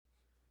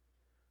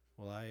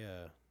Well,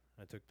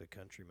 I took the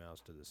country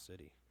mouse to the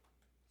city.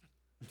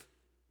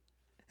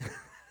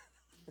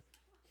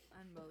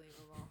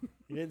 Unbelievable.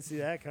 You didn't see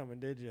that coming,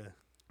 did you?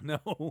 No.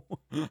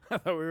 I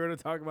thought we were going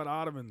to talk about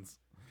Ottomans.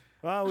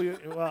 Well,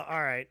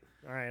 all right.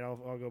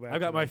 I'll go back. I've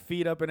got to my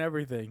feet up and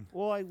everything.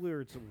 Well, I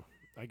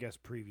guess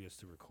previous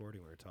to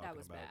recording, we were talking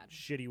about bad.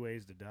 shitty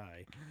ways to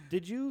die.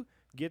 Did you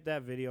get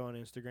that video on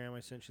Instagram?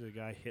 I sent you the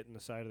guy hitting the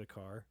side of the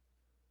car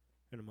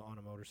on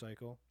a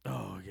motorcycle.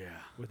 Oh, yeah.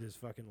 With his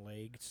fucking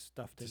leg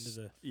stuffed into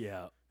the...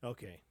 Yeah.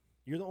 Okay.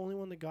 You're the only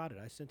one that got it.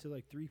 I sent it to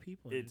like 3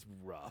 people. It's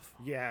rough.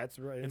 Yeah, it's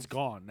right. It's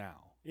gone now.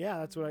 Yeah,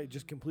 that's what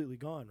just completely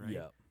gone, right?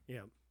 Yeah. Yeah.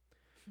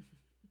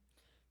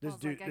 This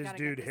dude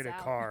hit a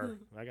car.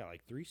 I got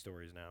like 3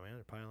 stories now, man.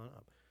 They're piling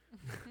up.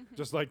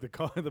 Just like the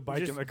car, the bike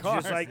Just- in the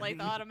car. just like- Like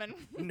the Ottoman.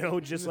 No,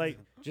 just like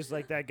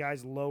that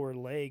guy's lower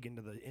leg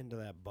into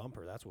that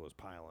bumper. That's what was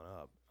piling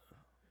up.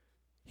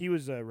 He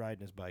was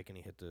riding his bike and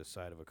he hit the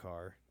side of a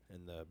car,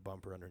 and the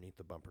bumper underneath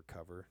the bumper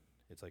cover,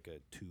 it's like a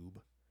tube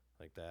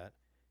like that,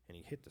 and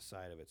he hit the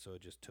side of it, so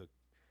it just took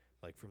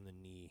like from the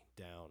knee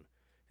down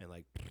and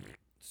like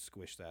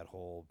squished that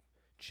whole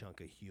chunk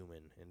of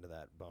human into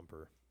that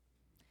bumper.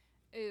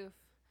 Oof.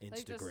 Instagram,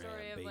 Like the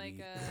story of baby. like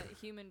a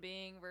human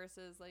being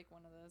versus like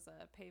one of those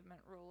pavement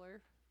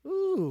ruler.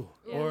 Ooh.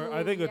 Or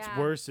I think what's yeah,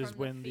 worse is from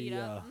when feet the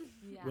up.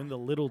 Yeah. when the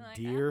little Like,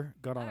 deer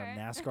got on alright. a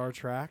NASCAR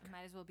track.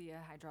 Might as well be a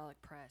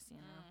hydraulic press, you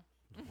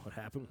know. What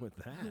happened with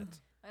that?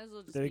 Might as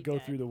well just Did be it go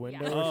dead. through the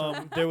window Yeah. or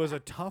something? There was a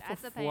tuft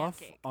That's a of fluff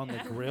pancake. on the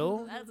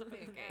grill, That's a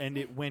pancake. and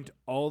it went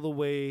all the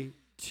way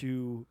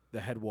to the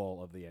head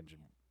wall of the engine.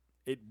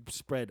 It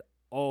spread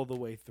all the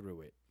way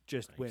through it.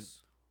 Just went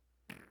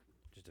Nice.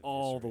 Just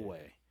all the eviscerated.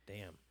 way.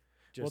 Damn.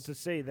 Just Well, to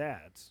say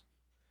that,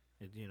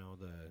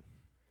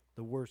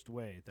 the worst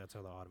way. That's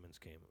how the Ottomans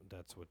came.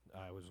 That's what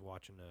I was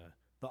watching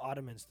the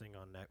Ottomans thing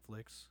on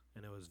Netflix,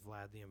 and it was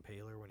Vlad the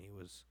Impaler when he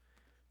was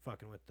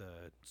fucking with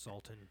the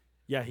Sultan.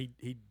 yeah, he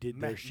did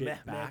their shit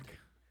Mehmed. back.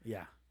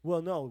 Yeah.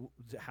 Well, no,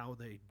 how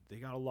they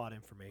got a lot of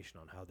information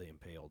on how they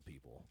impaled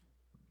people,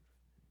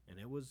 and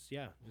it was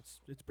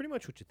it's pretty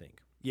much what you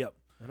think. Yep.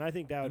 And I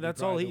think that would And be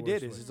that's all probably he the did.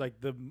 worst Is way.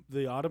 it's like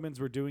the Ottomans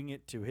were doing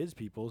it to his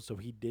people, so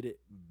he did it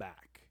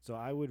back. So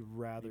I would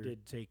rather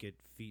did take it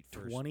feet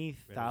first.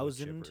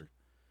 20,000. chipper.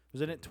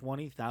 Wasn't it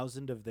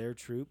 20,000 of their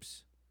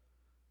troops?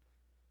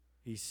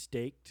 He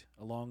staked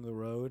along the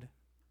road.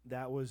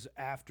 That was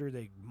after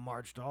they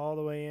marched all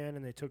the way in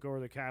and they took over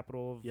the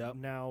capital of Yep.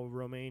 now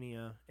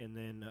Romania. And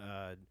then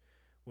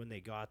when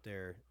they got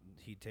there,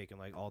 he'd taken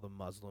like all the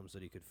Muslims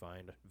that he could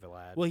find,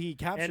 Vlad. Well, he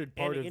captured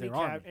part of and he their cap-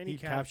 army. and He he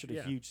cap- captured a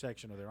yeah. huge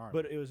section of their army.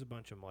 but it was a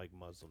bunch of like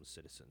Muslim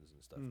citizens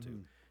and stuff too.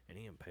 Mhm. And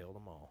he impaled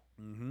them all.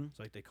 Mm-hmm. It's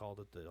like they called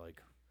it the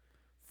like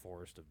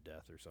forest of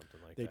death or something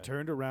like They that.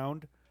 turned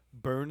around,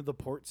 burned the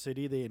port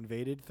city they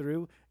invaded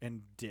through,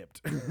 and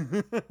dipped.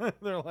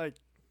 They're like,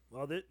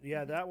 Well,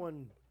 that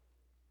one.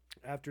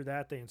 After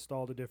that, they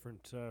installed a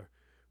different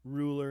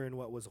ruler in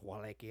what was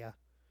Wallachia,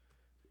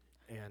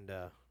 and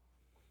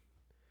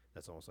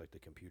that's almost like the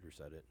computer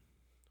said it.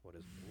 What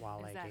is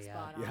Wallachia?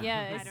 spot on? Yeah.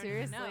 Yeah, I don't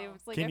seriously. know.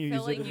 It's like Can I you feel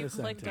use it like in you a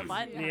clicked a sentence?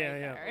 button Yeah,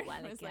 right yeah. there.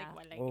 It's like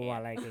Wallachia.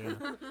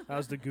 Wallachia. That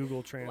was the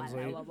Google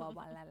Translate. But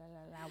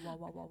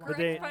correct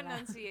they-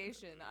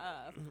 pronunciation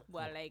of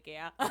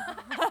Wallachia.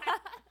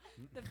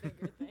 The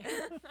bigger thing.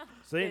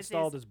 So they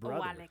installed his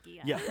brother,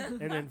 yeah.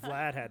 and then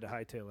Vlad had to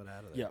hightail it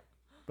out of there. Yep.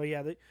 But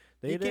yeah, He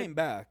they came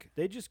back.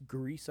 they just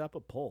grease up a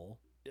pole,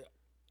 Yeah.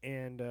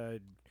 and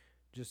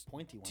just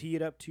Pointy one. tee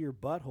it up to your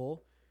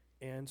butthole,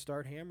 and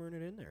start hammering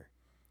it in there.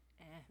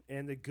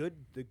 And the good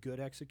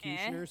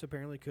executioners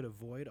apparently could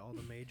avoid all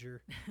the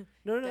major.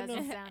 No.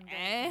 Doesn't sound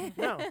Eh? good.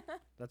 No,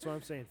 that's what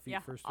I'm saying. Feet Yeah,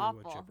 first to the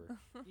wood awful. chipper.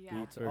 Yeah.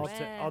 Feet I'll,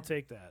 first. I'll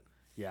take that.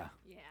 Yeah.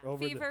 Yeah.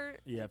 Over the, Fever.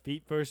 Yeah,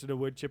 feet first and a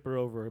wood chipper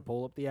over.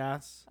 Pull up the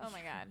ass. Oh my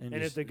god. And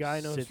if just the guy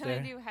knows- sit Can I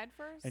there, do head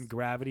first? and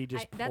gravity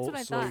just That's what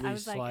I thought. slowly I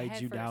was like, slides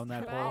head you first down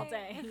that all pole.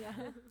 day. Yeah.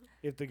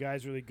 if the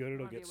guy's really good,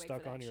 it'll Or do get you wait stuck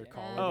for that on your shit?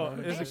 collar. Oh, Oh,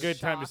 it's a it's good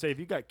time to shock. say if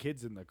you got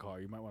kids in the car,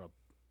 you might want to,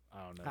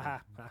 I don't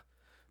know,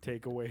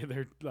 take away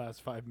their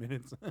last 5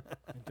 minutes. I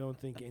don't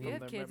think If any you From have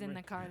their kids in the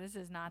memory. car, this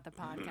is not the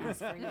podcast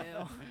for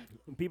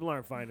you. people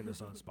aren't finding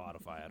this on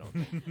Spotify. I don't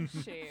think.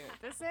 Shoot,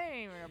 this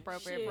ain't even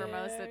appropriate for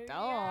most Shit,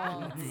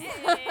 adults.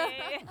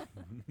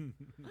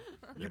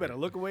 You better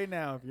look away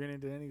now if you're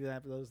into any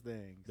of those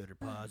things. Better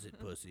pause it,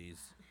 pussies.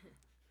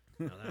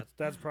 No,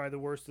 that's probably the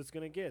worst it's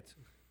gonna get.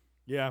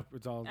 Yeah,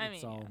 it's all, I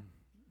it's mean, all,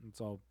 it's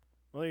all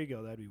Well, there you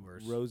go. That'd be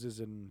worse. roses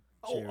and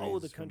Oh,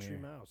 cherries the from country here.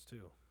 mouse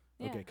too.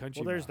 Okay,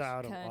 country. Well, there's the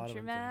mouse. autumn Country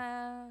thing.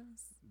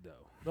 mouse. No.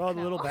 Oh, the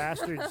No. little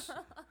bastards.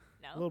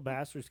 No. Little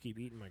bastards keep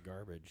eating my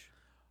garbage.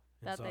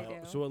 And That so, they do.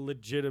 So a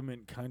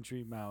legitimate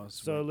country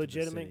mouse. So a went to the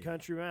legitimate city.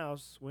 country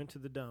mouse went to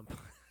the dump.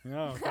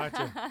 Oh,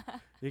 gotcha.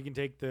 You can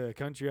take the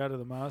country out of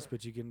the mouse,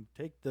 but you can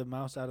take the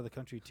mouse out of the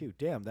country too.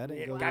 Damn, that ain't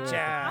Yeah, go gotcha.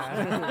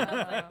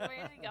 Where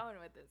are you going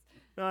with this?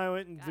 No, I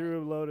went and Got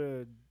threw a load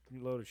of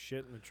load of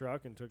shit in the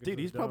truck and took it. Dude,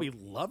 to he's the probably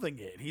dump. loving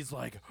it. He's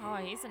like, Oh,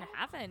 he's in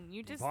heaven.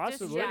 You just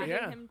Possibly, distracted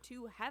yeah. him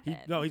to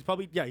heaven.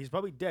 he's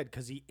probably dead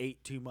because he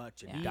ate too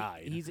much and Yeah.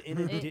 died. He's in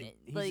a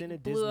he's like in a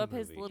blew Disney up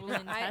his movie. little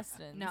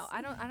intestines. No,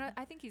 I don't.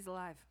 I think he's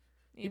alive.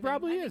 He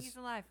probably I think is. he's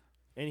alive.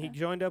 And he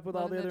joined up with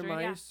all the Living other the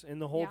dream. mice,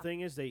 and the whole Yeah.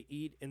 thing is they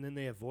eat and then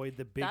they avoid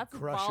the big That's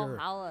crusher.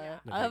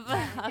 Valhalla The of big-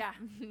 Yeah.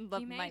 the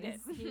He made mice.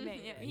 it. He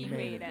made Yeah, it. he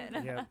made it.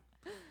 Yep.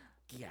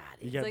 You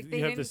It's have, like you they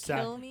have the didn't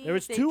kill me. There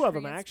was they 2 of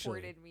 'em, actually.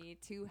 transported me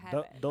to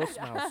heaven. Those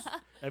mouse.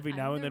 Every I'm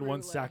now and the then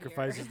one ruler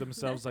sacrifices here.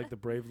 themselves like the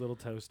brave little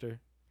toaster.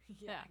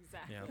 Yeah.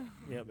 exactly. Yep.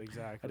 Yep. I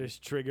Exactly.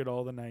 just triggered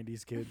all the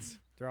 90s kids.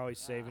 They're always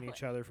saving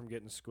each other from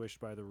getting squished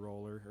by the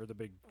roller or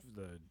the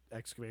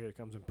excavator that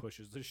comes and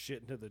pushes the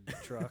shit into the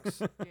trucks.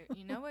 Dude,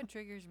 you know what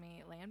triggers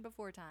me? Land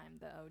Before Time,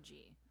 the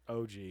OG.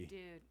 OG.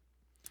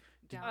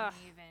 Dude, Ugh.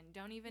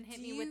 don't even hit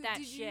me with that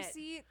did shit. you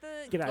see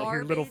the Get outta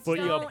here, little garbage foot,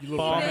 you dump? little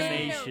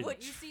abomination.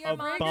 What You you see see your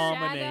mom's shadow?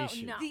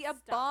 Abomination. No. the Stop.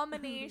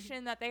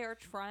 abomination that they are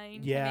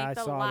trying Yeah, to I make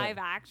the saw live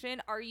that.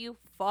 action. Are you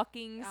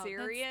fucking Oh,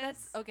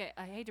 serious? Okay,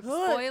 I hate to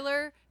What?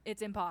 spoiler.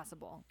 It's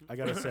impossible. I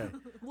gotta say,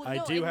 Well, I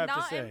no, do it's have to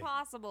not say,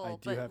 impossible, I do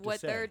but have to what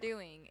say, they're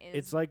doing is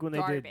It's like when they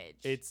garbage.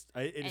 did. it is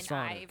And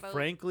fine. I vote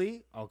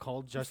Frankly, I'll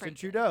call Justin Frankly.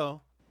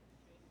 Trudeau.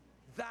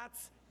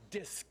 That's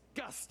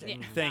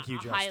disgusting. Yeah, Thank you,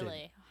 Justin.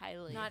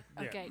 highly. Not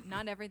Yeah. okay.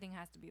 Not everything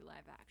has to be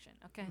live action.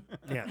 Okay.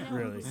 Yeah, No,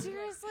 really.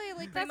 seriously,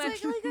 like Pretty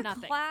that's much like a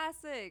nothing.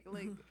 classic.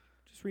 Like,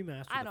 Just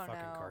remaster I the don't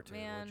fucking know, cartoon,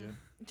 man. would you?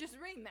 Just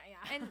ring that.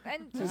 Yeah.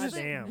 and Just just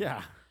like, damn.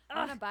 Yeah. I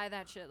want to buy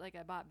that shit like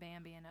I bought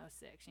Bambi in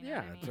 06. You know Yeah,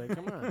 what I it's mean? like,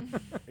 come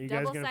on. Are you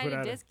guys gonna put Double-sided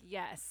out? disc,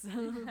 yes.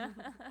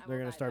 They're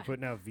gonna start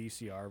putting out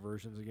VCR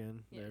versions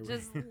again. yeah, There we-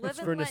 just live and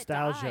for let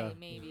nostalgia. die,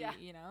 maybe. Yeah.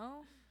 You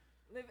know,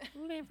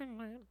 Live and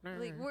let die.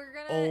 like we're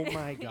gonna. Oh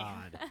my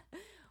god.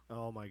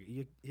 Oh my!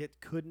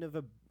 It couldn't have.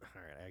 All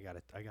right,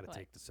 I gotta What?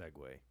 take the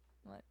segue.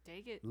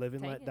 Take it. Live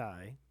and Take Let it.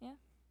 Die. Yeah.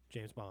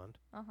 James Bond.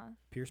 Uh-huh.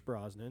 Pierce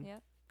Brosnan.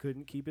 Yep.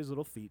 Couldn't keep his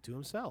little feet to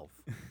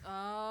himself.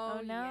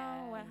 Oh,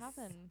 no! What yes.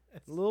 happened?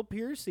 Little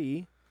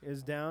Piercy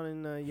is down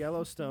in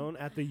Yellowstone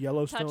at the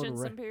Yellowstone Touching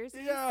some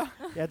piercings. Yeah.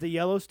 at the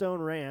Yellowstone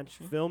Ranch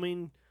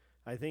filming.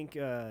 I think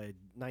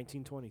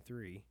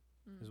 1923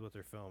 is what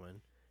they're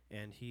filming.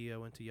 And he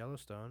went to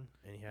Yellowstone,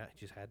 and he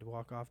just had to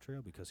walk off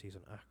trail because he's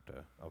an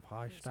actor of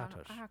high He's an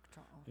status.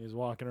 actor. He was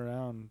walking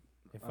around.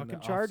 They on the fucking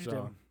off charged zone.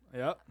 him.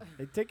 Yep.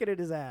 They ticketed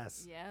his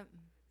ass. Yep.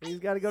 He's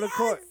got to go to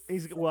court.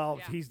 Yes! He's well,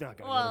 Yeah. he's not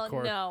going to Well, go to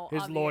court. no,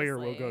 His lawyer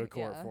will go obviously, to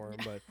court yeah. for him,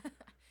 but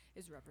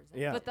Is represented.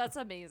 yeah, But that's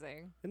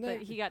amazing. And that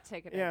that- he got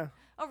ticketed. yeah.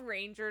 A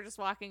ranger just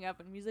walking up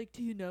and he's like,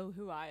 "Do you know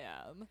who I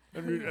am?"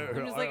 I'm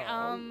I'm just like,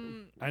 I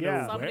Yeah.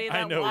 know. somebody where,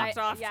 I that know. walked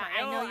off yeah,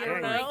 trail. I know you're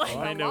don't breaking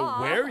like I the know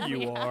law. where you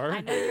Yeah. are. I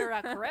know you're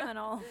a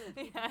criminal.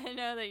 Yeah, I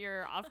know that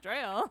you're off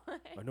trail.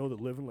 I know that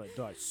Live and Let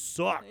Die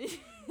suck.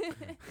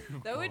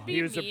 That would be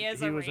He was a- me as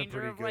he a was a ranger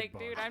pretty of good like,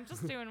 boss. dude, I'm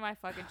just doing my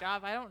fucking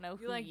job. I don't know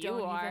who You like you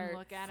don't are. even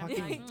look at him.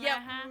 Fucking- Like, Yep.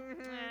 uh-huh,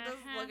 Just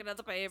looking at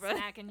the paper.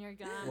 Smacking your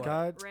gun.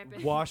 God, Rip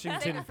it.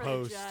 Washington Save it for the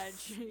Post.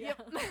 judge.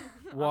 Yep.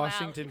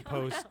 Washington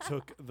Post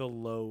took the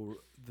low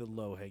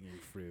hanging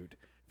fruit.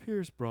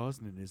 Pierce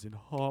Brosnan is in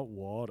hot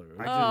water.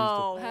 I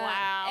Oh just-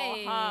 wow,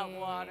 Hey. hot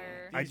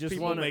water. I These just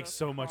people wanna- make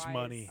so much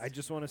money. I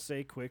just want to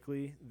say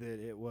quickly that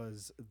it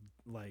was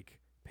like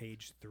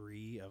page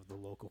 3 of the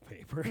local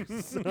paper.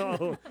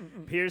 So,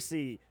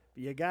 Piercy,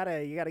 you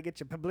gotta get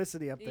your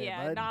publicity up there,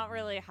 Yeah, bud. not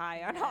really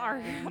high on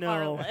our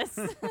No. list.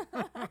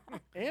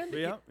 And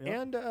Yeah,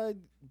 yeah.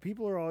 and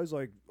people are always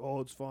like, "Oh,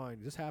 it's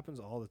fine." This happens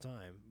all the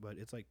time, but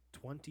it's like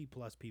 20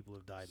 plus people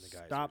have died in the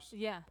geysers. Stop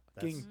yeah,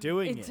 That's- fucking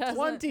doing it. doesn't-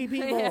 20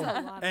 people.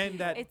 Yeah. And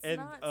that It's and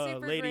not super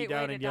lady great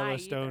down way in to die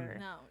Yellowstone either.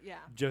 No, yeah.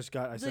 just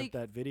got. I sent Like,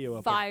 that video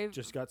up. 5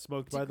 Just got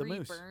smoked by the degree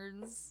moose.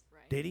 burns.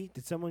 Right. Did he?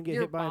 Did someone get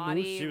Your hit by a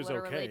body moose? She was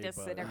literally okay, but-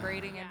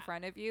 disintegrating in Yeah.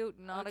 front of you.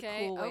 Not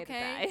Okay, a cool way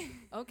okay. to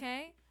die.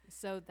 Okay,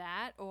 so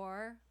that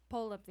or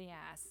pull up the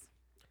ass.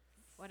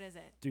 What is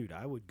it? Dude,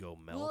 I would go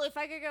melt. Well, if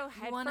I could go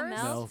head wanna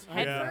first, melt?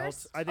 head Yeah.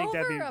 first, I think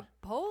Over that'd be. a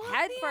pole up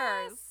head the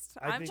ass? first.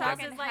 I I'm think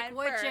talking This is like head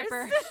wood first.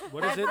 chipper.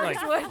 What is it like?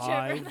 First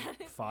wood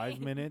chipper. 5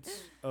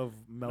 minutes of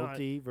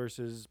melty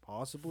versus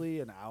possibly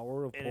an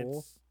hour of and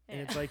pull.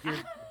 it's like you're.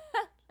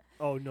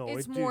 Oh no!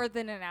 It's dude, more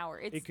than an hour.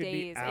 It's it could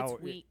days. be hour.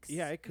 It's weeks.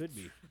 Yeah, it could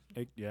be.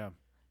 Yeah.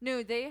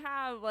 No, they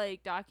have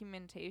like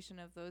documentation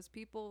of those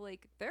people.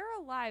 Like they're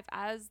alive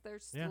as they're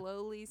Yeah.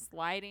 slowly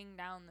sliding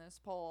down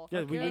this pole.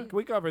 Yeah,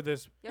 we covered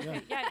this. Okay,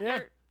 Yeah. yeah, Yeah.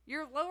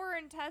 Your lower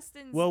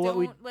intestines Well, what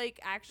we- don't like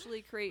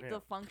actually create Yeah.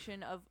 the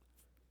function of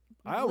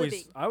I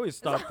living. always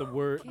thought the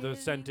Killing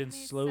sentence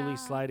me slowly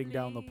sliding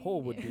down the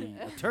pole would be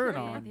a turn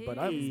on, but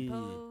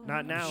I'm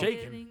Not now.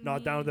 shaking.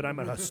 Not now that I'm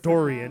a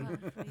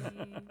historian.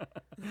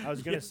 I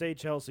was gonna say,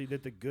 Chelsea,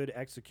 that the good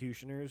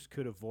executioners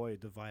could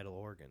avoid the vital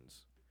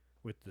organs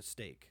with the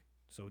stake.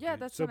 So Yeah,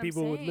 that's so what I'm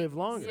people would saying. live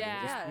longer.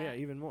 Yeah. Yeah,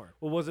 even more.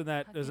 Well, wasn't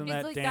that It's that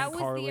like Dan that was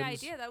Carlin's? the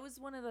idea. That was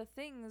one of the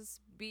things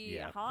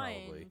Yeah,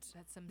 behind probably.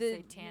 That's some the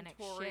satanic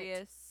shit.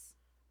 notorious.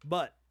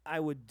 But I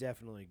would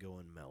definitely go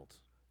and melt.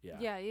 Yeah.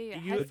 Yeah, yeah,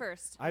 yeah. You- Head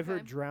first. I've Okay.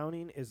 heard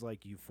drowning is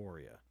like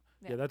euphoria.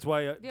 Yeah, that's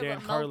why Yeah, Dan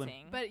but Carlin.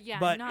 melting. But yeah,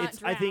 But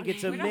not I think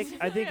it's a We're not mix.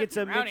 talking I think about it's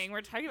a mix. drowning.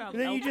 We're talking about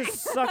And then you melting.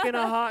 just suck in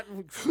a hot.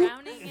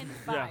 drowning in Yeah,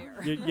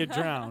 fire. you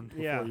drown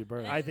before Yeah. you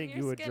burn. I think Your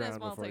you would skin is drown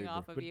before melting you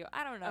off burn. of you.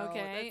 I don't know.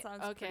 Okay, That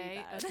sounds pretty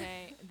okay, bad.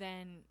 okay.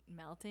 Then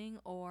melting,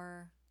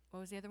 or what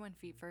was the other one?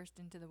 Feet first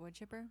into the wood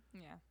chipper.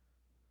 Yeah.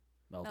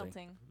 Melting.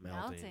 Melting. Yeah,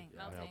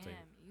 Melting. Damn,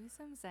 you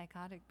some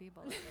psychotic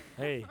people.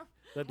 Hey,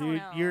 that Oh, Dude,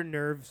 no. your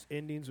nerves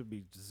endings would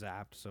be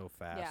zapped so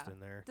fast Yeah, in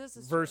there. this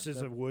is true.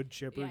 Versus a wood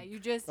chipper. yeah, you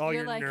just all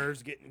you're your like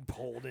nerves getting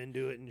pulled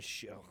into it and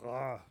shit.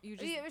 you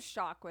just Yeah,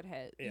 shock would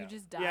hit. Yeah. you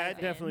just dive Yeah, it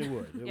in. definitely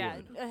would. It Yeah.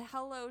 would.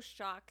 Hello,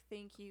 shock.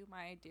 Thank you,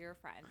 my dear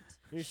friend.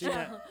 You seen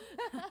that?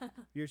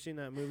 You ever seen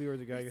that movie where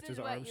the guy gets his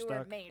arm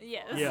stuck?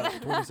 Yes. yeah,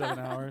 27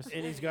 hours.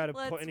 And he's got to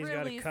Let's and he's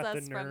got to release cut the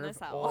us from nerve. this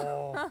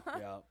hell. Oh,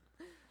 Yeah.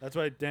 That's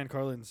why Dan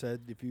Carlin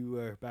said if you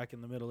were back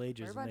in the Middle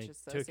Ages We're a and they bunch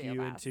of took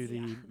you into sociopaths.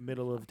 the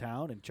middle of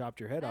town and chopped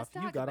your head Let's off,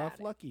 you talk got about off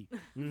it. lucky.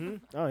 mm-hmm.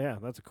 Oh yeah,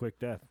 that's a quick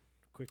death.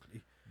 Quick,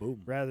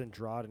 Boom. rather than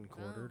drawn and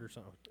quartered Oh. or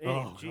something.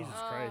 Oh, Hey, Jesus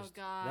Oh Christ.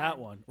 God. That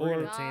one. We're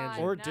Or gonna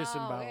tangent. or no.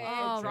 disembowel.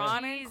 Oh,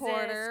 Drawn and Jesus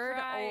quartered,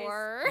 Christ.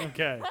 or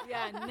Okay.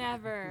 Yeah,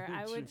 never.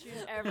 I would choose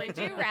would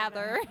everything. you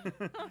rather?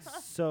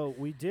 So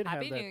we did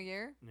Happy have that. New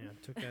Year. Yeah,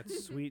 took that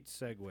sweet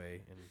segue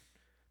and.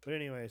 But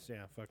anyways,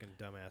 yeah, fucking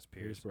dumbass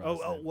Pierce. Pierce Oh,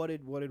 Brosnan.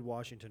 what did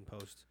Washington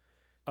Post?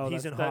 Oh,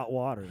 He's in that's- hot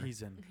water.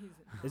 He's in.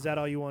 Is that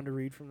all you wanted to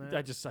read from that?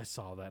 I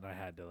saw that and I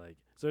had to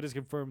so it is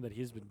confirmed that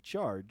he's been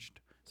charged.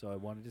 So I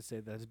wanted to say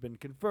that has been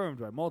confirmed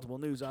by multiple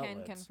news Can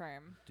outlets.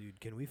 confirm. Dude,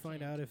 can we find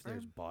Can out if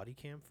there's confirm. body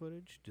cam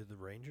footage? Do the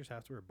Rangers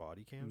have to wear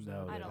body cams?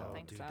 No, now? I don't Oh,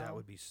 think dude, so. that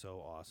would be so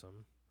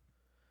awesome.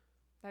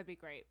 That'd be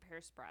great.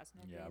 Pierce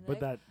Brosnan. Yeah, being but like,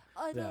 that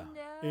I yeah. don't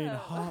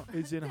know.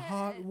 It's in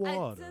hot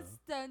water. I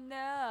just don't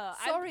know.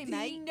 Sorry, I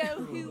mate. Do you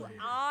know who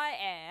I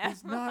am?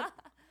 It's not.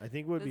 I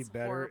think it would be This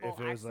better if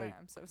horrible it was accent, like.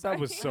 I'm so That sorry.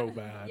 was so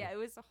bad. Yeah, it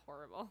was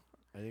horrible.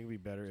 I think it'd be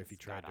better if he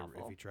It's tried to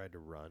god-awful.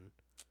 run.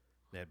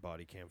 They had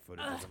body cam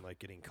footage of him like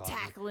getting caught.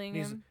 Tackling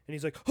and him.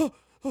 he's like, oh,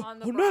 On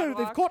the oh no, they've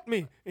boardwalk. caught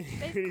me. And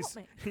They've he's, caught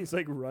me. he's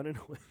like running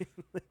away.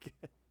 Like,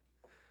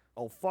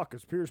 oh fuck,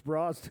 it's Pierce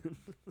Brosnan.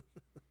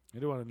 I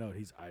do want to note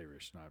he's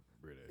Irish, not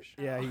British.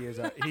 Yeah, he is.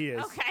 He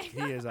is. Okay. He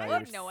is I Irish.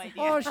 have no idea.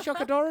 Oh,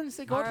 Shuckadorns,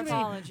 they Our got me.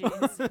 apologies.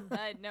 I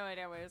had no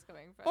idea where it was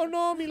coming from. Oh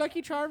no, me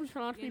Lucky Charms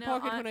fell out of You me know,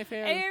 pocket on- when I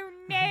fell. Oh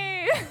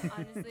no!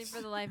 Honestly,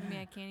 for the life of me,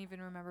 I can't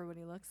even remember what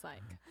he looks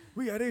like.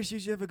 We Irish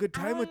usually have a good I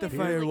time don't with the even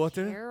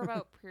firewater. Really care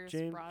about Pierce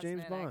James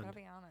Brosnan, I Bond. gotta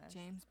be honest.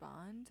 James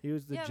Bond. He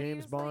was the Yeah, but he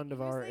James was like- Bond of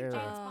he was our like era.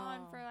 James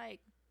Bond Oh. for like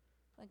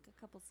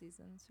a couple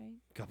seasons, right?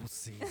 Couple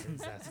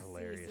seasons. That's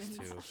hilarious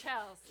too.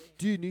 Chelsea.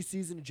 Dude, new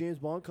season of James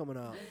Bond coming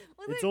out.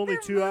 Well, It's like, only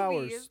they're 2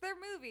 hours. movies, They're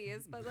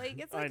movies, but like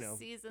it's I like know.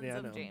 seasons Yeah, I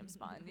of know. James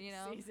Bond, you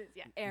know? Seasons,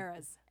 yeah,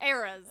 eras.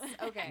 Eras.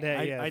 Okay.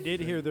 Yeah, yeah. I did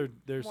hear they're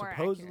More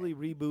supposedly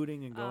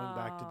rebooting and going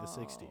back to the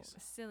Oh, 60s.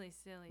 Silly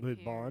With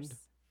Pierce. Bond?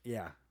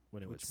 Yeah.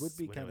 When it Which was would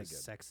be when it kinda was good.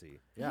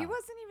 sexy. Yeah. He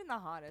wasn't even the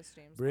hottest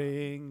James Bond.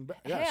 Bring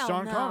back Hell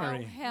Sean no.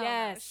 Connery. Hell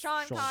Yes. no.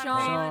 Sean Sean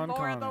Connery Sean for the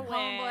Connery. win.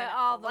 Homeboy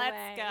all the Let's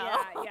way. go.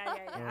 Yeah, yeah,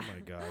 Oh yeah. my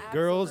god.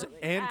 Girls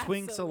Absolutely, and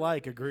twinks absolutely.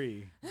 alike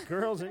agree.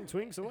 Girls and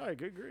twinks alike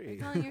You're agree.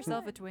 calling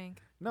yourself a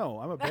twink. No,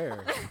 I'm a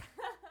bear.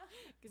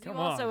 Because Come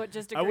you also on.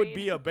 just I would agreed.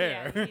 be a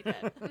bear. Yeah, he did.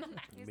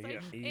 He's Me-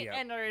 like, yeah.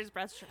 and under his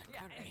breath, Sean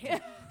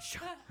Connery.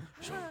 Sean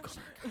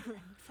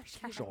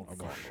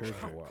Connery.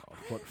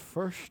 But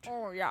first,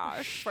 Oh yeah,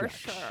 for Shucks.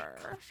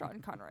 sure,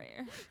 Sean Connery.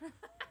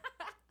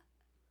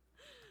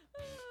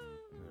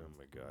 Oh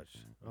my gosh.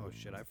 Oh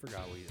shit, I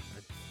forgot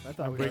I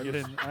thought we bring it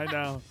had- in. I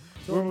know.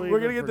 Totally we're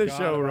gonna even get this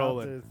forgot show about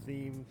rolling. The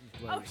theme.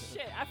 Oh like-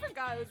 shit! I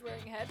forgot I was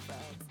wearing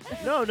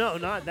headphones. No,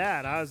 not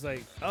that. I was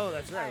like, oh,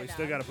 that's right. I We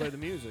still know. got to play the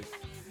music.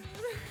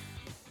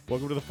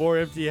 Welcome to the Four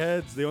Empty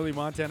Heads, the only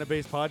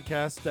Montana-based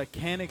podcast that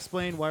can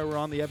explain why we're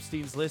on the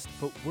Epstein's list,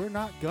 but we're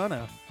not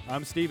gonna.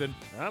 I'm Steven.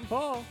 I'm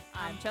Paul.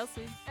 I'm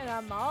Chelsea. And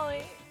I'm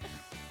Molly.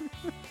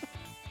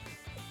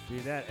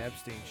 Dude, that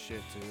Epstein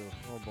shit too.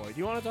 Oh boy. Do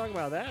you want to talk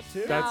about that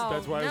too?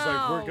 That's why I was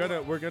like,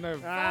 no. we're gonna.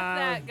 Fuck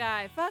that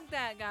guy. Fuck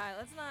that guy.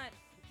 Let's not.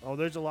 Oh,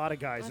 there's a lot of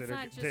guys Let's that are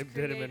not just that have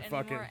create been any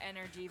fucking. more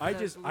energy. For I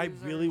those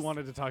really losers.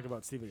 wanted to talk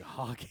about Stephen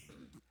Hawking.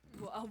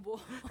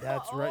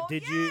 That's right. Oh,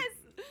 Did yes!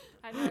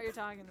 I know what you're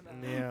talking about.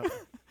 you? Yeah.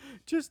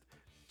 just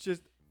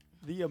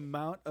the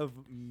amount of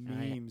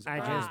memes.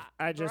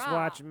 I just Bruh.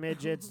 watch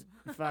midgets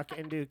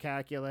fucking do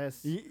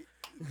calculus.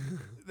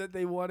 That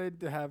they wanted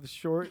to have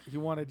short. He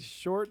wanted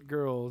short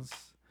girls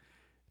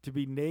to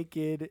be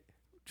naked,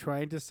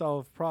 trying to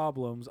solve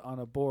problems on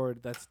a board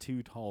that's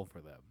too tall for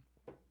them.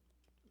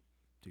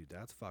 Dude,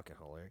 that's fucking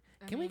hilarious.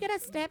 Can we get a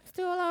step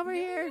stool over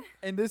here?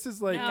 And this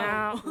is like,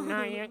 No.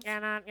 No, you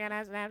cannot get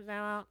a step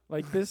stool.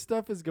 like this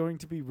stuff is going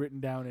to be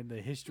written down in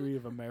the history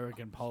of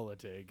American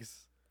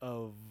politics.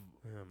 Of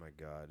Oh my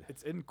god.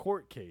 it's in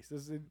court case.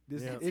 This is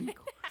Yeah. in.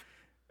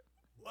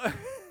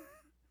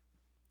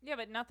 Yeah,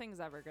 but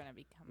nothing's ever gonna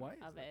become Why is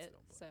of that it.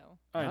 still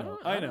So, I know.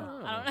 I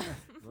know. I don't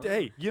know.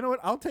 Hey, you know what?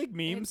 I'll take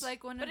memes. It's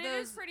like one But of it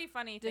is those. pretty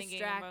funny thinking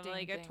of distracting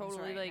like a things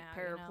totally right like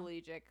now, you know?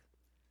 paraplegic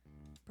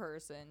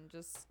person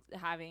just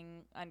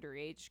having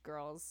underage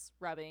girls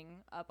rubbing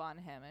up on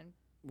him and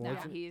Well, now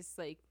it's- he's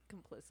like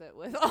complicit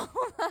with all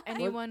that.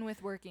 Anyone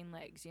with working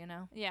legs, you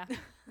know? Yeah.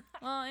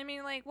 Well, I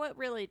mean, like, what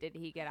really did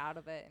he get out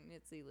of it? And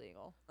it's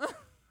illegal.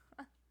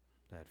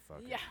 That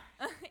fucking. Yeah.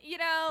 You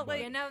know,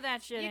 like You know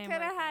that shit you ain't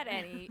could have had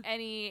working.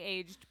 any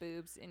aged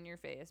boobs in your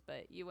face,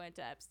 but you went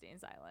to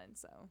Epstein's Island,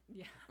 so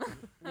Yeah.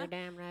 You're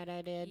damn right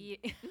I did. you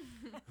It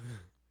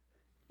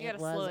gotta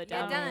was slow it You're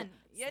down. done.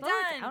 You're Slow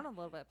it done. down a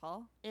little bit,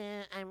 Paul.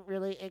 I'm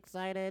really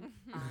excited.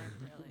 I'm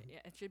really. Yeah,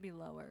 it should be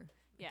lower.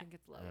 Yeah. I think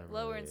it's lower.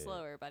 Lower and Really-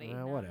 slower, buddy. Yeah,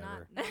 No,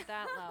 whatever. Not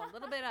that low. A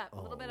little bit up.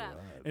 A little bit up.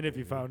 Alright, And if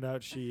you baby. found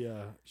out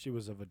she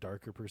was of a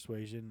darker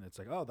persuasion, it's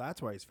like, oh,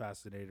 that's why he's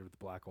fascinated with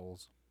black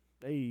holes.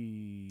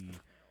 Hey.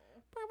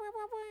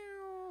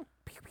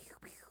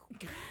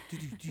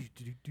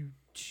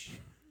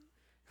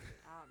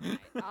 All right.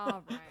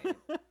 All right.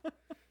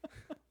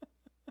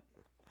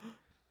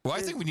 Well,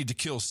 I think we need to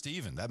kill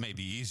Steven. That may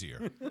be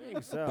easier. I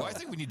think so. Well, I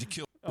think we need to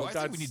kill. Oh, Well, I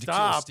God, think we need to kill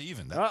stop.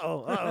 Steven. That,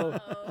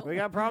 Uh-oh. We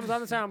got problems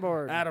on the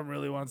soundboard. Adam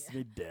really wants to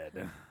be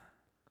dead.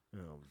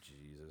 Oh,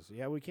 Jesus.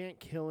 Yeah, we can't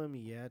kill him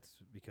yet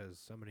because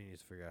somebody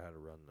needs to figure out how to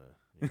run the...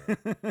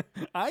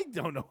 You know. I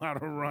don't know how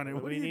to run it.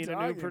 What we are you need a new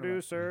talking about?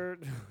 producer.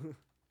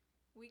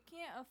 We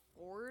can't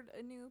afford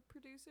a new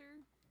producer.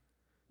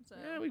 So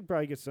Yeah, we could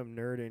probably get some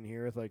nerd in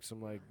here with like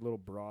some like little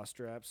bra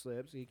strap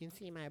slips. You can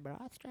See my bra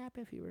strap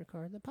if you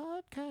record the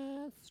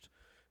podcast.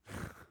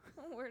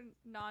 we're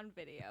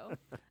non-video.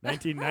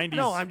 1990s.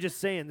 No, I'm just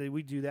saying that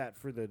we do that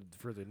for the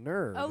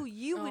nerd. Oh,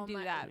 you Oh would do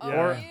my- that. Yeah.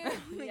 for Or- him.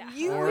 Yeah.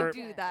 You Or- would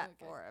do that Okay.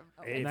 for him.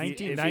 If Okay. he- if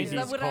he's- 1990s Is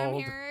that what I'm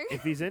called- hearing?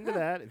 If he's into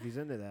that,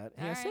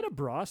 Hey, I All said right. a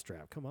bra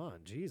strap. Come on,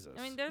 Jesus.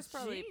 I mean, there's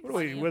probably what are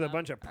we, plenty with a them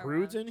bunch of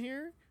prudes in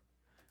here?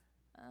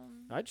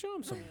 Um, I'd show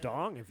him some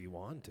dong if you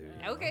want to. you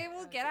know. okay,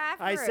 we'll get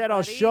after I it, said I'll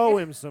buddy. show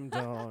him some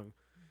dong.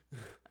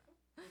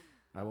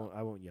 I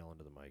won't yell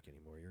into the mic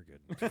anymore. You're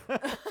good.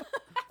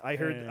 I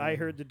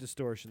heard the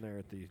distortion there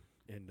at the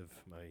end of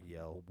my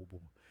yell.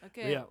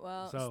 Okay. Yeah,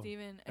 Well, so,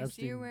 Steven, I see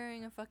Epstein- you're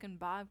wearing a fucking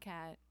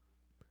bobcat.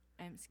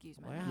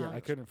 Excuse me. Wow. Yeah, I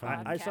couldn't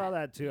find. I saw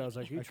that too. I was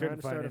like, you I trying couldn't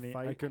to start find a any.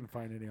 fight? I couldn't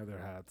find any other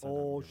hats. I don't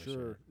Oh, give a shit.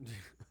 sure.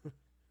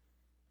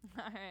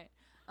 All right.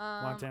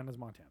 Montana's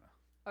Montana.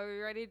 Are we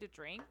ready to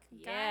drink?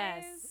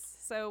 Yes. guys?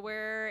 So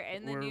we're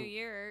in the new We're-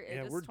 year. It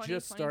Yeah, is we're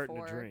just starting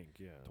to 2024, drink.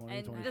 Yeah.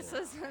 And 2024. this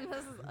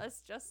is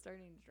us just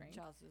starting to drink.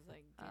 Charles is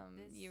like, get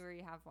this. You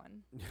already have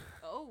one.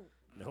 Oh,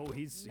 No,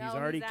 he's No,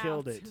 already he's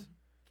killed out. it.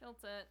 killed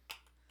it.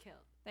 Killed.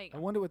 There you I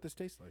go. wonder what this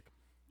tastes like.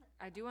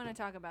 I do want to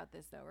talk about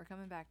this though. We're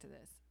coming back to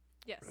this.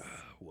 Yes.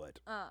 What?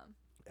 Um.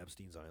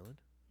 Epstein's Island?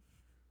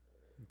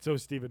 So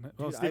Stephen,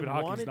 well, Dude, Stephen I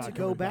Hawking's wanted not to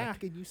go coming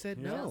back, and you said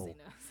Yeah. no. Chelsea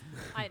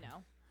knows. I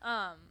know.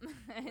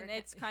 And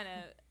it's kind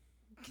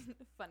of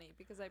funny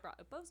because I brought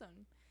a boson.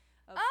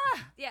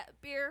 Yeah,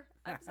 beer.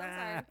 I'm so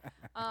sorry.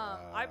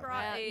 I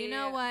brought Well, a. you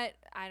know what?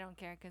 I don't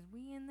care because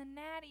we in the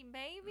natty,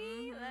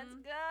 baby. Let's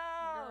Mhm.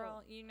 go.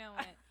 Girl, you know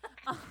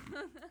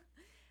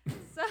it.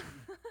 So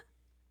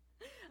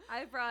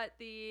I brought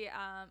the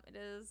it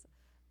is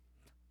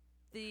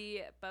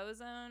the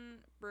Bozone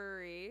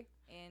Brewery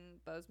in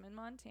Bozeman,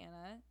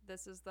 Montana.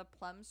 This is the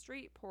Plum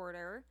Street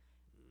Porter.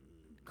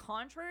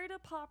 Contrary to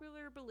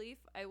popular belief,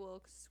 I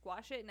will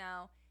squash it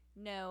now.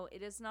 No,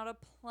 it is not a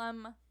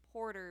plum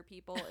porter,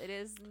 people. It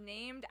is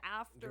named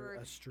after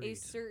A a street.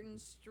 certain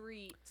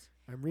street.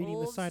 I'm reading the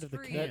Old side of the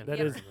street. can. That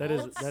Yeah, is- that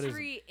is- Old that is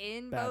street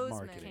in bad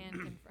Bozeman. marketing. Can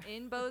confirm.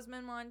 In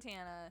Bozeman,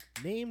 Montana.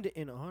 Named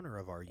in honor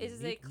of our It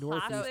is a unique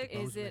northeast classic-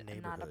 Bozeman Is it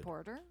neighborhood. not a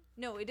porter?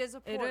 No, it is a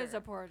It porter. is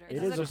a porter. It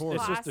It is is a a porter.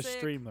 It's just the classic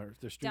streamer.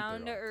 The street down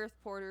to they're on. earth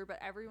porter, but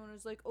everyone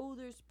was like, "Oh,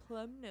 there's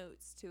plum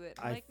notes to it."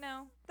 I'm I like,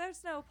 "No,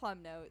 there's no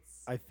plum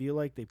notes." I feel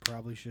like they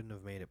probably shouldn't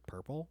have made it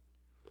purple.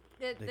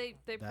 They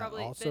that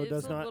probably also it's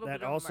does a not- little that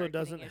bit of a also marketing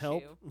doesn't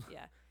help. issue.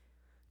 Yeah,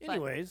 But-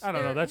 Anyways, I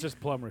don't know. There- That's just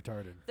plum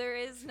retarded. there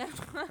is no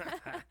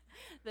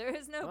there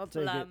is no I'll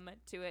take it. plum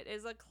to it. It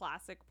is a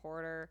classic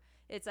porter.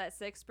 It's at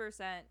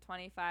 6%,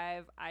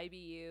 25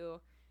 IBU.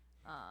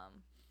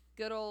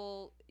 Good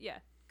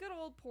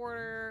old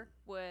porter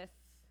with.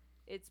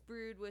 It's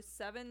brewed with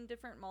 7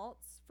 different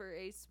malts for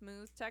a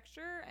smooth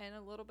texture and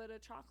a little bit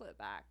of chocolate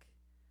back.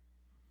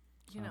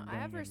 You know, I'm I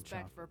have bringing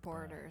respect for chocolate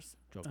back. porters.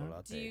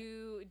 chocolate.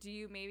 Do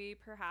you maybe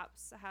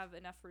perhaps have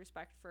enough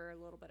respect for a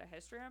little bit of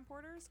history on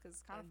porters? Because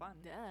it's kind of fun.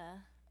 Duh.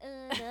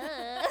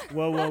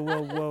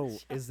 Whoa!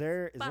 Is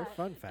there But-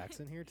 fun facts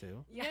in here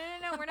too? No,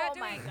 we're not Oh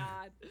my doing.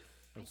 God.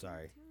 I'm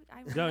sorry.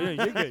 No, you're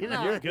good.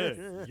 No. You're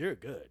good. You're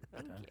good.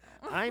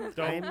 I'm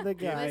the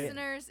guy.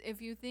 Listeners,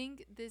 if you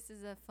think this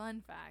is a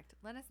fun fact,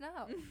 let us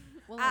know.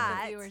 We'll let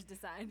At- the viewers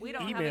decide. We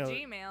don't Email. have a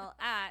Gmail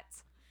at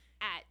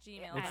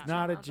gmail. It's At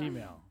not a gmail.com.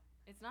 Gmail.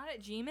 It's not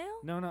at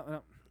Gmail?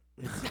 No.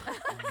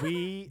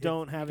 We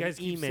Don't have you an guys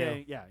keep email.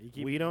 saying- yeah, you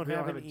keep. We don't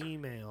have a an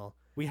email.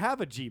 We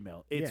have a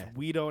Gmail. It's Yeah.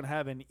 we don't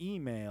have an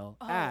email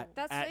Oh, at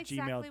that's at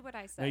exactly Gmail. what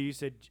I said. No, you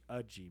said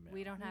a Gmail.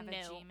 We don't have no, a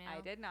Gmail.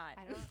 I did not.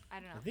 I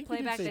don't know. I think we Play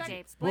did back say the G-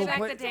 tapes. We'll Play back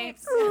play- the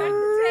tapes.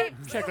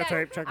 Check the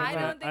tape. Check the I tape.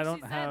 don't think I don't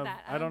she said have.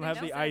 that. I don't have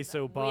think the I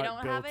said ISO that. bot We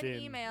don't built have an in.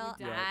 email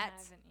We don't at have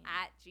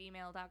an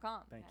email.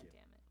 gmail.com. Thank God you.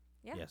 damn it.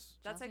 Yeah. Yes.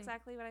 That's Chelsea.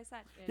 exactly what I said.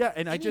 Yeah,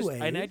 and I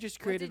Anyway. just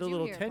What created did a you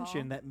little hear,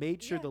 tension Paul? that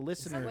made sure the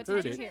listener what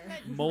heard did it you hear?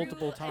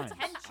 multiple times.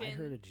 I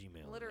heard a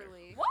Gmail.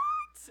 Literally.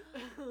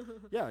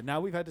 Yeah, now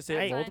we've had to say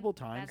Hey. it multiple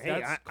times. That's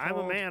Hey, That's I'm a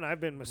called man. I've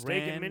been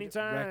mistaken brand many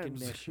times.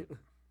 recognition.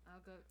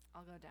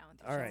 I'll go down with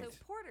you. All right. So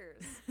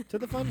porters. To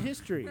the fun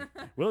history.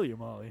 Will you,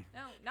 Molly?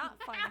 No,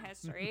 not fun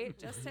history.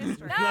 Just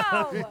history.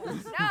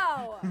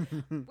 No.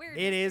 Weird.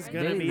 It is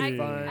history. gonna be I-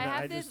 fun. I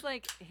have I this just-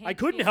 like. I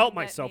couldn't help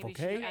feeling that myself, maybe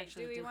she okay? Okay,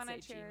 actually do we did want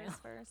to say cheers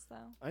Gmail. first, though?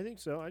 I think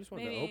so. I just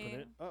wanted to open Maybe.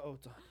 it. Uh-oh.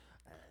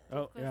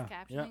 Oh, Closed yeah.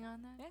 captioning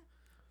on that. Yeah.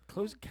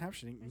 Closed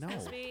captioning? There's No.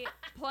 supposed to be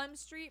Plum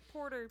Street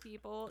Porter,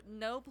 people.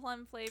 No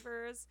plum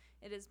flavors.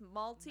 It is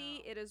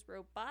malty. It is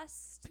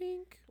robust.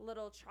 Pink.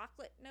 Little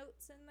chocolate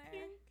notes in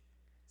there.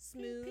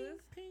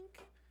 Smooth. Pink.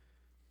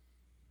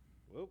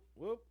 Whoop,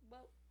 whoop.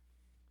 Well,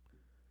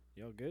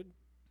 Y'all good?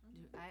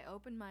 Dude, I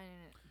opened mine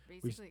and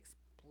it basically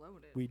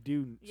exploded. We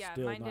do Yeah,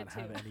 still mine not did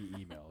have too.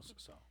 any emails,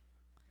 so.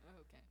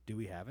 Okay. Do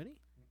we have any?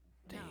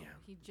 No, Damn.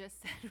 he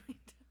just said we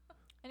don't.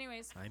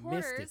 anyways, I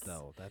porters. missed it,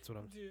 though. That's what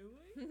I'm... Do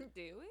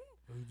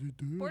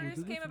we?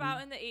 Porters came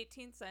about in the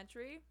 18th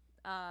century.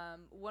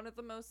 One of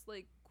the most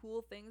like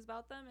cool things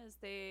about them is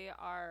they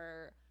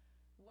are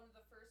one of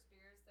the first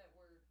beers that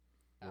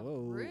were.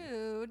 Whoa.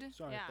 Rude.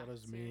 Sorry, yeah, I thought it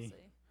was me. seriously.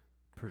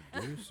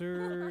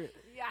 Producer.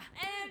 Yeah.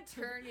 And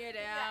turn you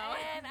down.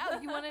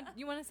 And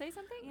you wanna say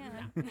something?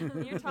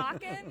 Yeah. You're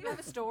talking. You have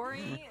a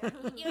story.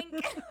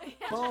 Yoink.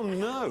 Oh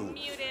no.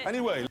 Mute it.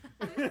 Anyway,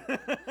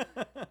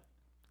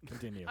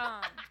 Continue.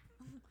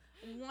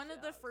 One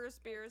of the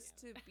first beers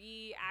to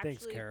be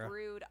Thanks, actually Kara.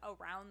 brewed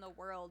around the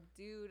world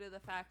due to the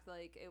fact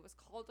like it was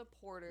called a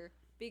porter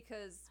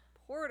because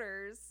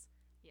porters,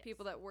 Yes.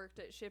 people that worked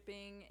at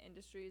shipping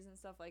industries and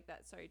stuff like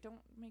that. Sorry, don't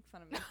make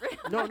fun of me.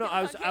 No,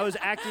 I was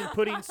acting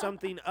putting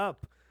something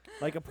up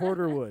like a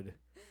porter would.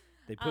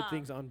 They put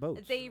things on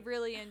boats. They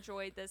really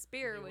enjoyed this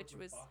beer, which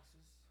was,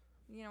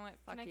 you know what?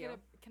 Fuck Can I you. get a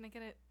can I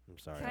get I'm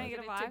sorry. Can I get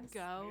a box? to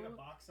go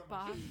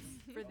box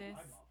for this?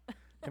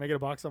 Can I get a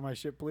box on my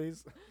ship,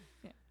 please?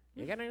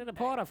 You're gonna need a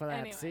porter for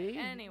that, see?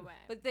 Anyway.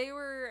 But they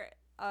were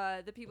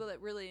the people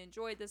that really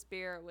enjoyed this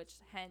beer, which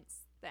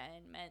hence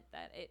then meant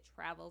that it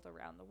traveled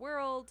around the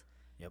world.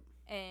 Yep.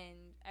 And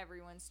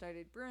everyone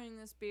started brewing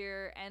this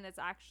beer, and it's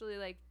actually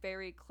like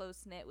very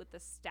close knit with the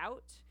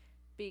stout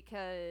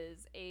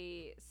because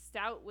a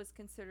stout was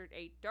considered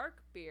a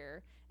dark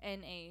beer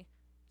and a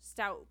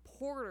stout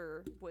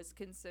porter was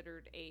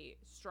considered a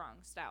strong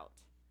stout.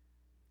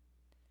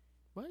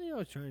 Why are they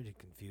always trying to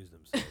confuse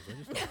themselves? I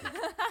just don't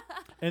get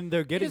And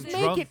they're getting Just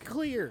drunk. make it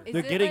clear. Is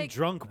They're it getting like-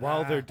 drunk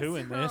while they're Ah.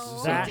 doing this. So-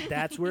 so-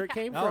 That's where it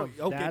came Oh,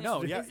 from. okay, That's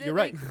no, the- yeah, Is it you're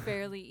right. like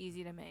fairly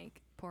easy to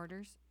make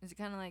porters? Is it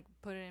kind of like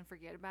put it and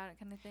forget about it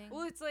kind of thing?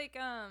 Well, it's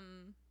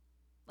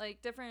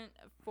like different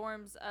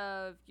forms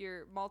of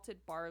your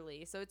malted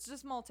barley. So it's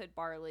just malted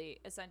barley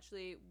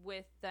essentially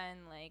with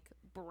then like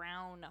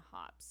brown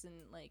hops and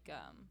like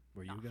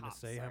Were you not gonna hops,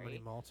 say how many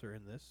sorry. malts are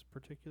in this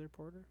particular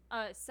porter?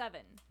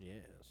 7. Yeah.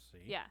 See.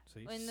 Yeah.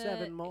 See, In the-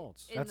 7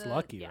 malts. in That's the-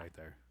 lucky yeah. right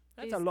there.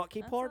 That's Is- a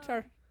lucky that's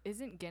porter.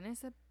 Isn't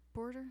Guinness a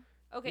porter?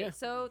 Okay, Yeah.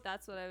 so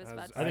that's what I was I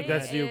about was- to I say. think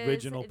that's the is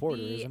original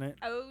porter, the isn't it?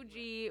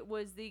 OG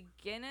was the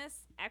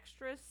Guinness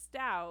Extra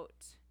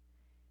Stout,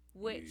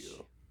 which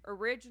Yeah.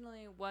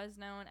 originally was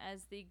known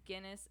as the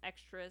Guinness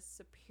Extra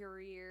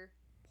Superior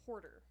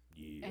Porter.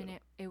 Yeah. And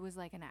it was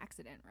like an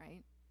accident,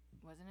 right?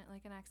 Wasn't it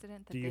like an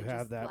accident? That Do you they have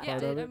just that left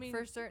part Yeah, of I it? mean, for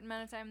a certain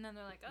amount of time, and then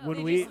they're like, oh, When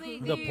they we just- they-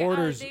 the they,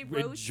 porters they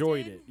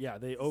enjoyed roasted. it. Yeah,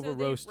 they So over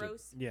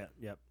roasted. Yeah.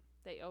 Yep.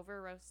 They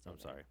over roasted. I'm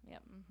sorry.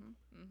 Yep.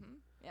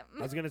 Yep.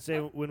 I was gonna say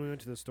when we went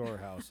to the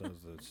storehouse, that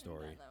was the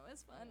story. That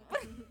was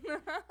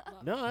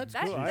fun. No, that's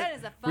That, cool. that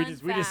is a fun we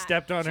just fact.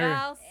 stepped on her.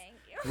 Charles,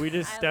 Thank you. We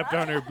just I stepped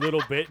love on her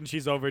little bit, and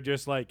she's over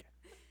just like.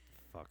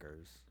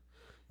 Fuckers.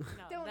 no,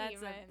 Don't that's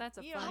even. that's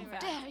a You fun don't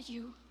fact.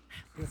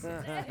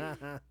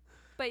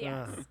 But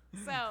yes,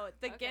 so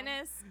the Okay.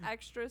 Guinness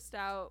Extra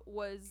Stout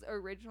was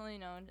originally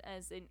known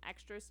as an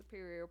extra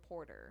superior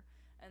porter,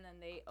 and then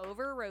they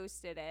over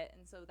roasted it,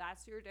 and so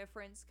that's your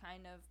difference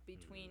kind of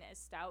between a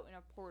stout and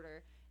a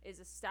porter. Is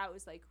a stout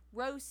is like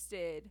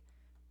roasted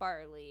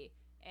barley,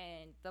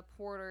 and the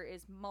porter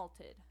is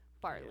malted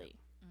barley.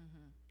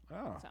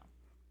 Oh. So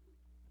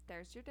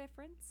there's your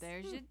difference.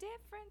 There's your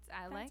difference.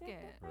 I That's like it.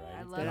 it. Right.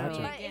 I love Gotcha.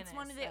 me a But it's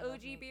one of the Guinness. I love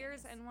OG me a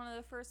beers Guinness. and one of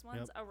the first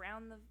ones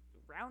around the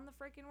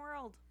freaking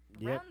world.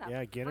 Yep. Around the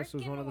Yeah. Guinness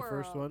was one of the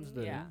first world. ones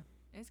to. Yeah.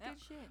 It's Yep.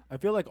 good shit. I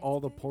feel like all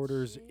the good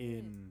porters shit.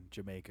 in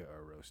Jamaica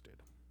are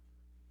roasted.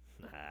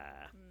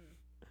 Ah.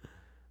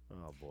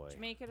 Oh boy.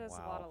 Jamaica does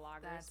a lot of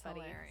lagers, That's buddy,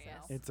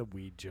 hilarious. so. It's a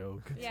weed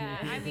joke. Yeah,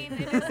 I mean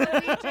it is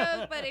a wee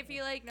joke, but if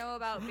you like know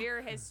about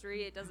beer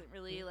history, it doesn't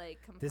really like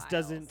compile. This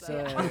doesn't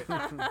so.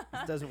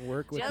 this doesn't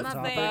work with Just the I'm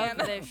topic. saying.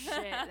 above this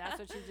shit. That's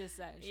what she just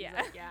said. She's Yeah.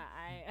 like, yeah,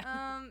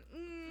 I.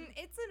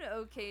 It's an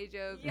okay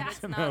joke. Yeah. But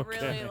it's An not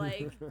okay. really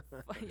like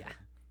yeah.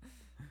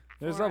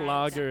 There's 4 a out of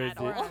lager. 10.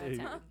 4 out of it-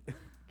 10.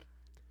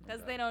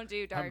 Because they don't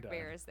do dark done.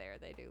 beers there.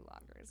 They do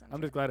lagers.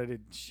 I'm just glad I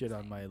didn't shit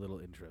on my little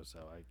intro, so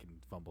I can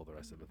fumble the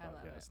rest of the I love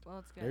it. podcast. Well,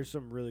 it's good. There's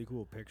some really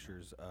cool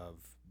pictures of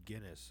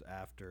Guinness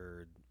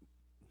after,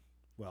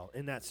 well,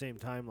 in that same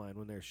timeline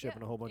when they're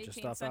shipping a whole bunch of 18th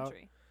stuff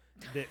century.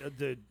 out.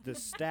 The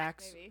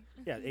stacks, Maybe.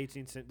 yeah,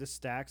 18th the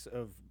stacks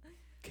of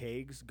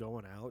kegs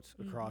going out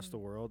across the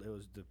world.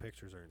 The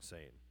pictures are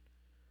insane.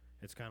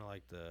 It's kind of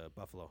like the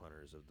buffalo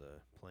hunters of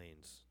the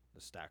plains,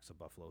 the stacks of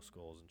buffalo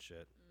skulls and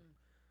shit.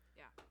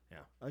 Yeah.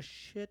 Yeah, a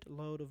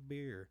shitload of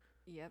beer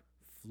Yep.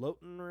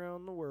 floating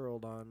around the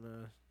world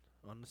on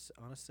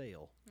a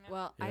sail. Yeah.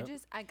 Well,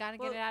 Yep. I gotta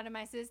Well- get it out of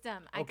my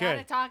system. I Okay.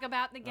 gotta talk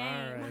about the game.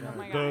 right, Oh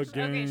my The gosh.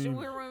 Okay, so game.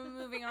 we're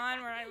moving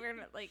on. We're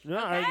gonna like. No,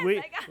 okay,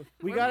 we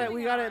we're got moving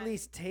we got to at on.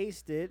 least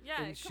taste it Yeah,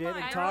 and come shit on.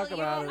 and I talk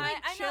really about want-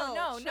 it. I Chill,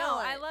 know, chill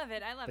I it. love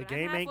it. I love The it.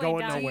 game I'm ain't halfway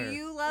going done. nowhere. Do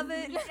you love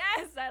it?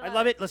 Yes, I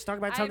love it. Let's talk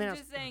about something I'm else.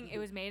 just saying it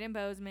was made in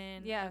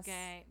Bozeman. Yes.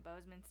 Okay.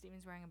 Bozeman.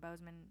 Steven's wearing a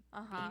Bozeman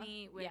Uh-huh.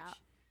 beanie, which Yeah.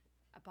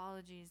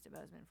 apologies to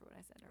Bozeman for what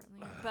I said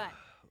earlier. But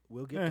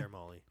We'll get Eh. there,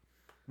 Molly.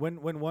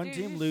 When one Dude,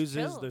 team just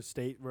loses, chill. the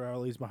state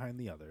rallies behind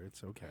the other.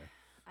 It's okay.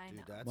 I know.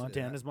 Dude, that's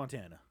Montana's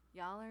Montana.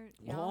 Y'all are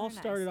Well, y'all all are nice.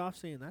 started off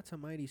saying that's a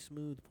mighty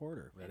smooth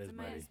porter. That It's is a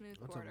mighty mighty. smooth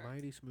That's porter. a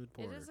mighty smooth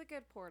porter. It is a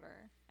good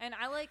porter, and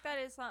I like that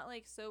it's not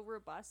like so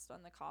robust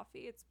on the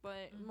coffee. It's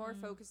but more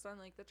focused on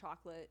like the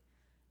chocolate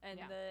and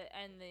Yeah.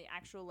 the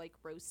actual like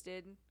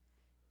roasted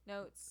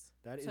notes.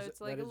 That So is- it's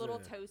like that a is little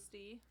a-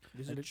 toasty.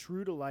 There's And a it-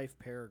 true to life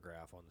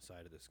paragraph on the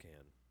side of this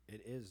can.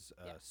 It is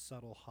Yeah.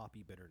 subtle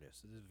hoppy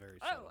bitterness. It is very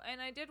Oh, subtle.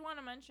 and I did want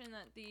to mention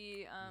that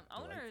the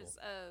owners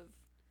of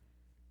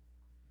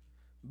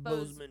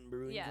Bozeman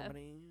Brewing yeah.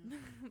 Company.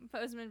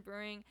 Bozeman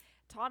Brewing,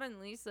 Todd and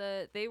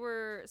Lisa, they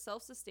were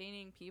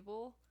self-sustaining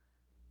people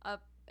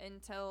up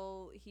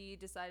until he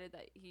decided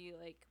that he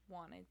like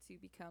wanted to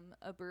become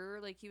a brewer.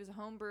 Like he was a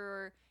home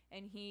brewer,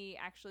 and he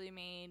actually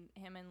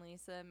him and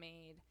Lisa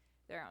made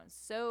their own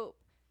soap,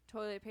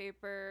 toilet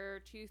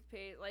paper,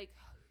 toothpaste, like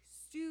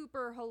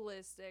super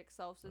holistic,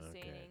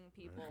 self-sustaining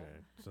people. Okay.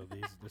 So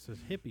this is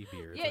hippie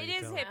beer. Yeah, it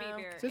is hippie Oh.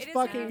 beer. This It is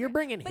fucking hippie you're beer.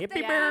 bringing But hippie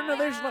the- beer into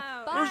this.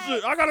 Yeah, This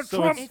is- I got a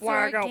So Trump it's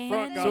flag out front.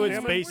 organic. So it's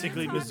goddammit.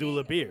 basically We're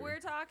Missoula talking- beer. We're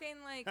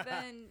talking like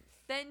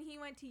then he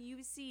went to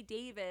UC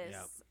Davis.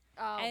 Yep.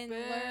 Oh, And boo.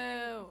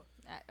 learn-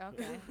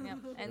 okay, yep,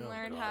 and Oh,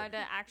 learn God. how to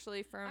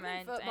actually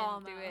ferment football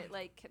and do mode. it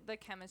like the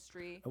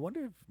chemistry. I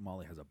wonder if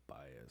Molly has a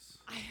bias.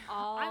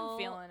 I'm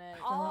feeling it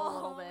a all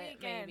little bit,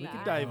 weekend. maybe. We can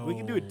Yeah. dive. We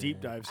can do a deep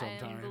Oh. dive I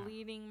sometime. am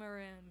bleeding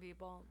maroon,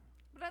 people.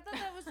 But I thought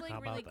that was like How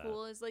really about that?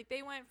 cool. Is like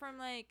they went from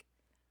like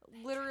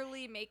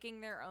literally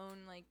making their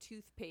own like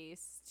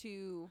toothpaste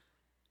to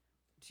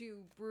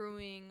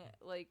brewing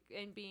like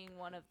and being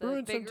one of the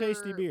Brewing bigger, some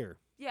tasty beer.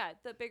 Yeah,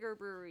 the bigger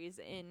breweries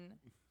in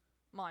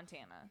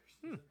Montana.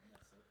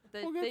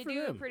 Well, good They for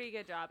do a them. pretty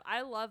good job.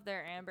 I love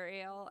their amber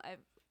ale.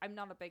 I'm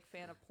not a big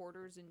fan of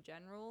porters in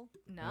general.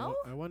 No.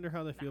 I wonder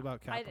how they feel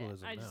about I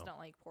capitalism just now. don't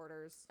like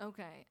porters.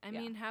 Okay. I Yeah.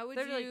 mean, how would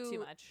They're you? like too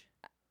much.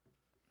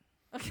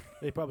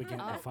 They probably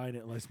can't Oh. define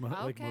it like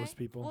Okay. most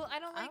people. Well, I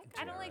don't like Okay.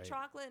 I don't like Alright.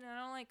 chocolate and I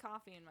don't like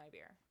coffee in my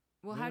beer.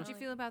 Well, Yeah. how'd you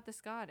feel about the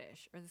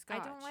Scottish or the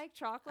Scotch? I don't like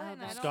chocolate Oh,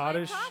 and I the don't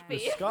Scottish, like the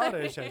coffee.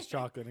 Scottish has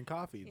chocolate and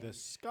coffee. The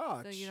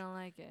Scotch So you don't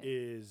like it?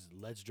 is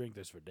let's drink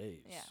this for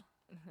days. Yeah.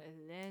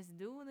 Let's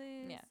do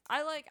this. Yeah,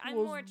 I'm Let's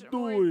more do just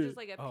it.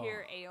 like a Oh.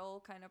 pure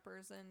ale kind of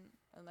person.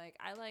 And like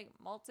I like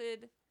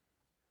malted,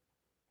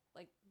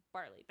 like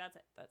barley. That's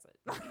it. That's it.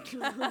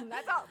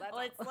 That's all. That's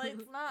let's all.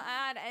 let's not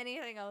add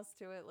anything else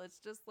to it. Let's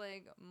just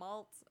like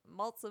malt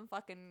some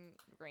fucking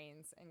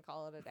grains and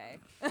call it a day.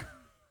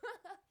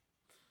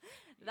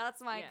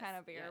 That's my Yes, kind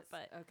of beer. yes.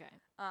 But Okay.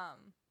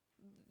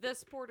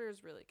 this porter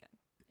is really good.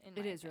 In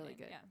It my is really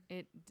opinion,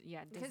 good.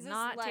 Yeah. It does Because it's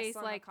not less taste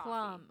on the like coffee.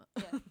 plum.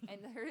 Yeah.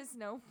 And there is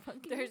no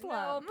fucking There's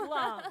plum. no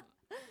plum.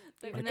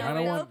 There's Even I though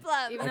kinda it's- want-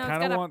 plum. even I though it's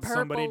kind of got a want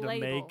somebody purple to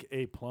label. make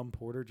a plum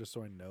porter just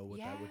so I know what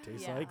that would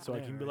taste Yeah. like. So I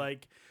Yeah, can be right.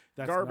 like,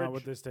 that's Garbage. not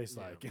what this tastes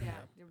Yeah. like. Yeah.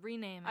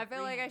 Rename it. I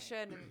feel like I rename it.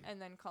 should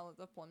and then call it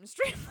the Plum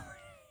Street porter.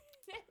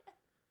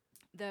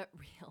 The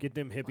real. Get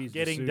them hippies to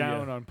Getting sue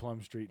down ya. on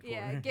Plum Street porter.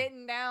 Yeah,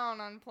 getting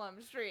down on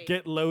Plum Street.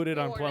 Get loaded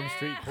on Porter, Plum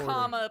Street porter.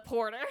 comma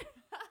porter.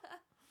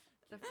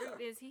 The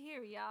fruit is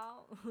here,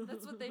 y'all.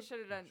 That's what they should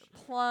have done.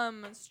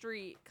 Plum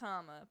Street,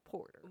 comma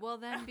porter. Well,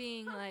 them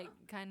being like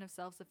kind of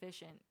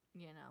self-sufficient,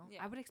 you know,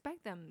 Yeah. I would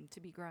expect them to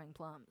be growing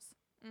plums.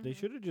 They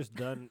should have just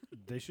done.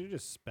 They should have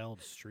just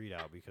spelled street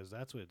out because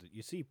that's what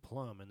you see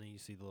plum and then you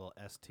see the little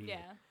st.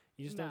 Yeah.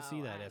 You just don't see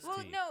No, that I- st.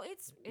 Well, no,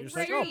 it's You're it's just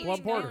like, oh, street Plum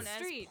known porter. as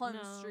Street, Plum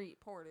no. Street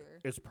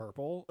porter. It's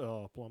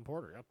purple. Plum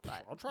porter. Yep.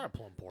 But- I'll try a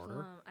plum porter.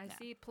 Plum. I Yeah.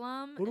 see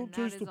plum. I don't and that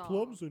taste is the all.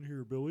 plums in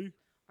here, Billy.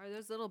 Are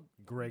those little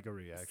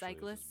Gregory actually. is his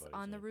cyclists buddy's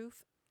on the name.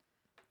 roof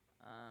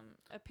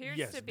Appears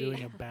yes, to be.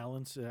 doing a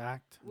balance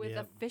act. with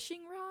Yep. a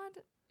fishing rod?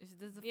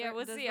 Does the Yeah, fir-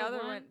 what's does the other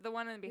one? one? The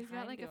one in He's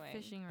behind got like doing. a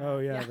fishing rod. Oh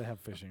yeah, they have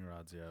fishing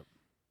rods. Yep.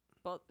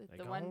 Both They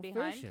the go one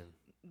behind. fishing.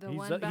 The he's,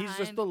 one behind. he's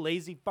just the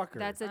lazy fucker.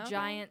 That's a Okay.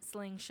 giant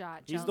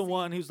slingshot. he's the Chelsea.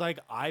 one who's like,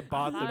 I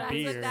bought the That's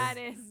beer. what that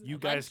is. You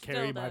Bunch guys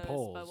carry still my does,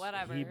 poles. But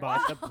whatever. He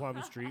bought the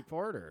Plum Street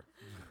porter.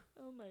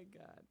 Oh my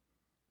god.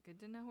 Good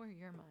to know where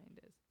your mind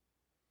is.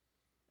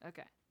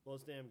 Okay. Well,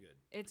 it's damn good.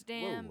 It's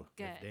damn Whoa,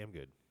 good. It's damn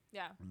good.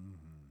 Yeah.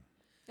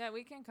 Yeah,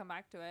 we can come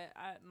back to it.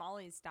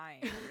 Molly's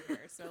dying over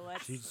here, so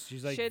let's.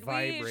 She's like should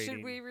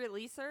vibrating. we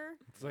release her?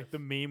 It's like the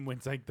meme when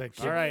it's like the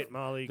All right,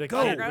 Molly, the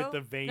go. kid with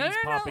the veins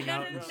popping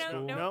out in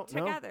school. No.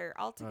 Together,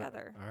 all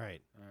together. All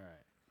right.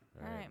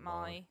 All right,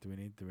 Molly. Do we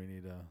need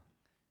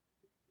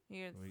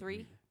You're we-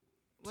 3.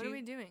 What are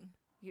we doing?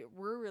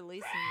 We're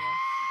releasing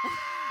you.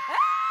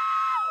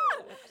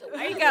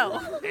 There you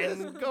go.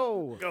 And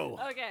go. Go.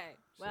 Okay.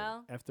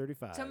 Well,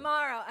 F-35.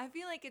 tomorrow, I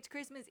feel like it's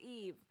Christmas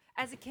Eve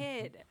as a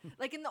kid.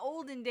 Like in the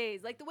olden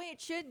days. Like the way it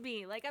should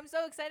be. Like I'm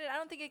so excited. I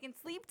don't think I can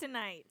sleep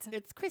tonight.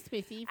 It's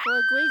Christmas Eve for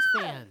a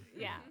Grizz fan.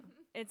 Yeah.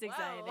 It's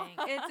exciting.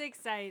 It's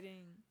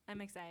exciting.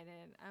 I'm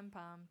excited. I'm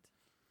pumped.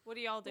 What are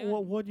y'all doing?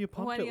 Well, what are you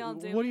pumped? What are y'all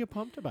What are doing? you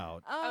pumped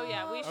about? Oh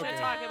yeah, we should Okay.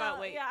 talk about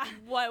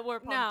what we're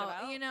pumped No,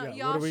 about. you know, Yeah, what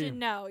y'all are we- should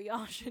know.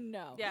 Y'all should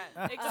know. Yeah,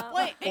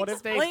 explain. What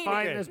if they explain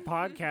find it. this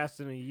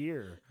podcast in a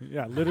year?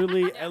 Yeah,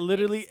 literally,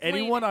 literally explain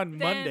anyone it. on Then-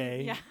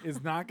 Monday yeah.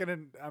 is not gonna.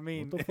 I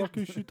mean, What the fuck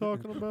is she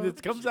talking about?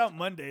 It comes out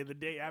Monday, the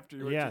day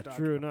after. what Yeah, you're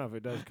talking true about. enough.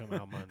 It does come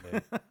out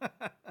Monday.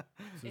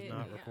 This is It-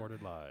 not yeah.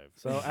 recorded live.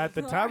 So at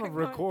the time of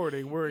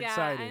recording, we're Yeah,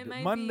 I excited.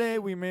 might Monday, be-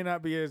 we may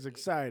not be as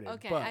excited.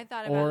 Okay, but I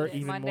thought about Or this.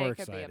 even Monday more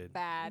could be a excited.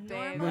 bad day.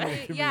 Monday Normally,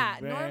 could be yeah.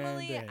 a bad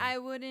Normally, day. I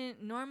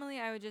wouldn't. Normally,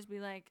 I would just be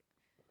like,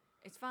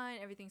 "It's fine.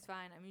 Everything's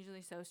fine." I'm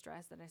usually so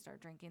stressed that I start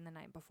drinking the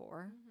night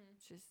before.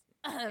 It's just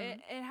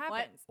it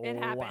happens. It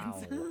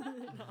happens. Wow.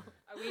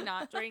 Are we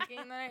not drinking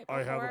the night I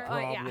have before? a Oh,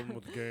 yeah. problem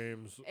with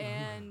games.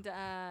 And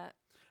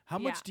how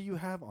much yeah. do you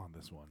have on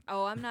this one?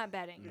 oh, I'm not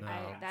betting.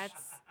 No.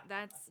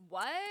 That's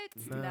What?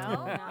 No.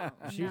 no.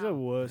 She's no. a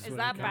wuss. Is when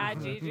that it bad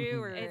comes- juju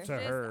or? It's To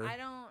just her.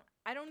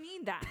 I don't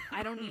need that.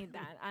 I don't need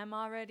that. I'm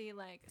already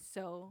like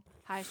so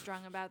high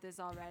strung about this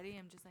already.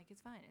 I'm just like,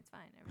 it's fine. It's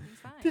fine. Everything's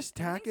fine. Just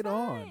tack it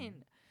Everything's on. fine.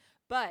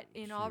 But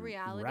in all She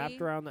reality,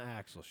 wrapped around the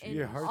axle. She In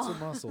Your is. heart's all- a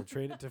muscle.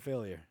 Train it to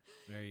failure.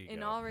 There you in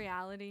go. all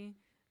reality,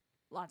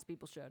 lots of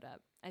people showed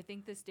up. I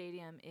think the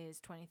stadium is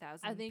 20,000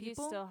 I think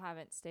people. you still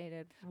haven't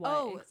stated what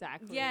Oh,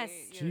 exactly yes.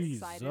 you're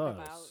excited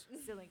about.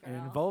 Jesus. Silly It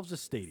girl. involves a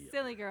stadium.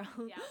 Silly girl.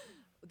 Yeah.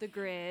 The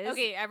Grizz.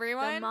 Okay,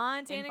 everyone. The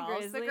Montana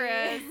involves the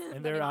Grizzly. Grizz.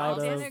 And they're out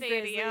Montana of. Montana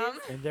Stadium.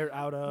 And they're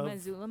out of.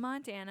 Missoula,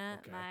 Montana,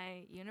 Okay.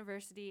 my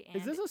university, and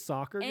Is this a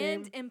soccer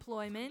and game?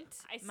 employment.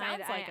 It might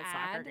sounds like I a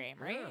soccer add. game,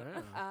 right?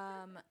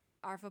 Yeah.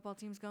 Our football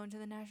team's going to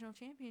the national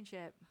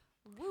championship.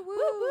 Woo Whoop,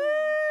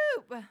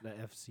 whoop. The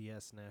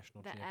FCS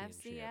National The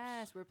Championships.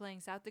 FCS. We're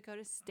playing South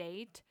Dakota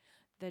State,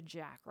 the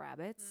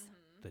Jackrabbits,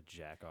 The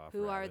jack off.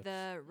 who rabbits.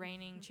 are the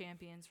reigning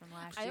champions from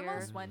last I year.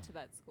 almost went to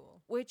that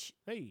school. Which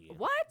Hey.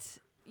 what?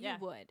 Yeah.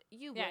 You would.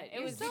 You Yeah, would. it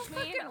You're was so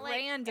between fucking like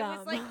random. it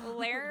was like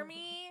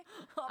Laramie.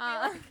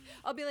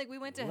 I'll be like, we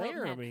went to Hilton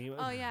Head. Laramie?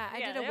 Oh yeah, I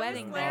Yeah, did a it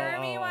wedding was there.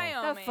 Laramie, Oh.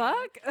 Wyoming. The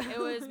fuck? It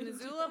was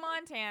Missoula,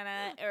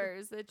 Montana, or it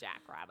was the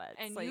Jackrabbits.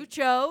 And like, you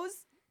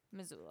chose.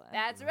 Missoula.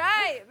 That's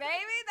right,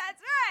 baby.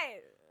 That's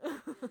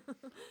right.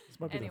 This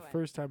might be Anyway. the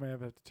first time I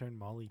ever have to turn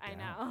Molly down.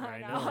 I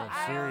know. I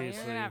know, You're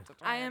seriously. gonna have to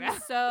turn I it am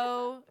down.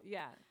 so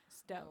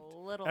stoked. a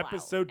little loud.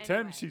 Episode 10,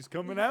 Anyway. she's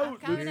coming out.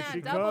 Coming Here out,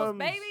 she doubles, comes.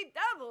 baby,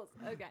 doubles.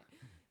 Okay,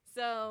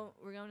 so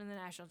we're going to the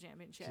national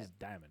championship. She's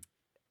diamond.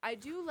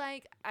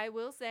 I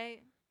will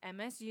say,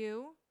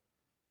 MSU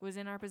was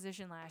in our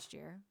position last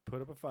year.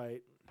 Put up a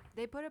fight.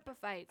 They put up a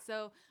fight,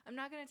 so I'm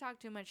not going to talk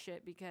too much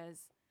shit because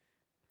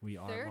We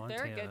are They're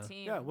Montana. a good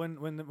team. Yeah, when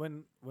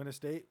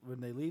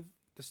they leave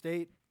the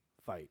state,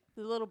 fight.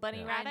 The little bunny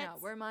Yeah. I rabbits. know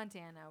we're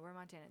Montana.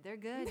 They're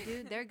good,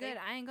 dude. They're good.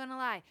 I ain't gonna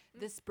lie.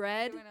 The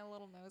spread. Doing a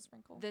little nose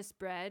wrinkle. The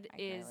spread Hi,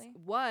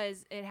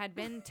 Kylie. it had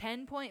been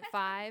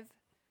 10.5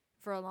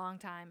 for a long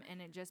time,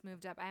 and it just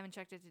moved up. I haven't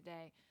checked it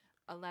today.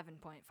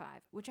 11.5,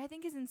 which I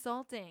think is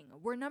insulting.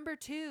 We're number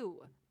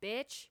 2,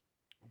 bitch.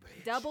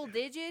 Double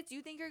digits?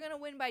 You think you're gonna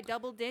win by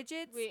double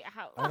digits? Wait,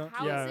 I don't-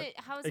 yeah,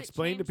 how is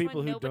explain it to changed people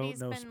when who don't nobody's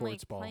know been, sports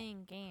like, ball.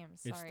 playing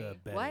games? It's Sorry. the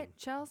betting. What,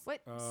 Chelsea?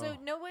 What? Oh. So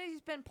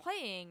nobody's been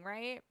playing,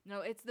 right?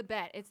 No, it's the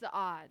bet. It's the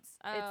odds.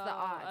 It's the Oh,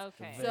 odds.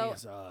 okay. So-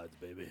 Vegas odds,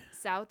 baby.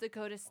 South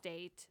Dakota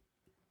State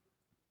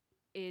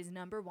is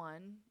number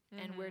 1,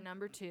 and we're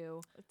number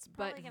 2. It's But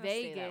probably gonna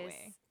stay that Vegas,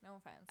 way. No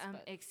offense.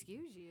 but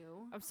Excuse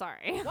you. I'm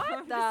sorry. What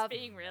I'm the just f-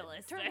 being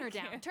realistic. Turn her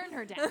down. Turn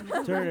her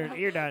down. Turn her.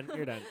 You're done.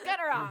 You're done. Cut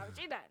her off.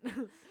 She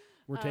done.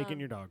 We're taking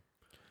your dog.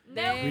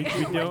 No, We, They-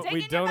 we we're don't taking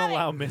your don't money.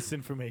 allow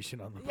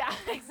misinformation on the Yeah,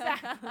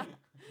 exactly.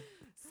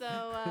 So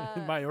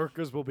My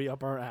orcas will be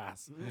up our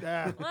ass.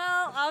 Ah.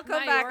 Well, I'll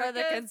come back with a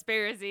Majorcas?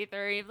 conspiracy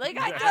theory. Like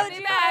I Yeah. told I'll be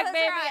you back, guys,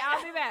 baby. right.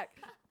 I'll be back.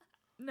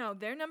 No,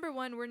 they're number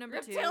 1. We're number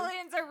 2.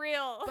 Reptilians are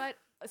real. But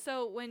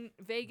so when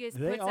Vegas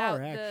They puts are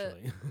out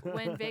actually.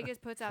 when Vegas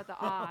puts out the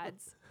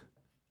odds,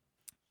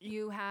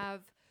 you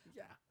have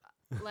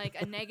like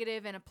a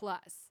negative and a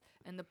plus,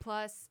 and the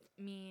plus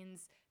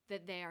means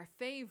that they are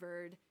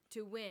favored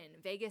to win.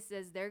 Vegas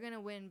says they're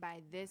gonna win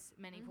by this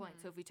many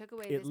points. So if we took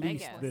away At this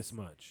least Vegas, this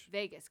much.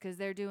 Vegas, because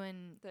they're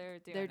doing they're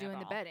doing they're it doing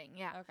the all. betting,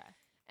 yeah. Okay.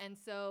 And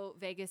so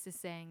Vegas is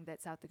saying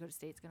that South Dakota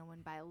State's gonna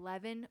win by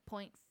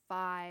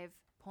 11.5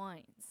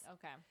 points.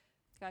 Okay.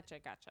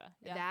 Gotcha.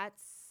 Yeah.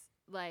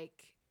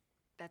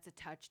 That's a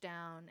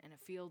touchdown and a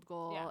field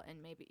goal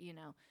and maybe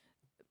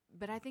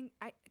But I think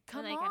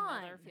come and, like,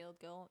 on. another field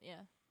goal. Yeah.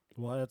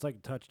 Well, it's like a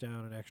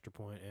touchdown, an extra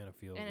point, and a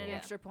field And goal. an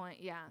extra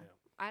point, yeah.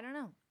 I don't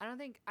know. I don't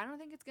think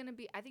it's gonna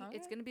be. I think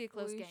it's gonna be a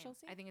close game.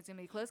 I think it's gonna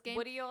be a close game.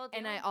 What do you all do?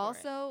 And I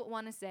also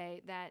want to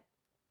say that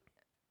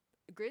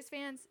Grizz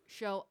fans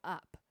show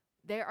up.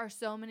 There are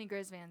so many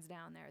Grizz fans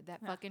down there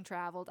that fucking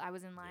traveled. I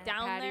was in line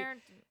down at Patty there.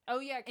 Oh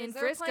yeah, in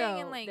they're Frisco. playing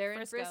in like They're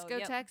Frisco. in Frisco,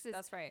 Yep, Texas.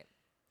 That's right.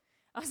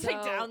 I was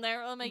like So, down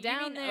there. I'm like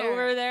down you mean there.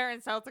 over there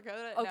in South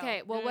Dakota.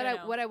 Okay, No, well,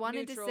 no, what I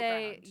wanted Neutral to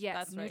say, ground. yes,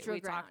 That's right. neutral We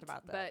ground. talked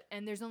about that. But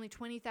and there's only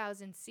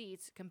 20,000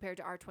 seats compared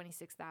to our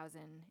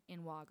 26,000 in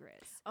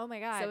Wagriz. Oh my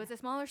god. So it's a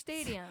smaller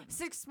stadium.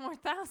 6 more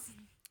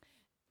thousand.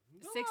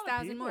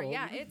 6,000 more. people.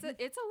 Yeah, it's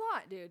a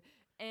lot, dude.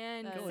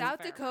 And That is a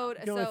South fair Dakota.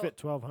 You can only So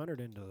fit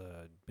 1,200 into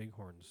the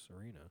Bighorns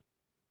arena.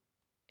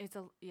 it's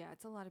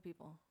a lot of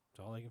people.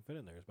 That's all they can fit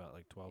in there. It's about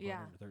like 1,200 Yeah.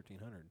 to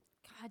 1,300.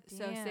 God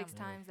So damn. 6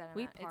 times that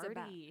We amount. It's about.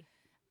 party.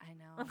 I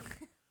know.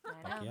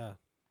 I Fuck know. yeah.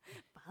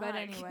 But Fuck.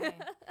 anyway,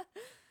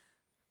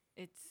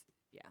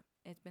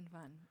 it's been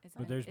fun.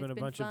 But there's been a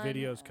bunch of fun.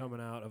 videos coming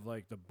out of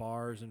like the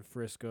bars in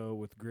Frisco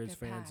with Grizz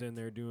They're fans in packed.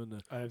 there doing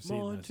the I've seen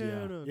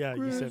Montana this. Yeah,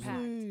 you sent me.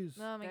 Grizzlies.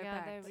 Oh my They're god,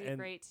 packed. that'd be And-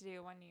 great to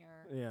do one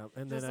year. Yeah,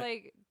 and Just then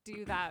like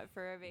do that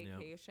for a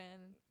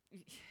vacation.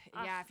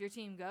 Yeah, if your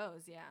team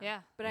goes, yeah. Yeah.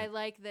 But I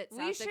like that We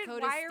South should.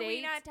 Dakota Why State. are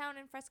we not down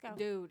in Frisco?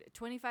 Dude,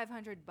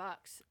 $2,500.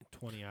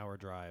 20-hour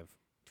drive.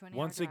 20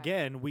 Once hour drive.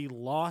 again, we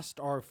lost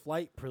our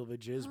flight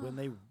privileges when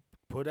they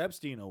put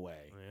Epstein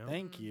away. Yeah.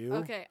 Thank you.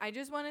 Okay, I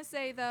just want to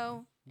say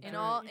though, in Try-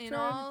 all you in tried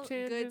all to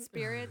good tangent.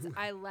 spirits,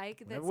 I like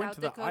that Never went South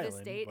to the Dakota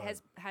island, State but-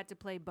 has had to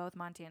play both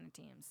Montana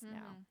teams now.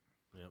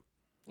 Mhm. Yep.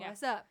 Yeah.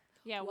 What's up?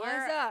 Yeah, What's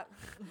we're up?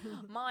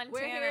 Montana.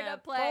 We're here to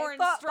play born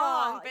football.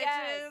 strong,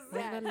 Yes. bitches.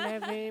 Yes. When the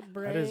levee I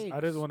breaks.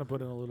 just want to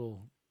put in a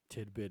little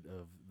tidbit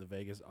of the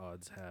Vegas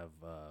odds have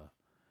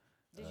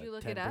Did you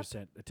look it up?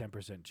 a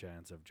 10%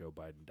 chance of Joe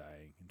Biden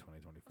dying in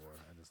 2024.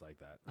 I just like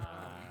that.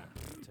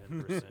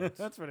 10%.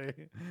 That's funny.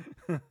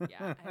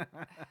 Yeah.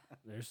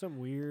 There's some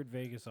weird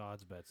Vegas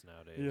odds bets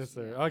nowadays. Yes,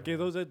 sir. Yeah. Okay,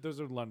 those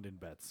are London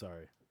bets.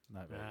 Sorry,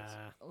 not Vegas.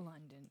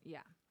 London. Yeah.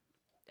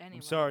 Anyway,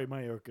 I'm sorry,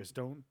 Mayorkas.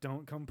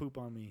 Don't come poop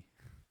on me.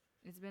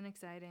 it's been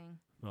exciting.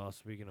 Well,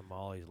 speaking of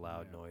Molly's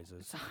loud Yeah.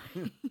 noises,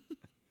 Sorry.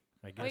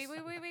 I guess. Wait.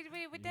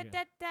 Yeah.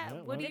 Yeah,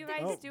 What are well, you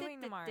guys oh.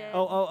 doing tomorrow?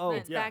 Oh,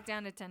 It's yeah. back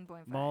down to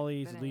 10.5.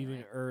 Molly's but leaving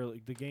anyway.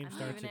 early. The game I'm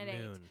starts leaving at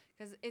at 8. noon.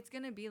 Because it's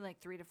going to be like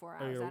 3 to 4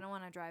 Oh, hours. you're- I don't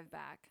want to drive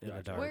back. In the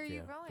Gotcha. dark, Where are you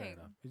yeah. Fair going?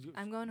 enough.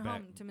 I'm going Back.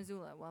 home to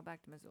Missoula. Well,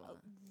 back to Missoula.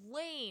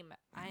 Lame.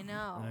 I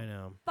know. I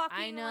know. Fucking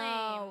I know.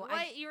 lame. I-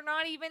 What? You're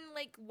not even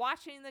like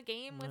watching the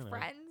game I with know.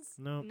 friends?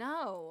 No.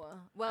 No.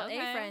 Well, Okay.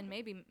 a friend,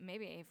 maybe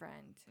a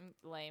friend.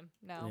 Lame.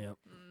 No. Yep.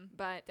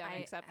 But Don't I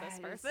accept this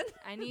I person.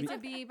 I need to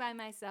be by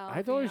myself.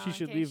 I told her you know, she in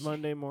should case leave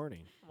Monday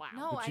morning. Wow.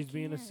 No, But she's I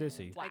being a can't.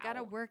 sissy. I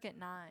gotta Wow. work at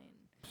 9.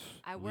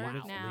 I Leave work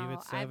it- now. Leave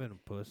at 7,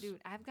 puss.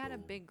 Dude, I've got a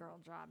Boom. big girl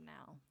job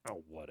now.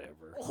 Oh,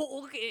 whatever.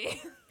 Okay.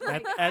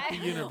 At the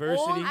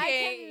university, Okay.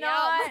 I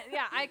cannot.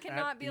 Yeah, I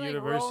cannot be the like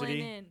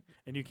university? rolling in.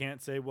 and you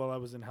can't say, "Well, I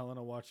was in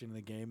Helena watching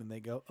the game," and they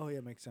go, "Oh yeah,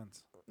 makes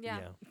sense."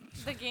 Yeah.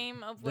 The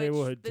game of They which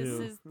would, this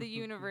too. is the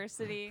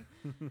university.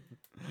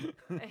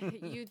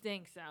 You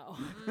think so?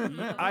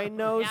 I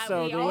know yeah,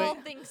 so. we The all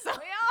way, think so.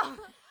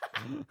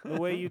 the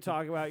way you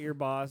talk about your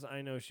boss,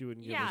 I know she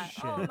wouldn't give Yeah. a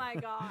shit. Oh my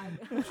god.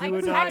 She I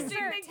would text not.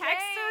 her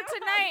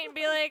tonight and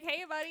be like,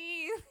 "Hey,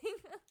 buddy,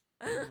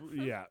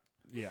 Yeah.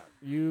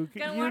 You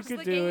could, gonna you watch could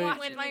the do game it. with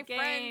Watching my the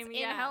friends game, in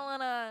yeah.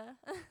 Helena."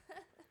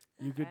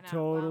 You could I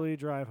know, wow. totally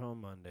drive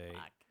home Monday.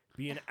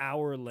 Be an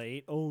hour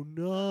late. Oh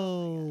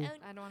no.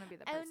 I don't want to be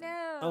the Oh person.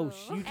 no. Oh,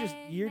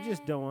 you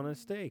just don't want to to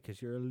stay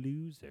because you're a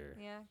loser.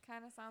 Yeah,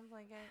 kind of sounds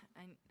like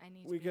it. I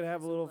need. We to be could in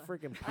have a little Missoula.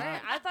 freaking I,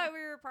 pot. I thought we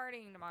were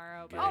partying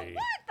tomorrow, but Gay.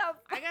 oh, what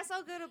the? I guess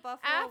I'll go to Buffalo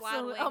Wild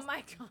Absolutely. Wings Oh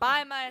my god.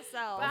 by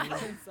myself.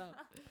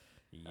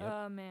 Yep.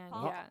 Oh man.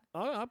 I'll- Yeah.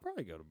 I'll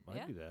probably go to. I'd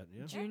Yeah. do that.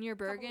 Yeah. Junior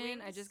couple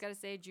Bergen. I wings. just gotta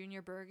say,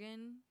 Junior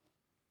Bergen,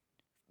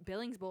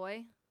 Billings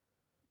boy.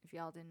 If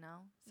y'all didn't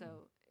know, so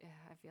yeah,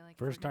 I feel like if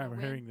First we're gonna time win-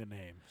 hearing the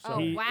name. Oh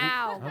Sorry.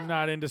 wow. I'm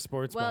not into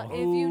sports Well, ball. if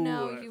you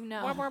know, Ooh. you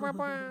know.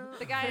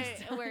 The guy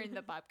wearing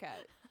the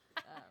bobcat.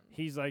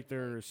 He's like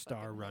their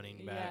star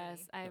running back. Yes,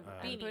 I've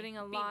been Beanie. putting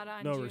a Beanie. lot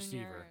on No, Junior.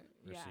 receiver.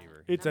 Yeah.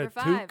 Receiver. It's number a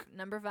 5. toque?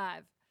 Number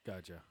 5.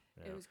 Gotcha.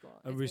 Yeah. It was cool. A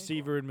It's been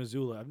receiver in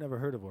Missoula. I've never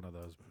heard of one of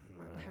those.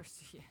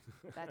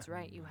 Cool. That's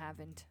right. You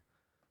haven't.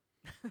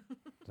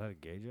 Is that a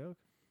gay joke?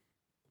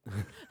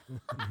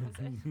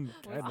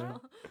 Kinda.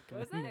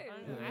 Was that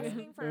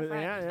asking for Yeah, a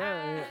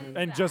friend?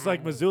 yeah, And just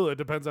like Missoula, it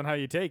depends on how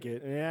you take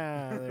it.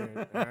 Yeah.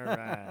 there- All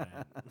right.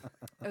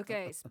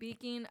 Okay,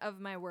 speaking of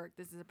my work,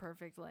 this is a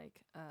perfect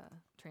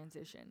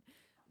transition.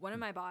 One of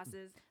my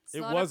bosses. It's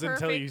It not a was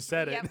until you perfect-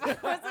 said it. Yep, I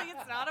was like,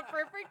 it's not a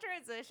perfect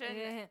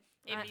transition.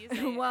 If you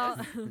say it. well,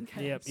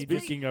 okay. Yep. you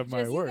Speaking of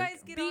my Just work. You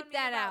guys get Beep on me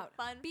that about out.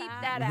 Fun Beep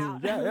facts. that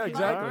out. Yeah,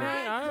 exactly.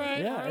 All right.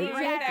 Yeah, Beep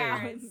exactly. that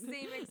out.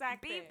 Same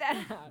exact Beep thing.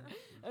 that out.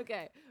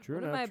 Okay. True True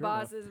One of enough, my true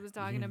enough. bosses was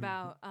talking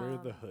about Wear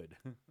the hood.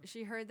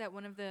 she heard that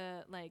one of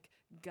the like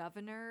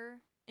governor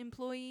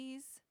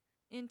employees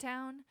in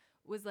town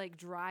was like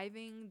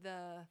driving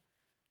the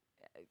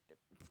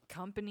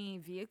company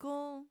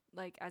vehicle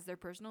like as their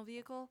personal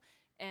vehicle,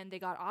 and they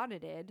got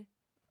audited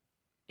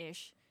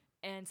ish,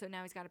 and so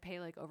now he's got to pay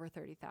like over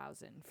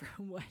 30,000 for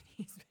what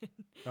he's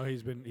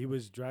been He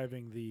was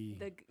driving the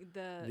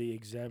the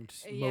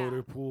exempt yeah.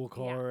 motor pool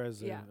car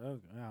as a yeah.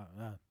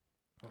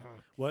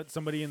 What,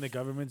 somebody in the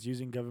government's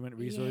using government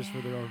resource for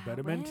their own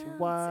betterment?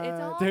 Well,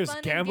 it's all There's fun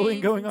and gambling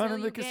games going on until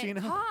in the you get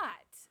casino? Caught.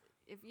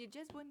 If you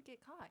just wouldn't get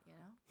caught, you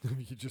know.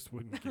 You just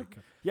wouldn't get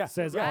caught. Yeah,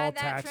 Says Ride all that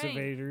tax train.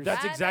 evaders. that's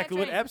Ride that exactly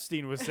what train.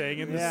 Epstein was saying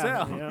in the Yeah,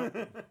 cell.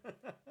 yeah.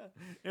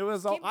 It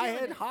was all, Keep I doing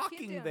had it. Keep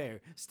Hawking doing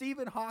there.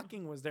 Stephen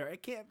Hawking was there.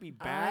 It can't be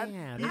bad.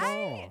 had He's- it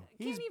all.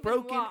 He's Can't even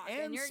broken walk,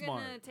 and you're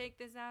smart. gonna take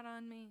this out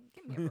on me.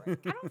 Give me a break.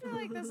 I don't feel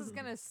like this is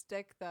gonna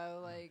stick though.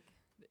 Like,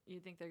 You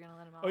think they're gonna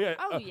let him off? Oh yeah.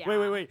 Oh,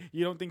 yeah. Wait.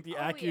 You don't think the Oh,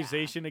 yeah.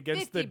 accusation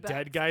against the 50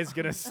 dead bucks. guy's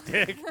gonna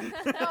stick?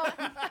 no.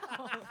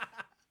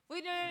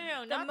 Wait,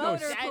 no, The not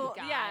motor the dead pool-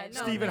 guy. yeah,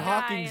 no, Stephen the guy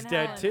Hawking's in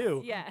dead heaven.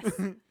 too. Yes.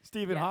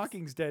 Stephen Yes.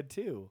 Hawking's dead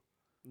too.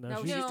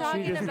 No, She's she's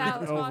talking just about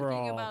means overall.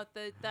 talking about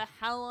the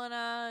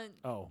Helena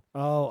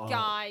Oh.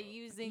 guy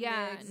using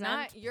Yeah, the exempt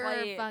not your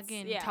plates.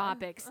 fucking Yeah.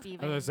 topic, I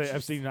Stephen. was gonna say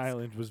Epstein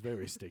Island was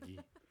very sticky.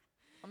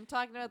 I'm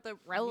talking about the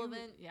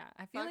relevant Yeah,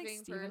 I feel like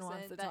fucking Stephen wants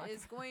person to talk. that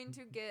is going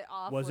to get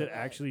off. Was with it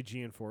actually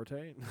Gianforte?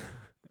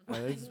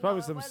 It's No, probably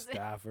it some wasn't.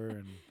 staffer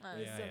and Yeah,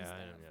 Yeah, some yeah, stuff.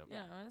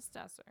 yeah. Yeah, it's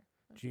Stasser.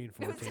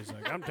 Gianforte's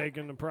like, I'm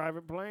taking the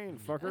private plane,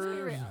 Let's be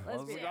fuckers. real.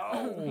 Let's be Let's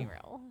real. Let's be go.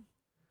 real.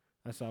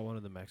 I saw one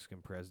of the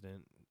Mexican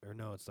president, or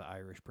no, it's the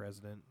Irish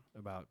president,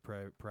 about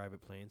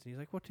private planes. And he's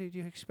like, what, did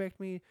you expect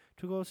me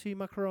to go see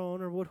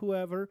Macron or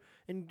whoever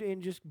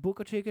and just book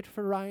a ticket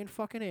for Ryan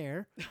fucking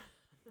Air?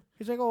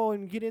 He's like, oh,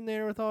 and get in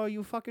there with all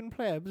you fucking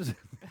plebs.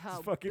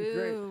 Oh, fucking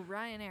boo,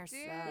 great. Ryanair Dude,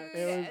 sucks.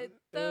 It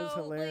was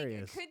though,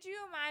 hilarious. Like, could you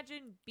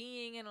imagine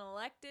being an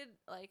elected,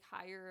 like,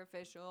 higher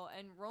official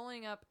and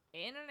rolling up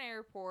in an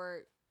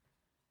airport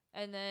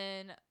and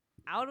then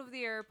out of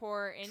the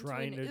airport into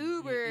Trying an to-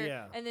 Uber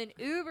yeah. and then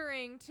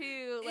Ubering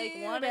to, like,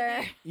 one of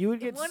Uber. the You would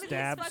get one of these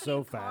stabbed fucking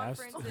so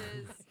fast.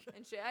 conferences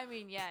and shit. I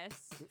mean, yes,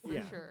 for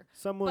Yeah. sure.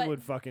 Someone But-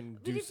 would fucking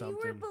But do if something.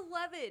 you were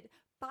beloved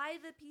by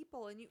the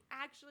people and you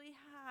actually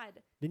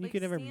had, Then you like,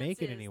 could never make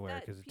it stances anywhere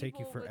that 'cause it'd take you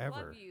people would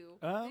forever. love you.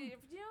 Um, If,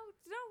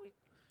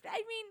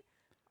 I mean,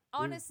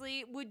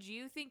 honestly, would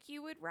you think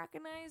you would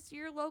recognize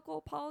your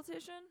local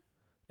politician?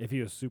 If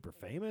he was super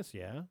famous,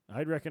 yeah.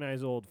 I'd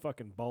recognize old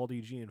fucking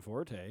Baldy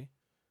Gianforte.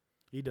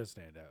 he does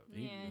stand out.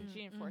 Yeah,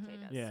 Gianforte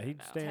Mhm. does. Yeah,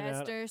 he'd out. stand out.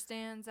 Tester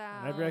stands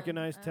out. I'd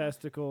recognize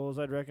testicles.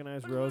 I'd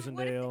recognize But what if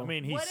Rosendale. I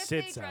mean, he what if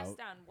sits they dressed out.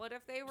 down? What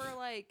if they were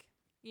like,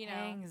 you know,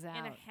 Hangs in a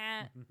out.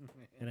 hat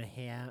in a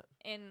hat.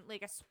 and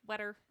like a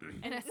sweater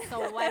In a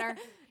sweater.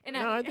 In a,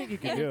 No, I think you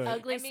could in do an it.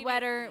 ugly And maybe-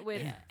 sweater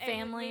with and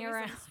family maybe some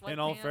around. In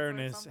all sweatpants or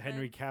fairness,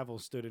 Henry something.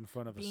 Cavill stood in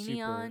front of a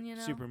Beanie on, you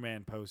know?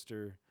 Superman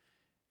poster,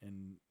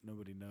 and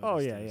nobody knows. Oh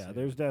yeah.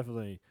 There's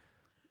definitely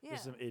Yeah.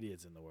 There's some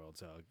idiots in the world.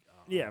 So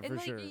Yeah, And for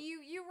like sure. you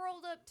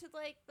rolled up to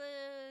like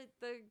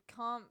the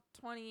comp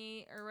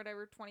 28 or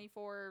whatever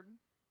 24.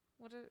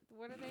 What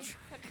are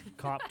they?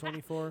 Cop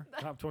 24.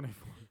 Top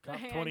 24, top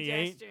Hand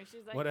 28, gesture.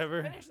 She's like,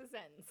 whatever. Finish the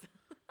sentence.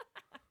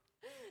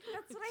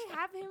 That's what I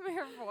have him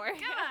here for. Come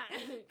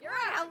on. You're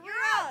on.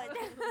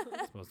 You're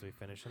on. Supposed to be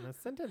finishing the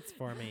sentence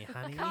for me,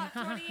 honey. Comp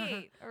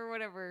 28 or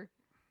whatever.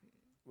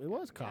 It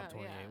was Cop Yeah,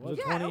 28. yeah. wasn't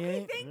it it? Yeah.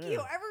 28? Okay. Thank Yeah. you.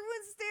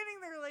 Everyone's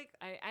standing there like.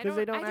 I 'Cause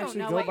they don't, don't I don't actually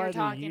know go what by you're the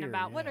talking year,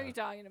 about. What are yeah. you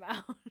talking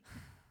about?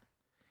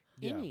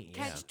 Yeah. Any-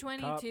 Catch Top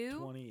 22?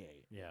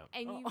 28. Yeah.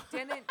 And you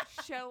didn't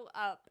show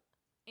up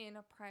in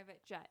a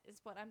private jet. Is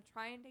what I'm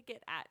trying to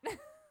get at.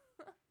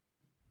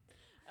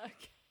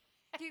 Okay.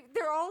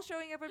 They're all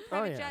showing up in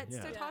private yeah, jets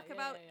yeah. to Yeah, talk yeah,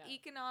 about yeah.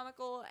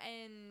 economical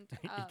and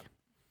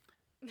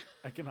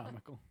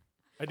Economical.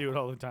 I do it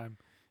all the time.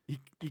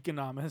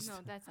 Economist. No,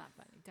 that's not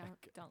funny. Don't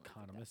look it up.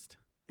 Economist.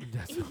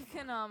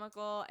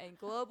 economical and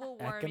global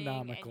warming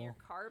Economical. and your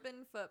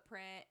carbon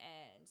footprint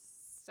and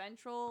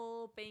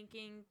central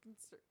banking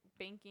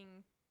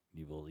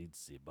You will eat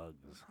the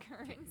bugs.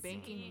 currency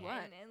Banking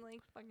what? and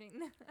like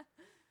fucking.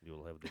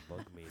 You'll have the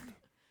bug meat.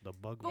 The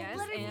bug But meat. Yes,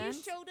 what if you and?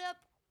 showed up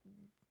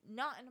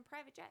not in a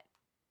private jet?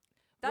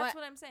 That's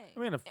what I'm saying. I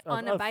mean,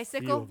 On a few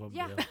bicycle? of them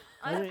Yeah. do. On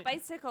I a think-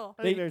 bicycle.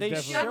 I think They- there's they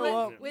definitely- show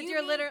up- With You your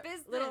mean little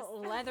business.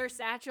 leather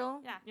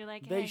satchel. Yeah. You're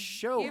like, They hey,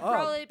 show You'd up.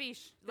 probably be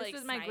This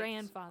was my sniped,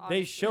 grandfather. They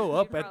obviously. show You'd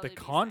up at probably the be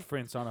sniped.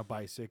 conference on a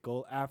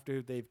bicycle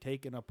after they've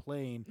taken a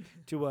plane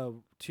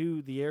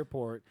to the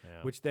airport,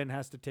 Yeah. which then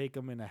has to take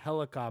them in a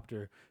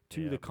helicopter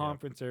to Yep, the yep.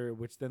 conference area,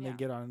 which then they Yeah.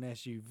 get on an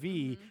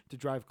SUV to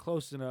drive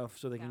close enough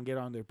so they Yeah. can get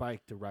on their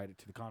bike to ride it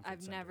to the conference.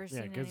 I've center. never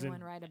Yeah, seen 'cause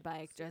anyone in- ride a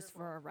bike, just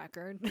for a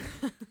record.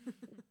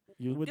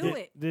 You would do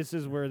it. This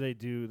is where they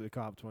do the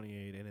Cop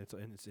 28, and it's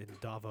in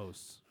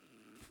Davos.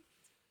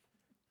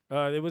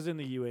 It was in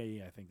the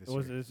UAE, I think. This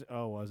Was year. this?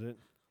 Oh, was it?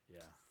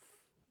 Yeah.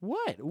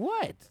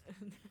 What?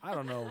 I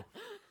don't know.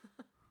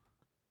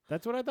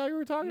 That's what I thought you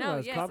were talking No,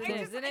 about. yes, Cop it Car.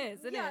 is. It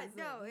is. It yeah, is.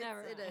 no,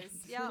 Never it mind. is.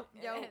 Yep,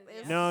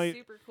 it's No,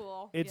 super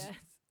cool. It's Yes.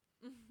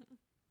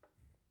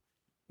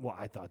 well,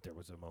 I thought there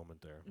was a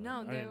moment there. but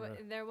No, I didn't know.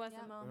 there was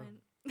Yeah. a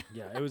moment.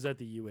 Yeah, it was at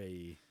the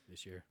UAE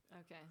this year.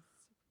 Okay.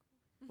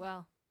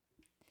 Well,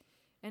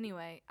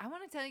 anyway, I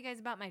want to tell you guys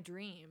about my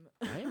dream.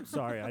 I am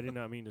sorry. I did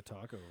not mean to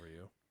talk over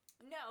you.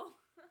 No.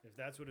 If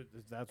that's what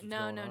what's No,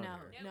 going no, on no,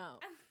 here.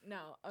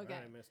 no. Okay.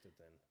 I missed it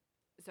then.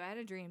 So I had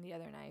a dream the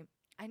other night.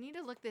 I need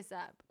to look this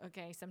up.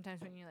 Okay.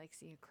 Sometimes when you like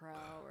see a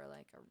crow or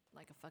like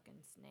a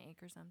fucking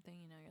snake or something,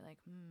 you know, you're like,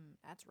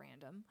 that's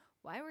random.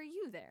 Why were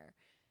you there?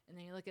 And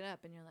then you look it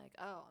up and you're like,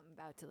 oh, I'm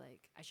about to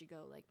I should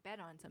go like bet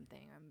on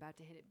something or I'm about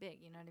to hit it big.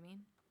 You know what I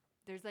mean?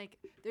 There's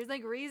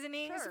like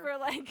reasonings Sure. for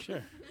like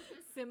Sure.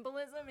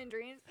 symbolism in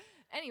dreams.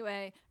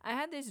 Anyway, I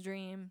had this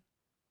dream.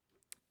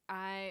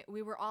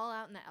 We were all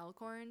out in the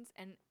Elkhorns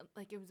and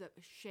like it was a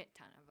shit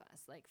ton of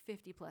us, like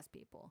 50 plus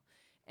people.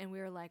 And we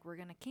were like, we're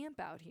going to camp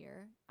out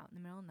here out in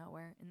the middle of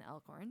nowhere in the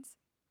Elkhorns.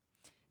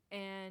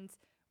 And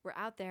we're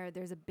out there.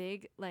 There's a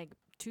big like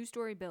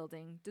 2-story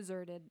building,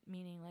 deserted,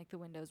 meaning like the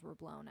windows were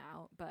blown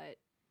out, but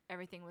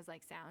everything was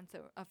like sound.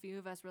 So a few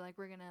of us were like,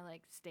 we're going to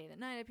like stay the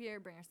night up here,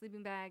 bring our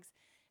sleeping bags.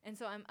 And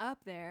so I'm up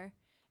there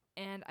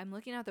and I'm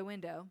looking out the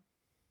window.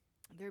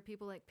 There are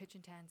people like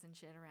pitching tents and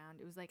shit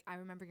around. It was like, I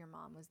remember your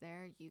mom was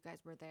there. You guys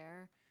were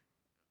there.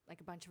 Like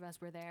a bunch of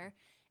us were there.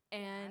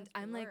 And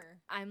Yes, we were.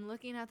 I'm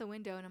looking out the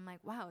window and I'm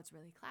like, wow, it's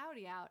really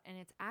cloudy out. And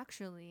it's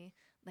actually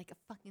like a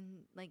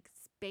fucking like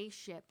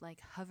spaceship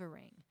like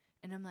hovering.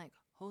 And I'm like,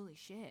 holy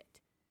shit,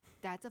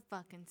 that's a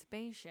fucking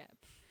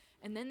spaceship.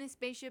 And then this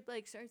spaceship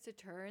like starts to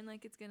turn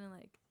like it's gonna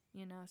like,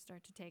 you know,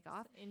 start to take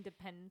off.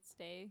 Independence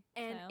Day.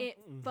 And style. it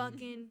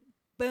fucking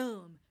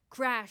boom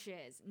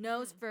crashes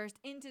nose first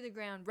into the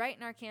ground right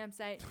in our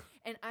campsite.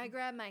 And I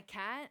grab my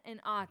cat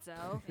and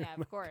Otto. Yeah,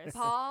 of course.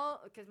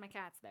 Paul, because my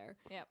cat's there.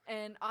 Yep.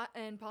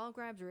 And Paul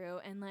grabs Rue,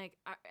 and like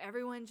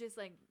everyone just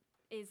like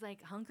is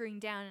like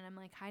hunkering down, and I'm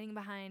like hiding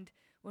behind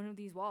one of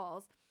these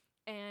walls,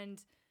 and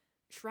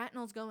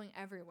shrapnel's going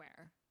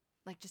everywhere,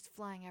 like just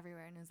flying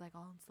everywhere, and it's like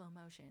all in slow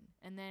motion.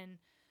 And then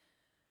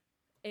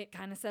it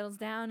kind of settles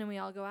down, and we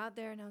all go out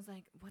there, and I was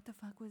like, "What the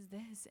fuck was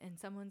this?" And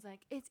someone's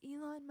like, "It's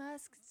Elon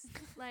Musk's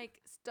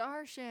like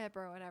Starship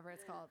or whatever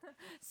it's called."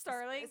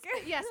 Starlink.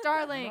 Yeah,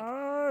 Starlink.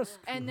 Musk.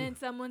 And then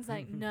someone's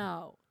like,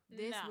 "No,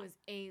 this No. was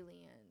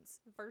aliens."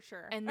 For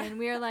sure. And then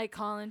we were like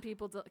calling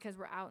people because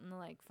we're out in the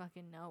like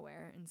fucking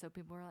nowhere, and so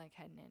people were like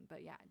heading in.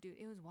 But yeah, dude,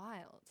 it was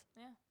wild.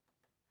 Yeah.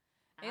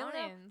 I don't know.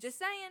 Aliens. Just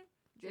saying.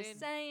 Just Dude,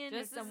 saying.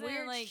 just If some as in,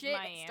 weird like, shit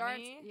starts.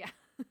 Miami? Yeah.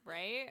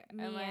 right?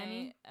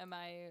 Miami. Am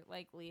I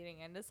like leading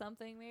into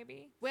something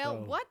maybe? Well,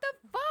 So- what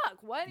the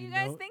fuck? What do you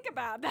guys No. think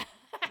about that?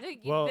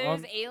 Like, Well,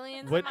 there's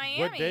aliens what in Miami.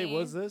 what day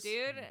was this?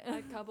 dude?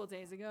 A couple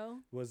days ago.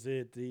 Was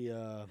it the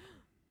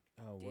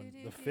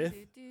the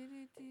 5th?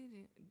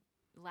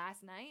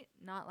 Last night?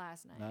 Not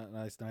last night. Not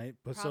last night,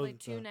 but Probably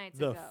so 2 nights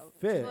the ago.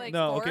 5th. Like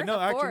no, fourth? okay, no,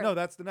 The actually, fourth? no,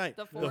 that's the night.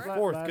 The The fourth?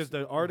 4th, because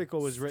the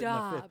article was written the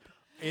 5th. Stop.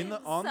 In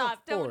the on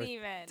Stop! the 4th, Don't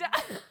even.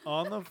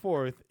 on the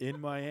 4th in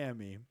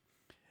Miami,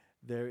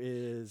 there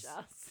is.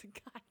 Just,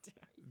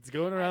 goddamn. It's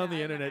going around the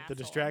I'm an internet. The asshole, I'm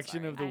distraction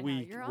sorry. of the I know,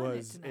 week you're on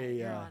was it tonight.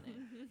 You're on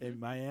it. a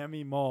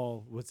Miami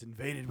mall was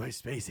invaded by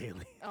space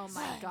aliens. Oh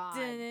my god.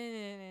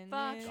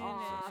 Fuck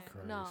off.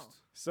 No.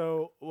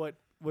 So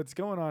what's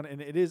going on,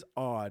 and it is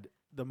odd.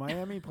 The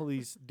Miami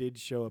police did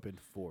show up in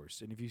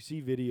force, and if you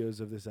see videos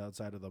of this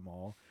outside of the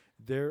mall,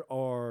 there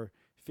are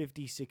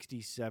 50,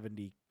 60,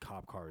 70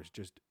 cop cars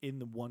just in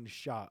the one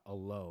shot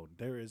alone.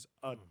 There is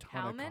a ton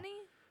How of many?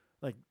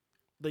 like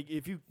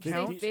if you Say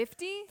count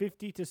 50?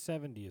 50 to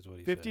 70 is what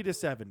he 50 said. to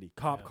 70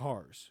 cop Yeah.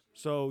 cars.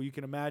 So you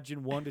can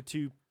imagine 1 to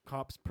 2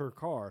 cops per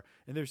car,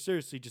 and they're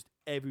seriously just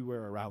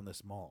everywhere around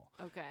this mall.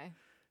 Okay.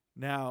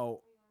 Now,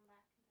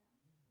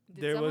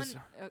 Did there someone, was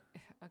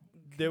uh,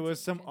 there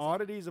was some continue.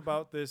 oddities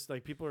about this.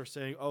 Like people are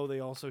saying, oh, they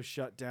also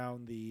shut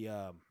down the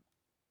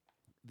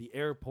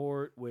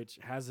airport, which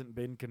hasn't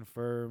been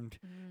confirmed.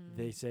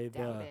 They say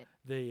doubt it.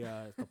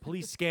 the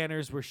police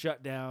scanners were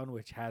shut down,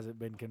 which hasn't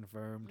been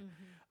confirmed.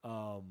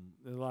 Mm-hmm.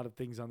 There's a lot of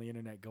things on the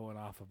internet going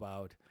off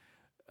about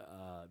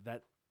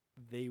that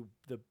the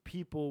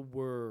people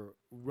were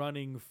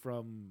running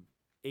from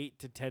 8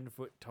 to 10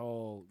 foot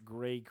tall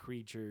gray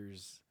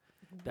creatures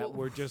that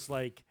were just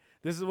like,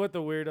 this is what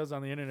the weirdos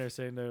on the internet are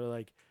saying. They're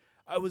like,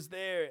 I was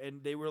there,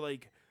 and they were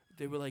like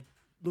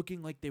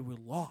looking like they were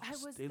lost.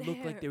 was They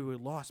looked like they there. were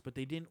lost, but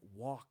they didn't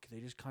walk. They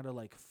just kind of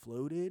like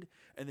floated,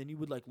 and then you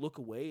would like look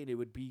away, and it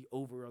would be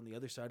over on the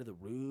other side of the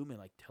room and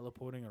like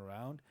teleporting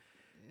around.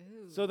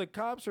 So the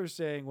cops are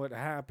saying what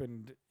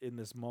happened in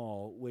this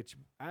mall, which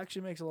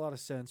actually makes a lot of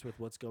sense with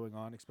what's going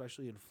on,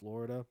 especially in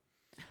Florida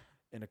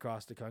and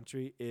across the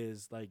country,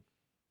 is like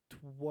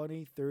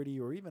 20, 30,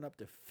 or even up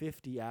to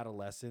 50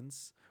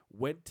 adolescents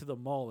went to the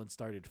mall and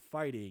started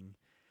fighting.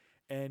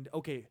 And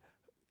okay,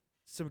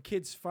 some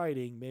kids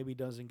fighting maybe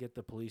doesn't get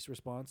the police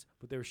response,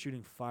 but they were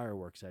shooting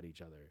fireworks at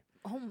each other.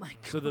 Oh my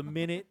god. So the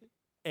minute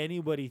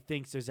anybody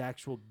thinks there's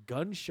actual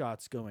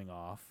gunshots going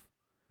off,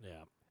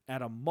 Yeah.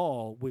 at a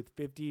mall with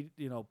 50,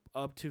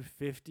 up to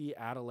 50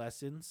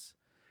 adolescents,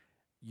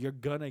 you're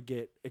gonna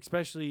get,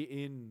 especially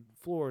in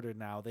Florida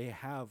now, they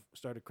have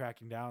started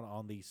cracking down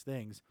on these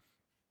things.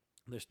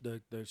 There's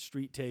the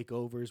street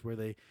takeovers where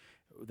they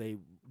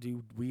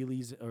do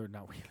wheelies, or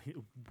not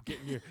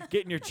wheelie,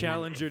 getting your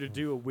challenger to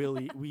do a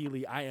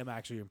wheelie. I am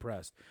actually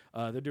impressed.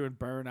 They're doing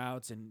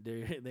burnouts, and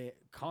they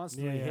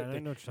constantly hit. I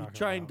know what you're You talking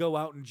try and about. go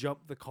out and jump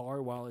the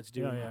car while it's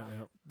doing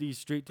these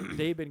street.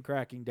 They've been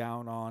cracking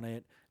down on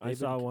it. I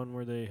saw one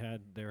where they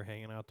were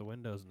hanging out the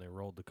windows and they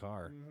rolled the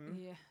car,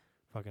 Yeah.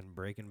 fucking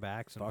breaking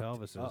backs and Fucked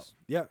pelvises. up.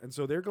 Yeah, and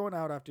so they're going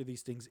out after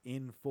these things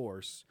in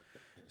force.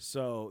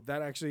 So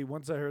that actually,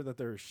 once I heard that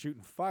they're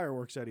shooting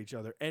fireworks at each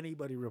other,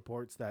 anybody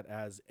reports that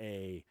as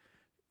a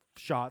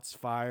shots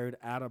fired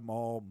at a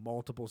mall,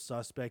 multiple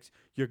suspects,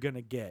 you're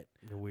gonna get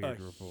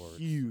Weird reports.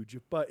 huge.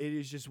 But it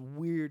is just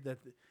weird that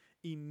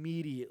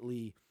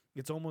immediately,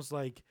 it's almost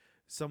like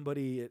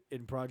somebody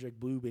in Project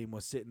Bluebeam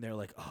was sitting there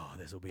like, oh,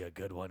 this will be a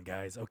good one,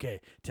 guys.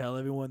 Okay, tell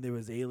everyone there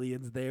was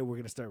aliens there. We're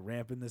gonna start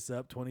ramping this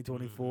up.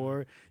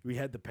 2024. We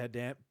had the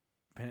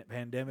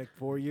pandemic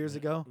 4 years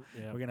ago.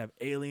 Yeah. We're gonna have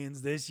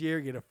aliens this year.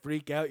 You're gonna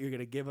freak out. You're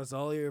gonna give us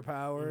all your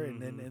power,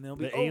 and they'll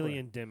be the over.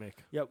 alien dimic.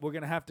 Yep, we're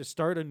gonna have to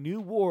start a new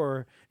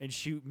war and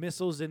shoot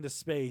missiles into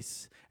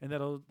space, and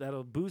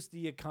that'll boost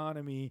the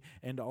economy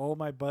and all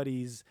my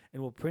buddies,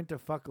 and we'll print a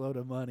fuckload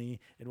of money,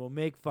 and we'll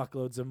make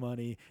fuckloads of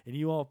money, and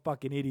you all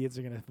fucking idiots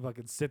are gonna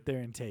fucking sit there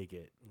and take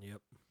it.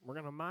 Yep. We're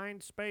gonna mine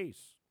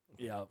space.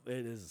 Yeah,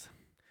 it is.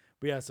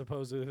 But yeah,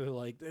 supposedly they're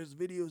like, there's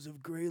videos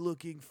of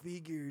gray-looking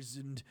figures,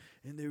 and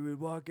they were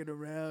walking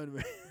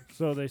around.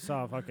 So they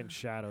saw fucking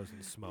shadows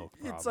and smoke.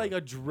 It's like a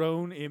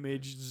drone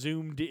image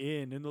zoomed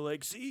in, and they're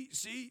like, see,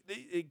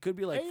 it could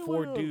be like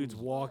four dudes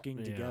walking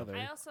Yeah. together.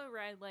 I also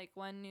read like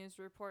one news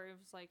report. It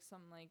was like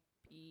some like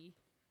B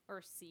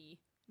or C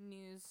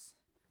news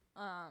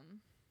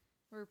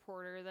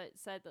reporter that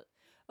said that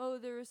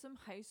there were some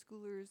high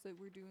schoolers that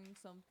were doing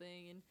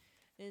something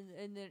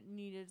and that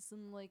needed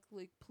some like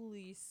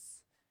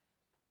police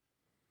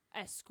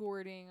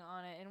escorting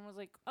on it, and was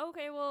like,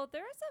 okay, well,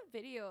 there's a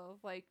video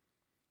of like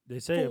They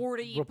say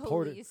 40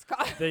 police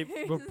cars. they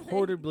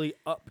reportedly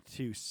up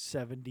to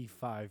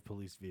 75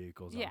 police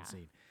vehicles Yeah. on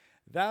scene.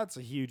 That's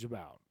a huge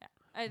amount,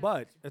 I-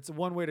 but it's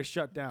one way to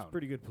shut down.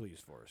 pretty good police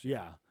force.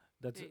 Yeah,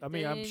 that's. the- I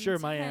mean, the I'm sure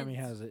Miami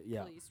intense has it.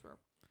 Yeah, police force.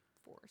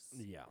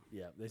 Yeah.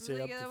 yeah. They It say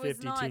was up like, to it 50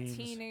 was not teams.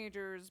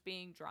 teenagers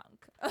being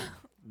drunk.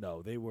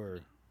 No, they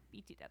were.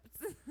 BT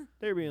dubs.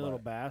 They're being little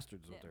But-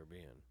 bastards. What Yeah. they're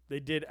being. They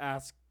did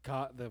ask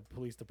the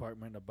police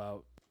department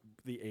about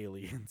the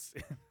aliens.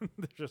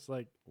 They're just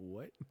like,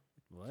 what?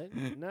 What?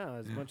 No,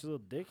 it's a bunch of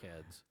little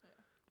dickheads.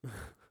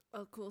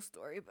 A cool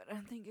story, but I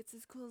don't think it's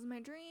as cool as my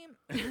dream.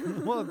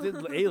 Well, it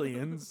did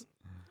aliens.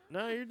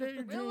 No, you're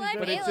Real life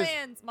But it's just-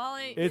 aliens,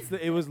 Molly.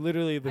 It was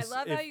literally the. I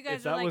love how you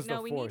guys are that like, was the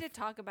no, we need fourth. to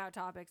talk about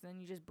topics, and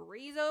you just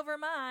breeze over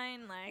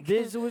mine. Like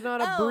This was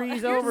not a oh,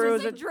 breeze yours over. It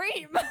was is a. a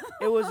dream.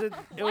 It was a.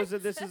 It was a.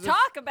 This is a.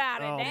 Talk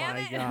about it, Oh damn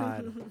my it.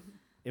 god!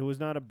 It was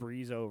not a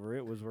breeze over.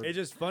 It was. It's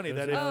just funny It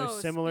was that a Oh,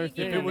 similar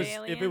speaking thing. if it of was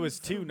aliens.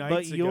 2 nights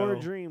But ago. your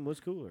dream was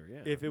cooler.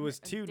 Yeah. If it was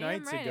 2 Damn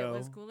nights right ago, it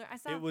was cooler. I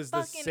saw it was a the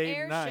fucking same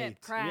airship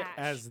night crash.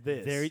 as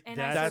this. There-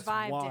 and I That's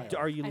survived why. it.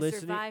 Are you I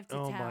listening? survived to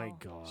Oh tell my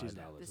god! She's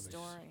not the listening.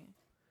 story.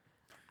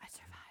 I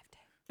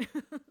survived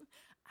it.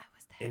 I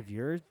was there. If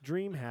your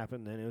dream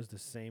happened, then it was the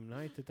same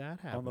night that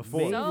happened. On the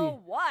fourth. Maybe.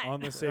 So what? On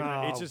the same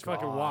night. It's Oh, just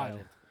fucking God.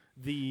 wild.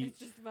 The It's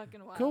just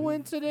fucking wild.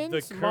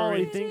 Coincidence? The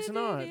Molly current- thinks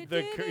not.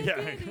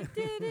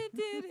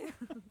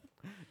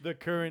 the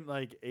current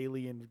like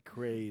alien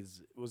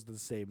craze was the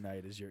same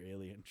night as your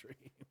alien dream.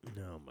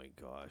 Oh my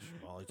gosh!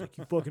 Molly's like,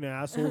 you fucking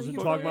assholes, and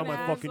You talking about my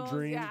fucking fucking assholes.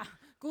 dream. Yeah,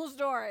 cool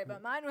story,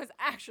 but mine was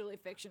actually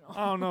fictional.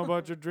 I don't know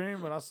about your dream,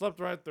 but I slept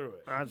right through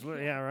it. That's what,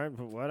 yeah, right.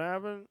 But what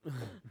happened?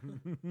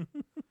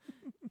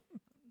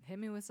 Hit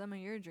me with some of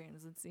your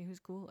dreams. Let's see who's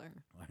cooler.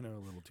 I know,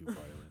 a little too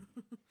violent.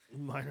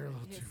 Mine are a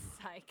little You too.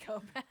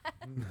 psychopath.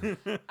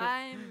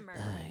 I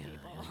murder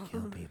people.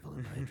 Kill people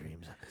in my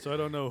dreams. So I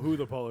don't know who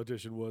the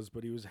politician was,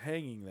 but he was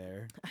hanging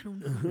there.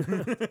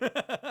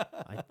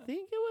 I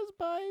think it was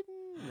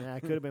Biden. Yeah,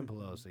 it could have been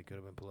Pelosi. Could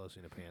have been Pelosi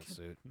in a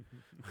pantsuit.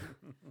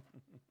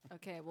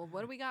 Okay, well,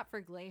 what do we got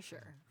for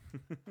Glacier?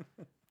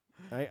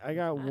 I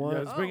got one. Yeah,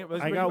 let's bring it,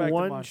 let's I bring it got back to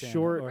one Montana.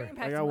 short. Or- Bring it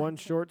back I to got one Montana.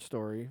 short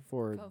story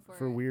for Go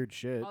for it. weird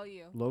shit. All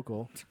you.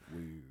 Local.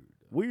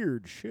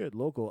 Weird shit.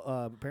 Local.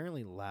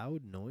 Apparently,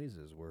 loud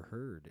noises were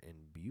heard in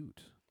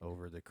Butte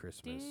over the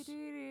Christmas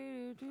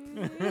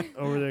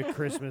over the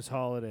Christmas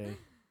holiday,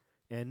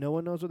 and no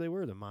one knows what they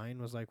were. The mine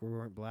was like we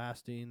weren't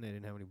blasting. They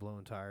didn't have any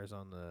blowing tires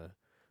on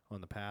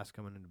the pass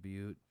coming into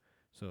Butte.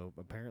 So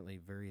apparently,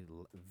 very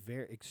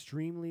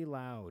extremely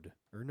loud.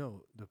 Or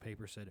no, the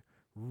paper said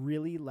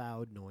really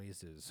loud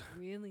noises,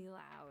 Really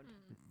loud.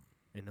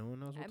 and no one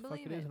knows what I the fuck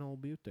believe it is it. in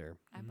old Butte there.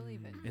 I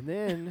believe it. And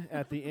then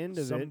at the end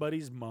of it,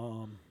 Somebody's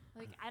mom.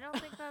 Like, I don't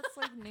think that's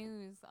like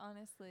news,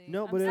 honestly.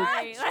 No, I'm but it-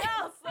 sorry. Like,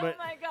 oh but-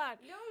 my god.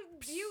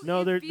 Butte,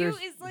 No, Butte there's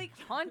is like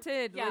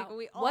haunted. Yeah, Like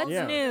we all what's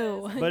Yeah.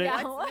 new? But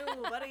yeah. What's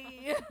new,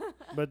 buddy?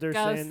 but they're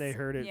Ghosts. saying they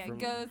heard it Yeah, from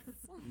ghosts.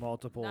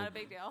 multiple. Not a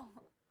big deal.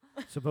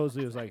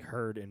 Supposedly it was like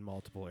heard in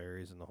multiple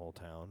areas in the whole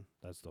town.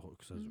 That's the whole.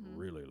 Cause it's Mhm.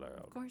 really Of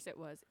loud. course it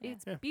was. Yeah.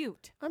 It's Yeah.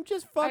 Butte. I'm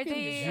just Are fucking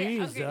they-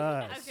 Jesus.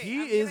 okay,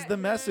 He I'm is gonna- the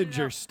no,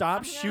 messenger. Stop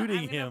I'm gonna- shooting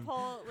I'm gonna him.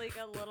 pull like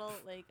a little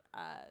like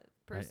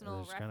personal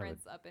there's kind of a-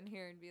 reference up in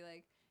here and be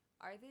like,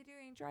 are they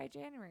doing dry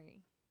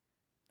January?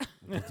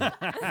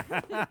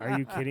 Are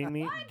you kidding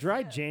me?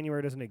 Dry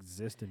January doesn't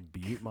exist in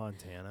Butte,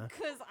 Montana.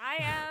 Because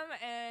I am,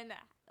 and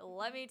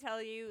let me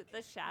tell you,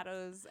 the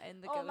shadows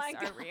and the Oh my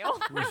ghosts are God. real.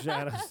 The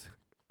shadows.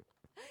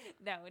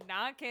 No,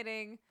 not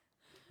kidding.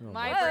 Oh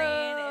My my-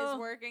 brain Whoa. is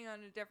working on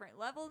a different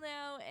level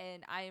now,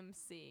 and I am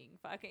seeing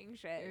fucking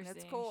shit, You're and it's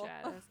seeing cool.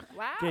 shadows.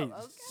 Wow. Okay,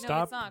 Okay.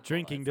 stop it's not cool,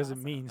 drinking it's doesn't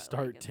awesome, mean but, like,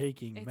 start it's-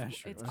 taking It's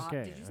mushrooms.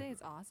 Okay. Did you say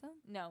it's awesome?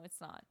 No, it's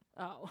not.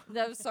 Oh.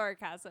 That was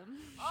sarcasm.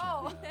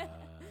 Oh.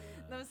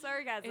 That was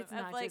sarcasm. It's I've,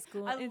 not like, just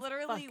cool, I it's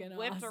literally fucking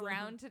whipped awesome.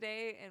 around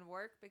today in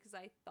work because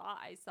I thought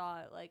I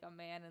saw like a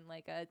man in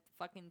like a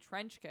fucking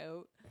trench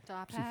coat.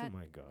 Top Oh hat.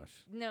 my gosh.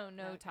 No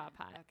Okay, top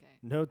hat. Okay.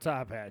 No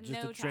top hat, just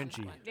No a top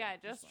trenchy. hat. Yeah,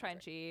 just Just wondering.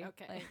 trenchy.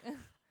 Okay. Like,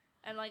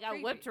 and like I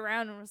Creepy. whipped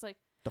around and was like,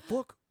 The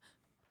fuck?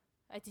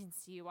 I didn't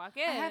see you walk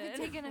in. I haven't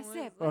taken a Was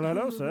sip. Oh,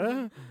 no,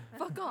 sir.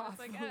 Fuck I off. was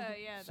like, oh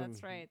yeah, Some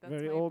that's right. That's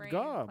very my old brain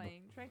gob.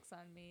 playing tricks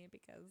on me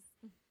because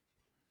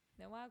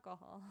no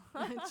alcohol.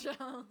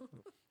 Joe.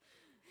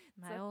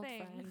 My a old thing.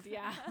 friend.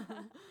 Yeah.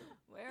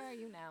 Where are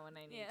you now when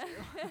I need yeah.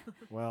 you?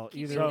 Well,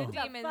 Keeping either. the The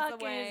demons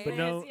fuck away. is But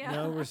no, Yes, yeah.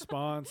 no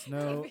response.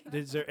 No.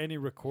 Is there any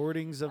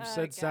recordings of Oh,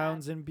 said God.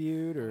 sounds in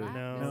Butte or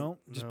No, no?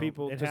 Just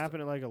people. It just,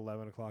 happened at like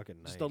 11 o'clock at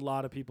night. just a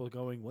lot of people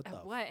going. What the?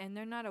 What? And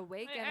they're not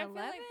awake I at feel 11?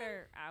 like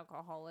they're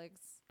alcoholics.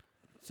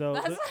 So,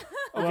 That's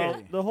well,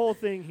 Okay. the whole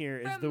thing here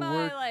is from the my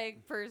word.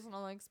 like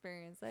personal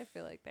experience. I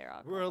feel like they're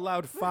alcoholics. We're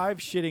allowed 5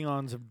 shitting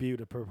ons of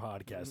Butte per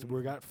podcast.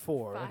 We got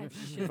 4. 5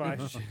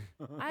 Five sh-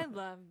 I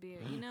love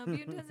Butte. You know,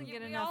 Butte doesn't Yeah,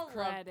 get we enough all love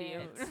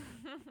credit. Butte.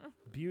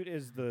 Butte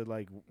is the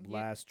like You-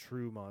 last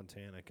true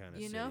Montana kind of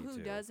You city know who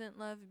too. doesn't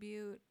love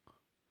Butte?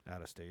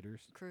 Out of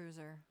staters.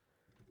 Cruiser.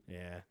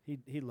 Yeah,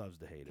 he loves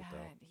to hate it God,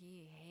 though.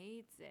 he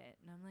hates it.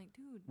 And I'm like,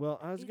 dude. Well,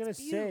 I was It's gonna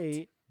Butte.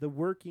 say the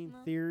working No.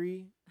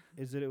 theory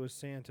is that it was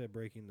Santa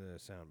breaking the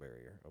sound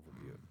barrier over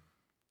Butte.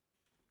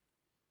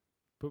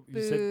 But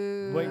you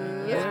said, wait,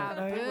 Yeah,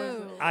 what?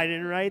 boo. I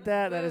didn't write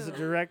that. That is a Boo.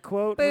 direct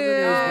quote Boo. from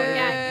the Oh, newspaper.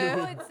 yeah,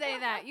 you would say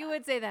that. You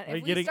would say that. Are you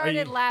If we getting- are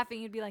started you-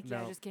 laughing, you'd be like, yeah,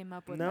 I No. just came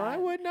up with No, that. I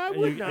wouldn't. I Are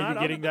would you, not. are you I'll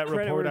getting give that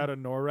credit report where- out of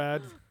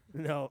NORAD?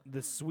 No,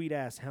 the sweet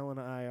ass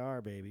Helena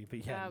IR baby,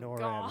 but yeah, Oh, NORAD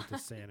God. with the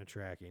Santa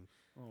tracking.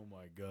 Oh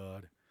my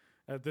god.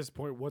 At this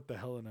point, what the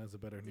hell is a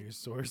better news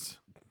source?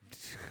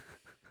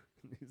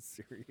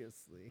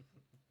 Seriously.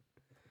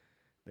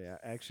 Yeah,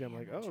 actually, I'm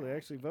like, oh, they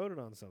actually voted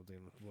on something.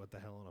 What the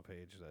hell on a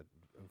page that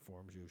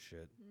informs you of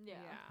shit? Yeah.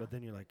 But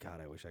then you're like,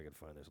 God, I wish I could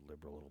find this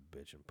liberal little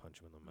bitch and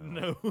punch him in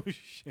the mouth. No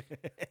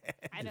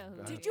shit. I know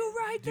who. Did it you is.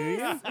 write Do you?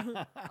 this?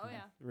 Oh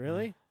yeah.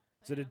 Really?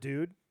 Is it a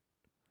dude?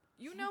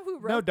 You know who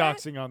wrote No that?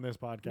 doxing on this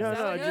podcast. No,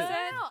 So no, you just- said-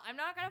 I'm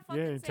not gonna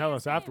fucking Yeah, say tell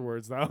his us name.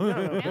 afterwards though.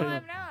 No, No,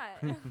 I'm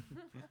not.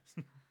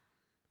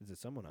 Is it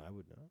someone I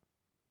would know?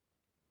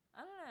 I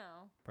don't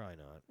know. Probably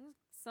not.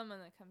 Someone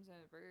that comes in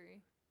a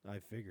brewery. I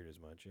figured as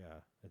much, yeah.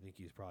 I think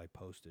he's probably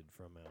posted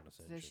from Mount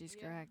So Ascension. she's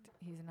Yeah. correct.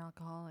 He's an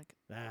alcoholic.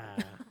 Ah,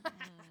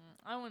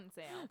 I wouldn't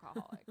say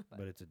alcoholic, but,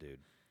 but it's a dude,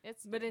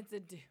 it's But dude. it's a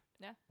dude.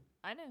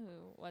 I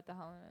know what the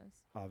hell it is.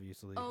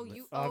 obviously. Oh, li-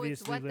 you. Oh, it's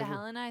obviously what the liberal-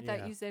 hell? And I thought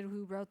yeah. you said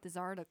who wrote this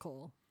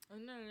article. Oh,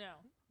 no.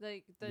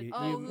 Like the You-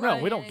 Oh, you- who No,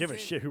 wrote we it don't and give a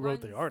it's- shit who wrote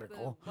the runs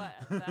article.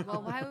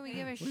 Well, why would we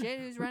give a shit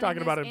who's We're running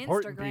talking about this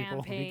important Instagram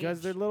people. page?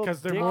 because they're little.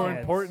 Because they're more dickheads.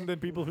 important than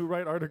people who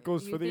write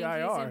articles You for the think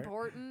he's IR.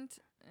 important?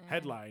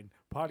 Headline: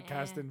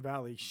 Podcast Eh. in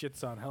Valley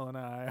shits on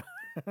Helena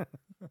IR.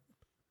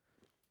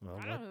 Well, I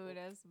what- don't know who it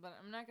is, but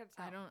I'm not gonna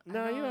tell. I don't.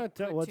 no, I you don't don't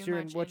tell. put What's too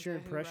your much what's your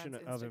into who impression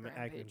runs of him Instagram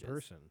acting in pages.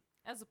 person?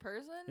 As a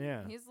person,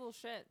 Yeah. he's a little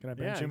shit. Can I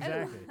bench Yeah, him?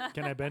 exactly.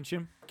 Can I bench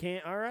him?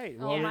 Can't. All right.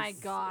 Oh Well, my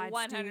it's- God,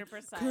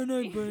 100%. Can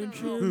I He's a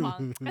bench little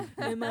him? punk.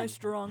 Am I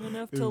strong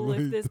enough Am to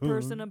lift I this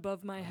person strong?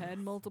 above my head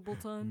multiple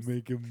times?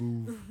 Make him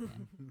move.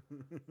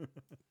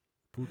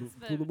 Put, It's a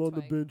bit put of him a on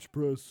the twink. bench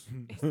press.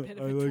 He's a bit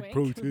of I a like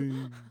twink.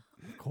 protein.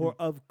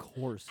 Of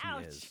course he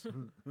Ouch. is.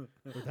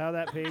 With how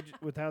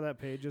that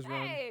page is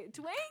run. Hey,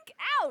 twink!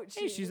 Ouch!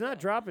 Hey, she's not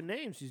dropping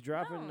names. She's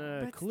dropping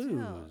No, but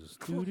clues.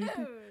 still. Doo-doo-doo.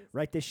 Clues.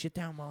 Write this shit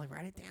down, Molly.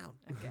 Write it down.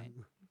 Okay.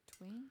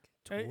 Twink.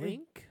 Hey,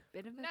 Twink.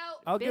 Bit of a. No.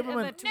 I'll bit give him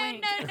of a a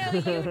twink. No,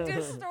 you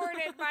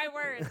distorted my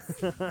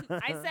words.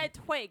 I said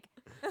twig.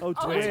 Oh,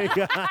 twink.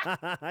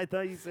 I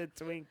thought you said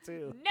twink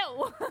too.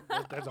 No.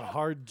 There's a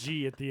hard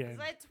G at the I end.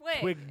 said twig.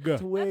 Twig. Twig.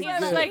 That's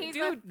He's what I'm like, he's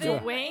dude, a thin-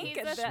 twink? he's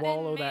a That- thin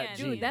Swallow that man.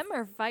 G. Dude, them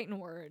are fighting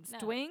words. No.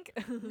 Twink.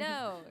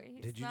 No.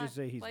 He's Did you not just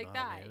say he's like not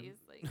a that? man? He's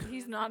like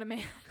He's not a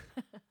man.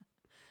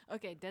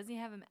 Okay, does he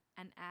have an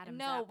Adam's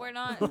No, apple? we're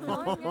not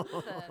going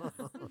into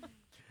this.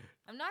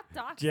 I'm not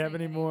doxing. Do you have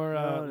any more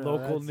No, no,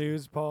 local that's-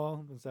 news,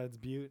 Paul, besides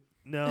Butte?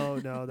 No,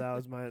 that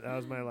was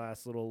my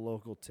last little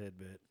local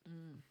tidbit.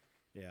 Mm.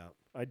 Yeah,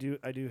 I do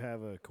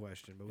have a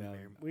question, but Yeah.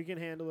 we can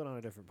handle it on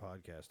a different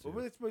podcast too.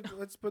 Well,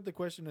 let's put the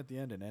question at the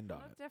end and end on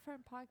What it.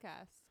 different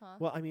podcasts, huh?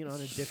 Well, I mean,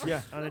 on a different.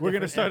 Yeah, on a we're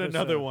gonna different start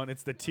another episode. one.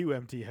 It's the two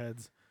empty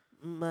heads.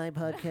 My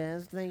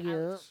podcast, thank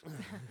you.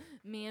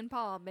 Me and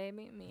Paul,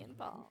 baby. Me and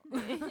Paul.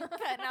 Cutting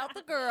out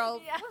the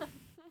girls. Yeah.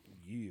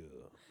 Yeah.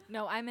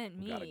 No, I meant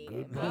me. got a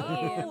good Me one.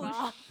 and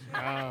Paul.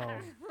 Oh.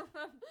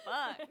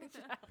 Fuck.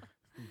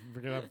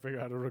 We're gonna have to figure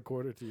out how to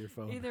record it to your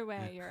phone. Either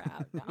way, you're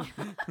out. No.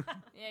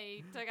 Yeah,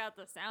 you took out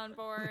the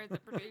soundboard, the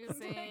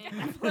producing.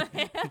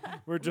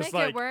 We're just make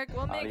like it work.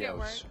 We'll make it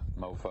work.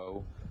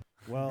 mofo.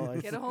 Well,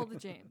 Get a hold of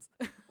James.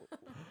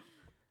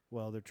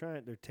 well, they're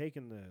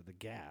taking the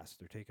gas.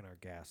 They're taking our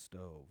gas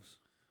stoves.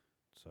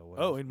 So what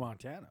oh, else- in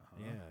Montana. Huh?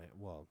 yeah,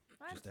 well,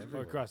 just What? Or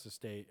everywhere. across the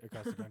state,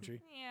 across the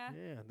country. Yeah.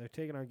 Yeah, they're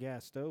taking our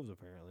gas stoves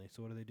apparently.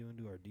 So what are they doing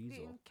to our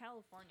diesel? In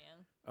California.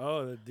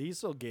 Oh, the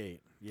diesel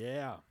gate.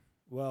 Yeah.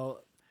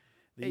 Well,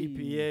 the Hey.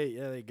 EPA.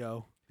 Yeah, they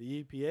go.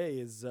 The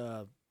EPA is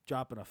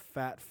dropping a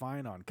fat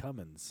fine on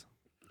Cummins.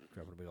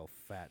 Dropping a big old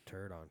fat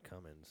turd on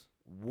Cummins.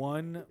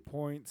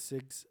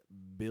 $1.6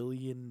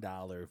 billion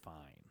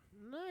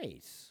fine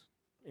Nice.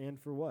 And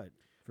for what?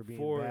 For being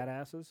For-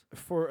 badasses?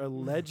 for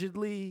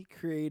allegedly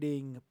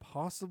creating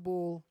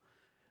possible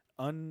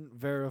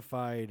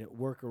unverified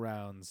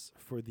workarounds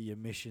for the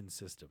emission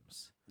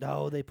systems.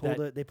 No, they pulled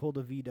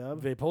a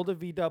V-dub. They pulled a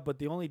VDUB, but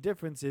the only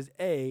difference is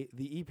A,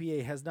 the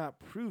EPA has not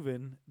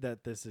proven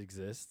that this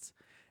exists,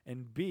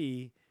 and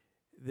B,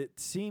 that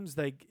seems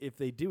like if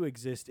they do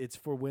exist, it's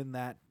for when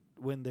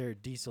their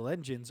diesel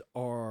engines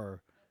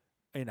are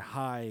in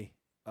high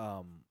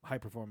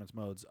performance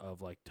modes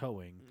of like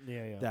towing,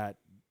 yeah. that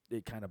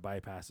it kind of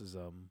bypasses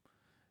them,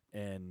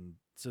 and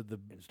so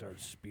and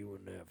starts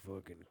spewing that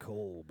fucking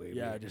coal, baby.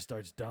 it just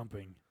starts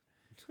dumping.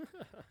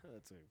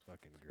 That's a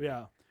fucking great.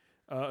 Yeah.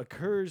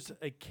 Occurs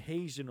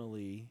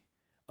occasionally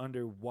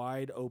under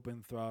wide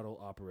open throttle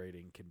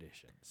operating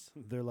conditions,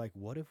 They're like,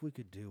 what if we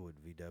could do what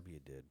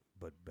VW did,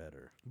 but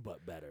better?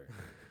 but better.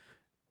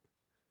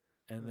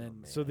 And Oh,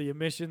 then, so man. the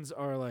emissions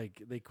are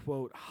like, they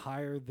quote,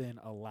 higher than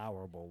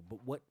allowable. But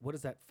what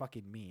does that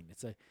fucking mean?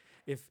 It's like,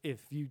 if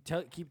you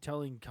keep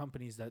telling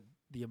companies that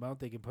the amount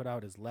they can put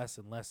out is less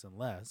and less and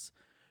less,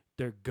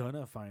 they're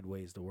gonna find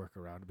ways to work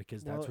around it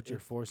because that's Well, what you're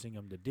forcing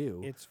them to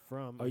do. It's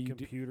from Are a you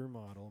computer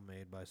model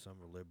made by some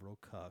liberal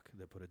cuck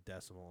that put a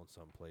decimal in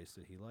some place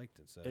that he liked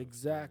instead.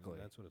 Exactly.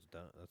 That's what it's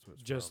done. That's what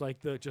it's just from.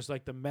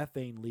 like the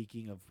methane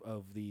leaking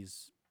of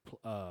these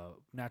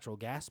natural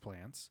gas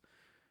plants.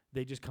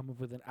 They just come up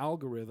with an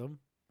algorithm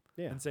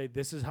yeah. and say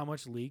this is how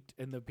much leaked,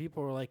 and the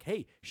people are like,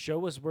 hey,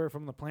 show us where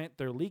from the plant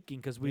they're leaking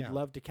because we'd Yeah.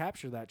 love to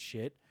capture that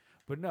shit.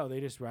 But no, they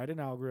just write an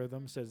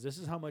algorithm, says this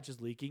is how much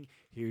is leaking,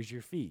 here's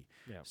your fee.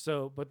 Yeah.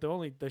 So, but the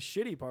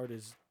shitty part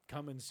is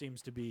Cummins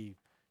seems to be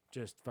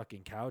just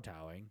fucking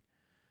kowtowing.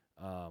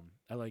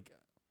 I like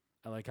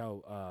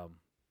how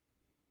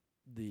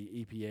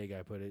the EPA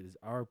guy put it is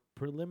our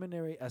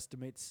preliminary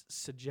estimates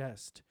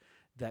suggest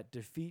that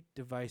defeat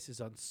devices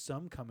on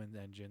some Cummins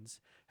engines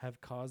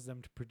have caused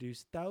them to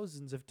produce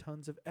thousands of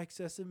tons of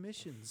excess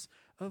emissions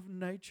of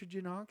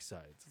nitrogen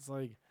oxides. It's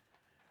like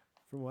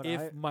From what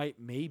if might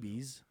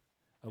maybes,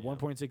 Yeah.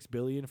 1.6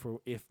 billion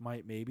for if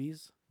might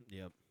maybes.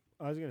 Yep.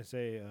 I was gonna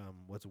say,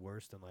 what's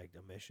worse than like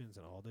emissions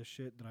and all this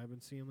shit that I've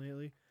been seeing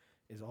lately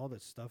is all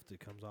this stuff that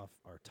comes off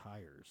our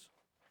tires.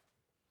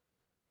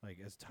 Like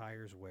as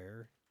tires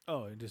wear,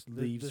 Oh, it just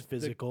The- leaves the-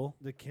 physical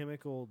the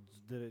chemicals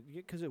that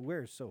because it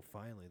wears so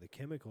finely, the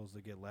chemicals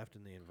that get left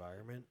in the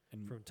environment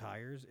and from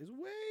tires is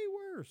way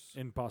worse.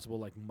 impossible,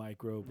 like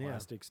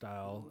microplastic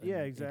style. Yeah,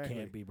 and exactly. It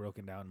can't be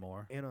broken down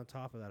more And on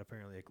top of that,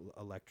 apparently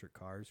electric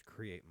cars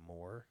create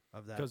more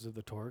of that because of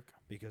the torque.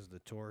 because of the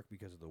torque,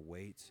 because of the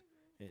weight,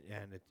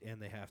 and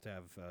they have to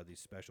have these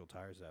special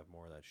tires that have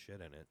more of that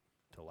shit in it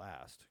to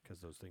last because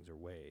those things are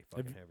way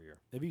Have fucking you- heavier.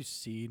 Have you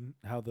seen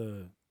how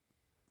the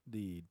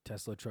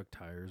Tesla truck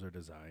tires are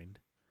designed?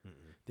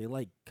 Mm-mm. They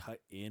like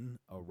cut in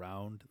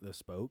around the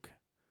spoke,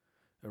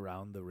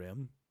 around the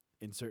rim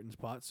in certain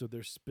spots, so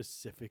they're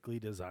specifically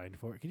designed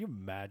for it. Can you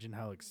imagine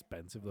how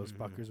expensive those Mhm.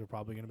 fuckers are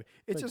probably going to be?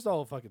 It's Like- just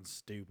all fucking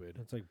stupid.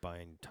 It's like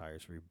buying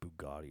tires for your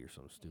Bugatti or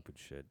some stupid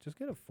shit. Just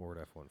get a Ford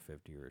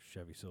F-150 or a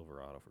Chevy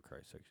Silverado for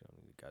Christ's sake. You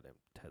don't need a goddamn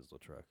Tesla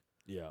truck.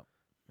 Yeah. All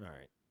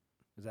right.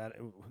 Is that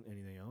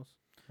anything else?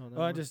 on that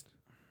I one? just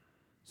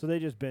So they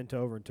just bent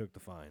over and took the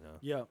fine, huh?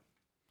 yeah.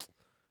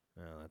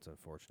 Oh, that's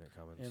unfortunate,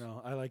 Cummins. You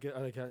know, I like it. I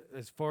like how,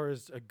 as far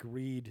as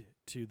agreed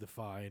to the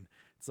fine,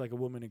 it's like a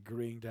woman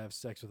agreeing to have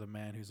sex with a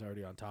man who's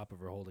already on top of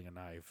her holding a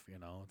knife. You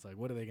know, it's like,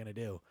 what are they gonna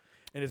do?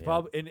 And it's Yeah.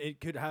 probably, and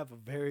it could have a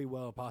very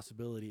well a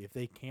possibility if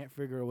they can't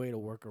figure a way to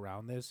work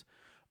around this,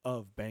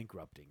 of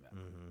bankrupting them.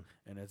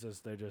 Mm-hmm. And it's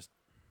just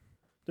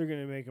they're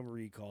gonna make them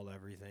recall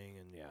everything,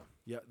 and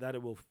yeah. that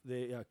it will.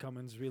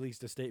 Cummins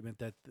released a statement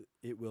that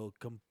it will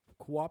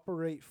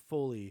cooperate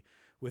fully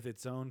with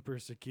its own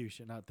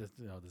persecution. Not this,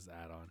 this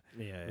add-on.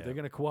 Yeah, But they're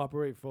going to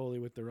cooperate fully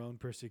with their own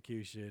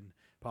persecution,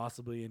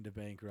 possibly into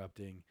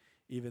bankrupting,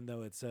 even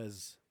though it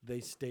says they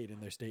state in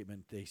their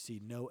statement they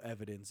see no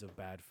evidence of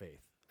bad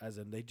faith as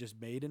in they just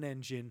made an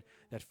engine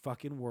that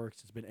fucking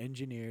works. It's been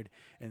engineered,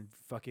 and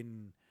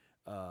fucking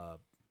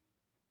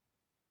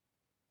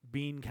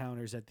bean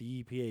counters at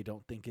the EPA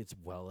don't think it's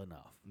well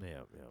enough.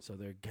 Yeah. So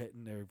they're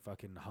getting their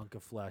fucking hunk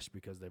of flesh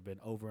because they've been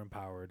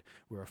overempowered.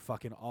 We're a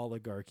fucking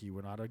oligarchy.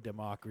 We're not a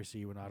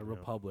democracy. We're not a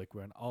republic.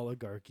 We're an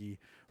oligarchy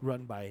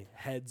run by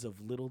heads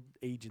of little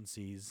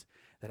agencies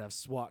that have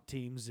SWAT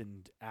teams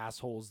and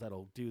assholes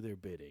that'll do their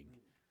bidding.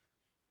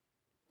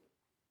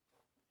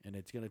 And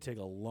it's going to take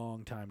a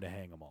long time to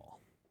hang them all.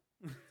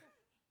 Okay,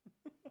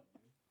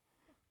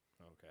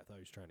 I thought he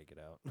was trying to get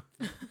out.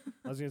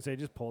 I was gonna say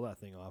just pull that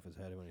thing off his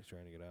head when he's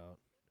trying to get out.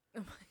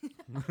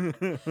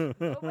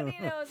 Nobody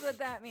knows what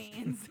that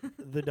means.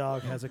 The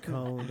dog has a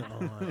cone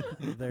on.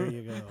 There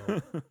you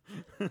go.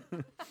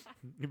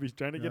 If he's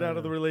trying to get No, out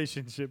of the no.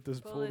 relationship,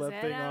 just Pull pull his that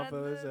head thing out off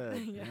of of his the-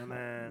 head. Yeah,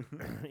 man.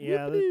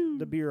 Yeah,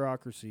 the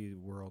bureaucracy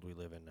world we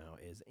live in now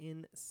is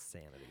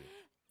insanity.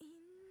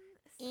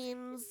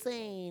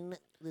 Insane.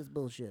 This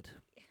bullshit.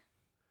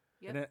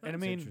 Yep. And I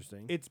That's mean,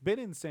 interesting. it's been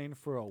insane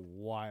for a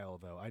while,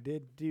 though. I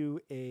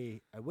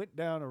went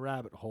down a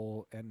rabbit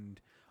hole, and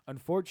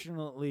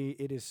unfortunately,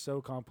 it is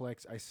so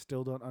complex, I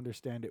still don't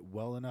understand it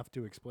well enough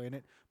to explain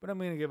it, but I'm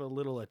going to give a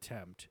little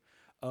attempt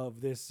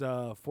of this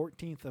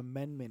 14th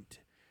Amendment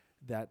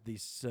that the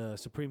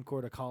Supreme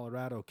Court of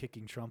Colorado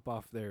kicking Trump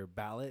off their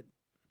ballot.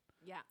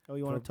 Yeah. Oh,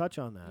 you want to touch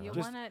on that? You huh?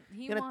 Just- wanna?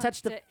 He gonna wants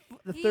touch to,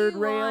 the he third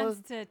rail?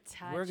 Wants to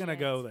touch We're going to it.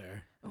 go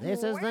there. This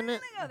is We're the gonna ne-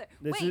 go there.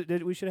 This Wait,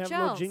 is, we should have a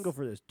little Charles. jingle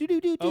for this.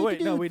 Oh,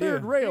 wait, no, we do.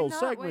 Third rail You're not,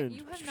 segment.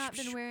 you have not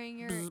been wearing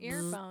your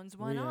earphones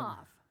one Yeah.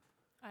 off.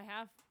 I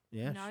have.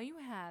 Yeah. No, you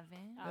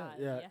haven't.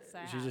 Yeah, Yes,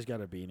 I she's have. just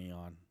got a beanie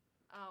on.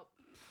 Oh,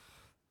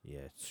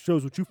 Yeah.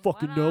 Shows what you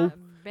fucking why know.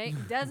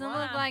 not? Doesn't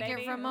Why look not, like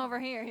baby? you're from over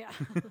here. Yeah.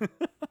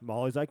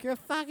 Molly's like, you're a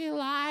fucking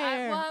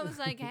liar. I was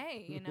like,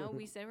 hey,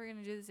 we said we're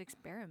gonna do this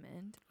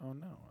experiment. Oh,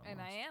 no.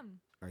 And I am.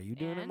 Are you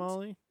doing it, And-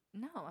 Molly?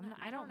 No, I'm not.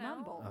 I don't know.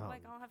 mumble. Oh.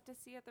 Like I'll have to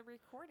see at the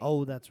recording.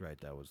 Oh, that's right.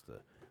 That was the.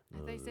 I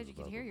thought you said you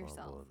could hear yourself.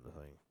 mumbling the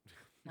thing.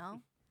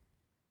 No.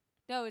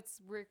 No, it's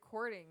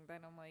recording. Then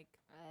I'm like,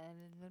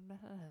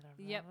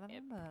 yep,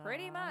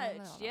 pretty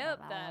much. Yep,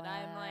 that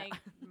I'm like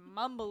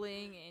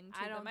mumbling into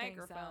I the don't think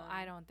microphone. so.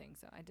 I don't think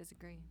so. I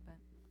disagree. But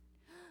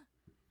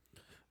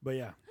But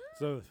yeah,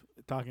 so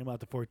talking about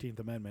the 14th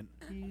Amendment.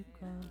 Deep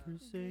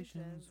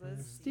conversations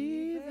with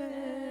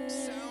Steven.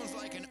 Sounds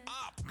like an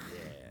op.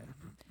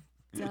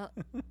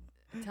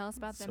 tell us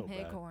about them So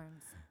bad.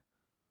 bighorns.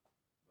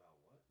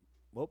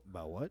 Whoop,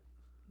 about what?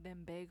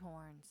 Them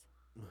bighorns.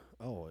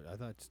 Oh, I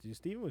thought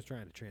Steven was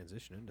trying to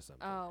transition into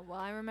something. Oh well,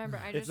 I remember.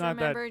 I It's just not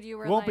that- remembered you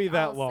were won't like, be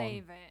that I'll long.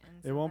 Save it. And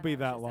It so won't then be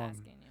I that was long. just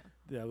asking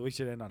you. Yeah, we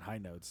should end on high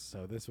notes.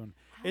 So this one,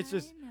 it's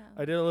just know.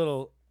 I did a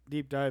little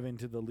deep dive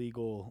into the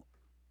legal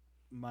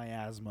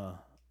miasma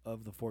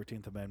of the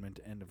 14th Amendment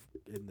and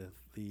in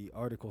the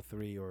Article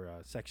 3 or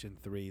Section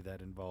 3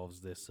 that involves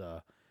this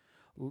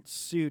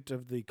suit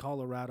of the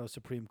Colorado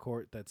Supreme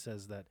Court that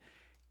says that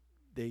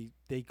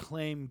they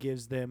claim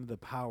gives them the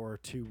power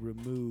to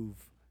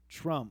remove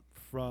Trump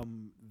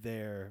from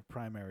their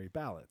primary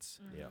ballots.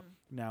 Yeah.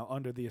 Now,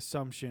 under the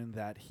assumption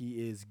that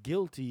he is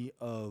guilty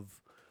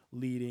of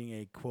leading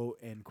a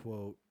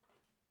quote-unquote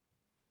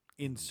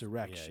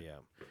insurrection. Yeah.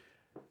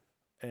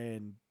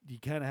 And you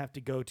kind of have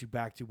to go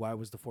back to why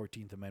was the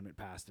 14th Amendment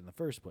passed in the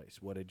first place?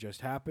 What had just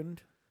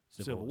happened?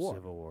 Civil War.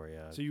 Civil War,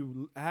 yeah. So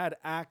you had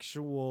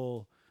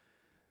actual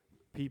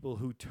people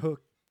who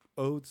took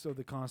oaths of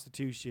the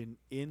Constitution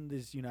in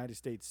this United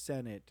States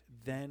Senate,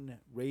 then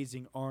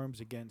raising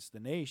arms against the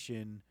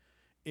nation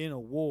in a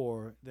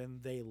war, then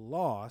they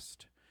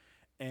lost,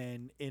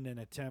 and in an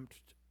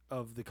attempt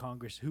of the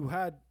Congress,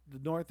 the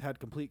North had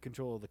complete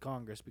control of the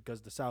Congress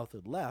because the South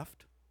had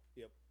left.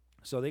 Yep.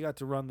 So they got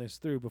to run this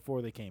through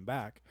before they came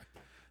back.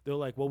 They're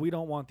like, well, we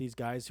don't want these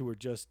guys who are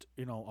just,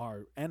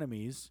 our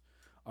enemies,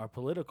 our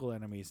political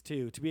enemies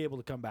too, to be able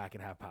to come back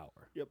and have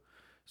power. Yep.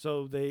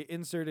 So they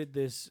inserted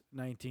this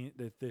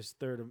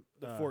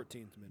 14th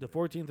Amendment. the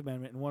 14th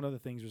Amendment, and one of the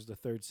things was the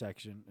third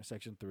section,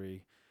 Section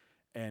 3,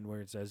 and where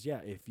it says,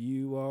 if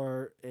you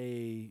are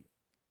a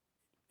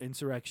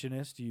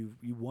insurrectionist, you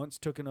once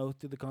took an oath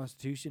to the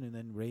Constitution and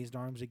then raised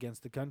arms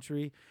against the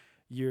country,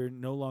 you're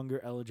no longer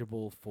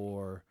eligible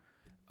for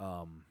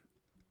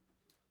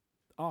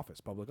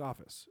public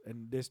office.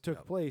 And this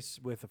took place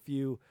with a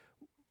few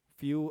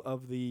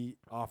of the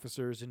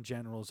officers and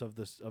generals of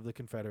the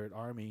Confederate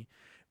Army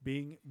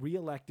being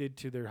reelected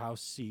to their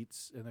House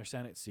seats and their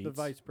Senate seats. The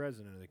vice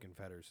president of the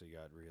Confederacy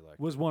got reelected.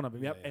 Was one of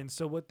them. Yep. Yeah. And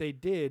so what they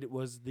did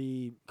was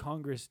the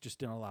Congress just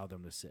didn't allow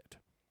them to sit.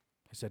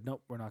 They said,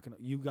 nope, we're not going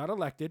to. You got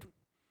elected,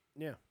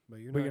 Yeah, but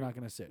you're but you're not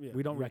going to sit. yeah,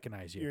 We don't you're-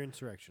 recognize you. You're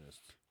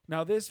insurrectionists.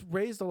 Now, this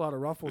raised a lot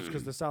of ruffles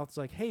because the South's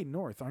like, hey,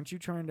 North, aren't you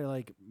trying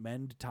to,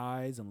 mend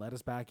ties and let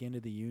us back into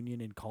the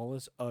Union and call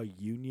us a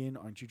union?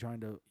 Aren't you trying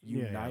to Yeah,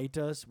 yeah. unite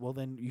us? Well,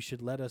 then you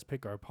should let us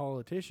pick our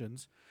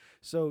politicians.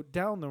 So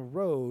down the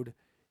road,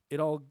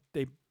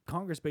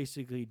 Congress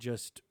basically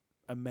just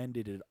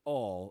amended it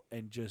all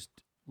and just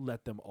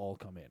let them all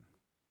come in.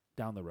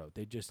 down the road.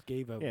 They just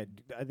gave a Yeah,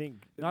 I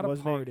think Not a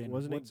wasn't pardon. It,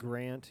 wasn't it What's-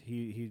 Grant?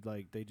 He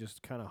like they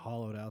just kind of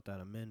hollowed out that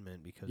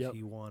amendment because Yep.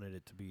 he wanted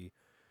it to be.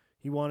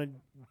 He wanted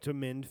to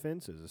mend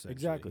fences, essentially.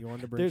 Exactly. He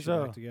wanted to bring There's shit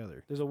a- back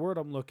together. There's a word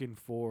I'm looking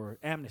for.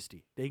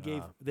 Amnesty.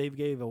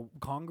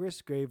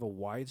 Congress gave a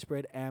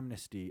widespread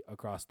amnesty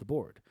across the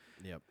board.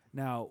 Yep.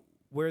 Now,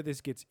 where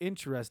this gets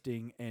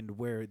interesting and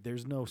where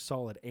there's no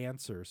solid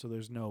answer, so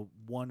there's no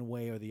one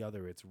way or the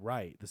other it's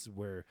right. This is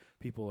where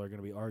people are going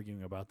to be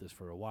arguing about this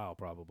for a while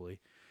probably,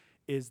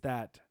 is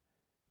that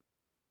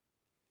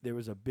there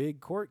was a big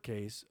court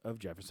case of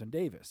Jefferson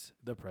Davis,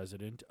 the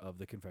president of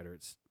the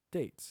Confederate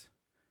States,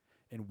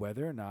 and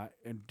whether or not,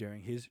 and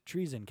during his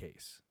treason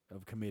case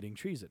of committing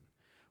treason.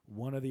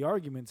 One of the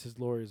arguments his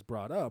lawyers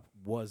brought up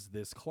was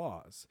this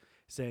clause,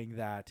 saying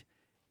that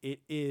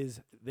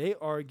they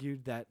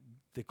argued that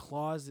the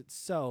clause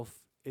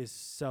itself is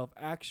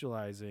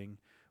self-actualizing,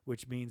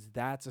 which means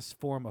that's a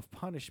form of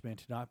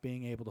punishment, not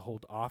being able to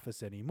hold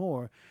office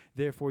anymore.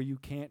 Therefore, you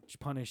can't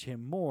punish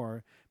him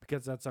more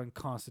because that's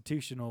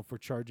unconstitutional for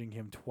charging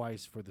him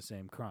twice for the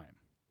same crime.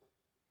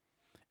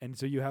 And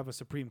so you have a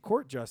Supreme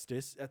Court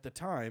justice at the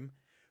time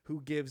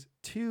who gives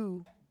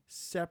two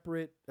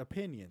separate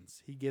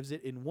opinions. He gives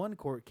it in one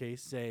court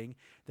case saying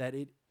that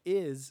it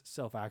is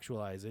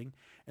self-actualizing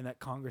and that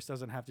Congress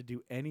doesn't have to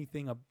do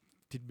anything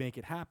to make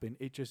it happen.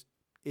 It just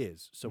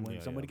is. So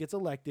when somebody gets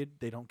elected,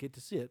 they don't get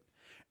to see it.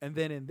 And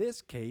then in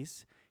this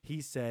case,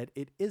 he said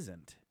it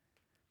isn't.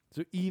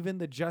 So even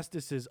the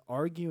justices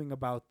arguing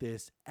about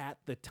this at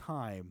the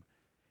time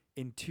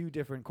in two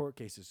different court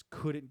cases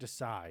couldn't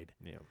decide.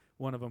 Yeah.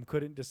 One of them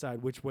couldn't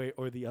decide which way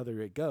or the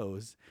other it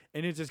goes.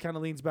 And it just kind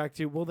of leans back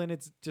to, well, then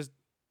it's just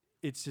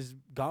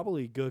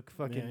gobbledygook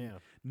fucking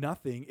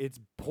nothing. It's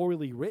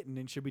poorly written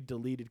and should be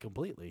deleted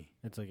completely.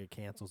 It's like it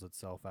cancels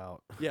itself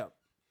out. Yeah.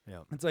 Yeah.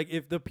 It's like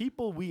if the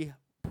people we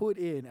put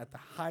in at the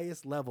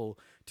highest level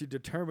to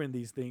determine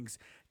these things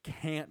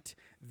can't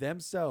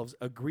themselves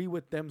agree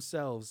with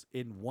themselves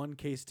in one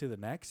case to the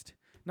next,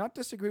 not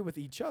disagree with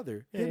each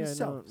other,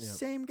 himself,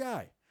 same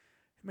guy.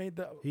 Made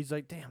the He's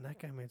like, damn, that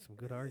guy made some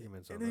good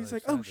arguments. and on he's the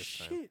like, other oh side this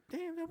time." shit,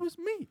 damn, that was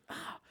me.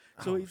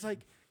 So he's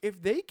like,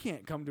 if they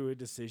can't come to a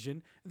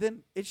decision,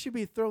 then it should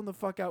be thrown the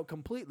fuck out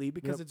completely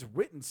because it's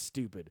written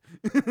stupid.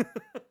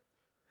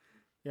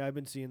 Yeah, I've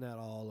been seeing that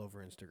all over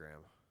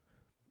Instagram.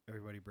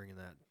 Everybody bringing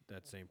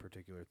that same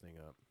particular thing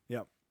up.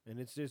 Yep. And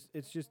it's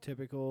just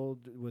typical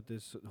with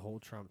this whole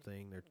Trump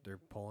thing. They're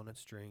pulling at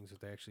strings.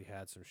 If they actually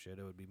had some shit,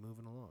 it would be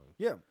moving along.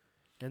 Yeah.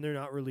 And they're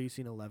not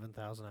releasing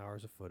 11,000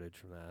 hours of footage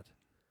from that.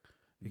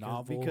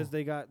 Novel. Because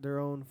they got their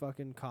own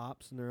fucking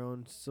cops and their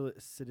own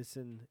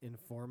citizen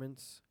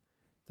informants.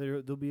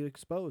 They'll be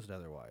exposed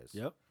otherwise.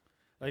 Yep.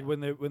 Like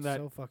when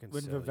So fucking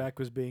silly. Vivek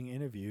was being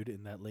interviewed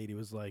and that lady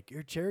was like,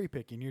 you're cherry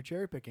picking.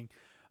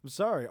 I'm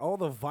sorry, all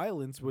the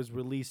violence was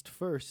released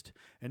first,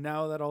 and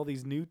now that all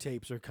these new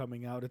tapes are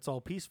coming out, it's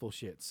all peaceful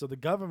shit. So the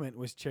government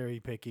was cherry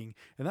picking,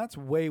 and that's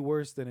way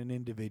worse than an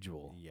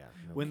individual. Yeah.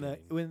 No When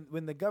kidding.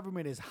 when the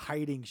government is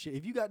hiding shit,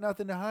 if you got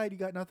nothing to hide, you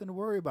got nothing to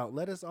worry about.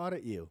 Let us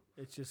audit you.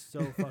 It's just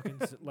so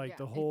fucking like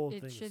the whole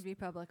thing. It should be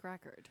public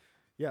record.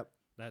 Yep.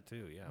 that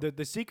too. Yeah.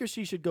 The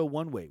secrecy should go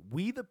one way.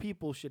 We, the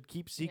people, should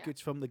keep secrets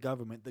from the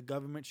government. The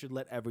government should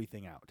let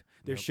everything out.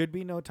 There should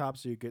be no top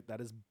secret.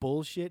 That is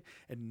bullshit.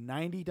 And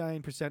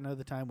 99% of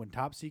the time when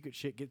top secret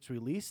shit gets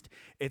released,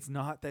 it's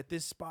not that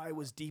this spy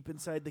was deep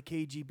inside the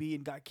KGB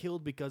and got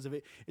killed because of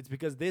it. It's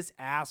because this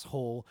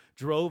asshole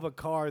drove a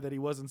car that he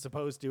wasn't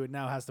supposed to and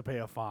now has to pay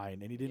a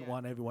fine. And he didn't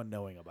want everyone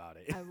knowing about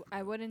it.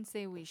 I wouldn't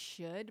say we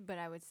should, but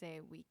I would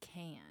say we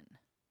can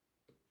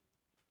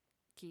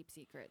keep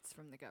secrets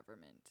from the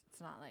government.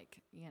 It's not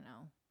like,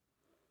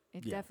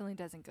 it definitely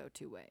doesn't go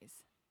two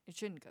ways. It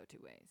shouldn't go two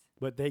ways.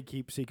 But they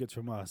keep secrets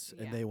from us,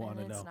 and they want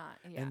to know. Not,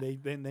 And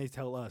then they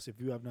tell us,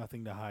 if you have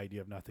nothing to hide, you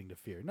have nothing to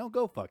fear. No,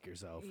 go fuck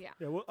yourself. Yeah.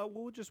 Yeah,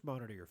 we'll just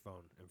monitor your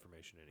phone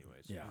information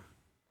anyways. Yeah.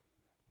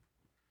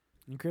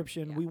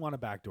 Encryption, Yeah. we want a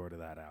backdoor to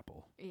that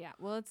Apple. Yeah.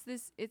 Well, it's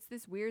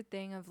this weird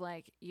thing of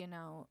like,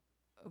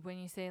 when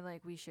you say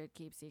like we should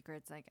keep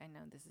secrets, like I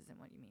know this isn't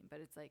what you mean, but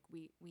it's like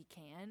we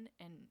can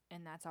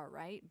and that's all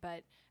right.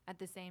 But at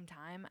the same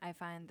time, I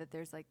find that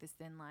there's like this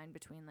thin line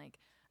between like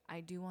I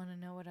do want to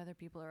know what other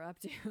people are up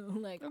to.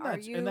 Like,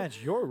 And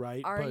that's your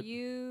right. Are but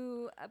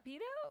you a pedo?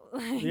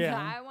 Like,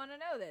 Yeah. I want to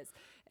know this.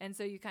 And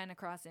so you kind of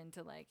cross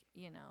into like,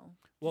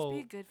 Well,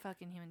 just be a good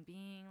fucking human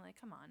being. Like,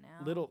 come on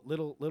now.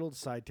 little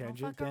side Don't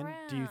tangent. fuck Then,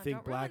 around. do you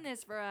think Don't ruin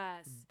this for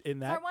us? in It's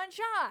that our one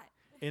shot.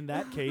 in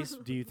that case,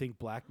 do you think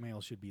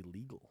blackmail should be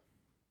legal?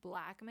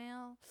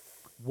 Blackmail?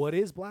 What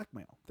is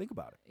blackmail? Think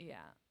about it.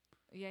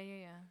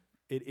 Yeah.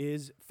 It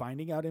is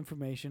finding out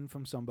information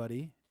from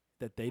somebody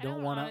that they I don't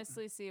don't want to,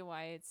 honestly see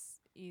why it's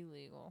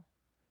illegal.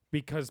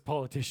 because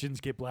politicians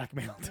get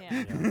blackmailed.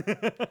 Yeah.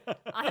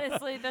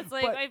 Honestly, that's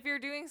like But- if you're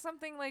doing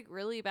something like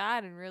really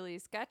bad and really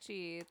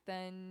sketchy,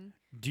 then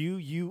Do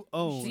you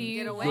own do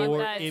you get away want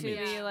with that image?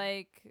 to be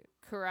like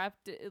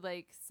corrupted,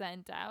 like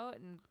sent out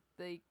and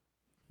like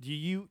Do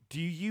you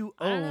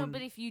I don't know, own?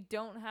 but if you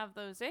don't have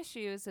those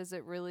issues, is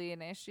it really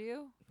an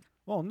issue?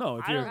 Well, no,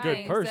 if I you're don't a good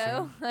think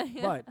person. so.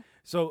 But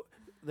so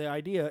the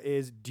idea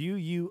is, do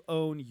you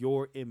own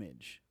your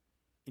image?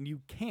 And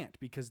you can't,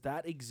 because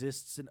that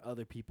exists in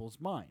other people's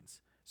minds.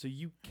 So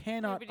you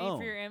cannot but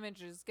own. if your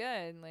image is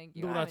good, like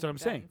you No, that's what I'm haven't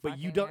saying. done But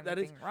you fucking don't. That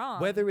is anything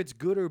wrong. whether it's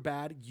good or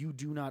bad. You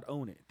do not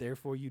own it.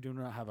 Therefore, you do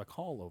not have a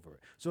call over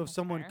it. So if That's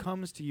someone fair.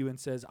 comes to you and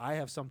says, "I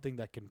have something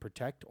that can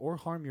protect or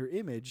harm your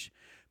image,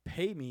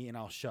 pay me and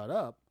I'll shut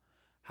up,"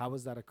 how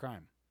is that a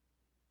crime?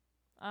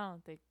 I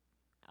don't think.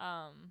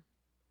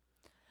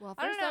 Well,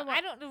 I don't first know.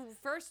 I don't know.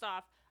 First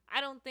off,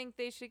 I don't think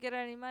they should get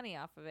any money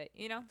off of it.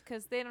 You know,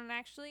 because they don't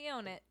actually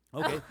own it.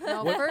 Okay.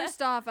 No, What-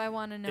 first off, I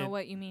want to know It-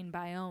 what you mean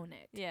by own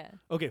it. Yeah,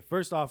 Okay.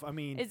 First off, I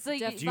mean, it's like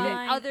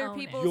Define other own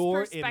it. people's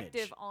Your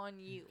perspective image. on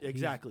you.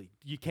 exactly.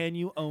 Can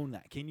you own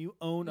that? Can you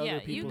own Yeah, other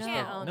you people's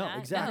can't stuff? own No, that.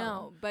 exactly.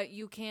 No, but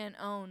you can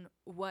own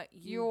what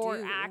you Your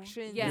do.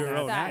 actions Yes, Your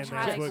own that actions.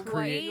 has That's what you're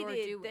created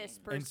doing. this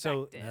perspective. And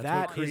so That's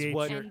that what is creates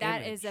what. your And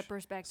that is a image.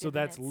 perspective. So in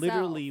that's itself.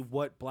 literally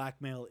what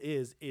blackmail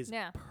is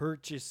Yeah.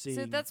 purchasing.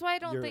 So that's why I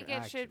don't your think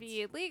it should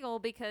be actions. illegal,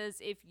 because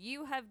if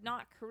you have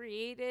not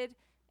created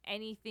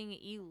anything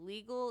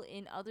illegal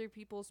in other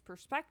people's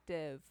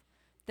perspective,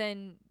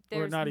 then Or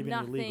there's not even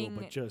nothing illegal,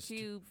 but just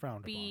to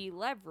frowned be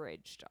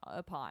leveraged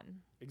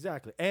upon.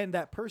 Exactly. And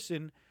that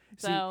person.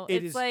 So see, it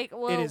it's is- like,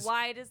 well, is-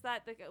 why does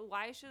that?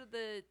 Why should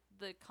the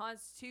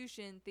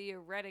Constitution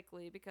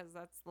theoretically, because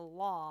that's the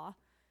law,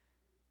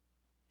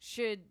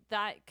 should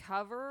that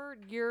cover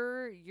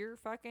your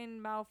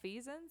fucking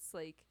malfeasance?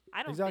 Like,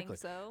 I don't Exactly. think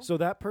so. So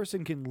that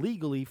person can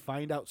legally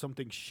find out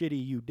something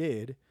shitty you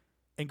did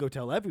and go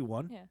tell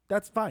everyone. Yeah.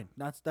 That's fine.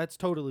 That's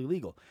totally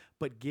legal.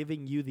 But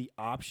giving you the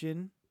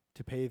option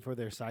to pay for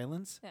their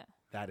silence, Yeah.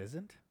 that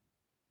isn't.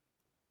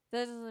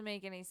 That doesn't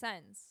make any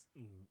sense.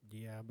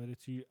 Yeah, but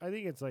I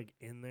think it's like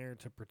in there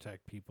to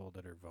protect people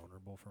that are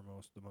vulnerable for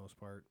the most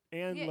part,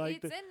 and Yeah,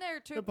 like it's in there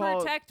to the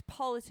poli- protect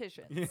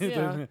politicians.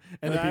 Yeah.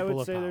 and the I people would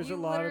of say power. there's a You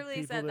lot of literally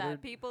people said that are-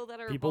 that. People that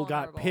are People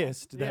got vulnerable.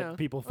 pissed that Yeah.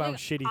 people found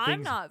Like, shitty I'm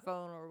things. not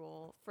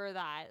vulnerable for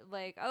that.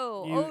 Like,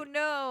 oh You-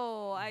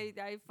 no,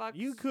 I fucked.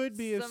 You could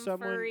be if some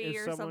someone- furry if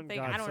or someone something.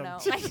 got I don't know.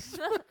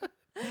 some-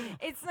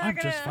 It's not I'm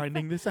gonna. just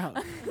finding this out.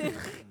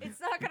 It's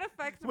not gonna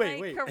affect Wait,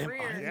 my am I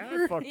career.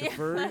 Yeah, I fucked a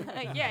furry.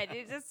 Yeah,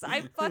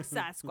 I fucked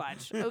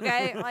Sasquatch.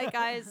 Okay, like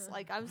guys,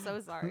 like I'm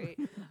so sorry,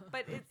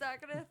 but it's not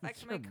gonna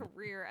affect my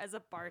career as a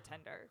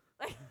bartender.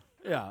 Like,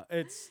 Yeah,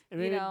 it's And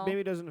maybe, know.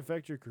 maybe it doesn't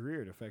affect your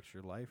career; it affects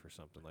your life or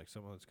something. Like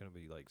someone that's going to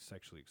be like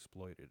sexually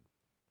exploited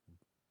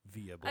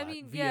via I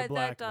mean, via yeah, that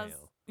blackmail. does.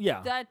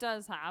 yeah. That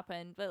does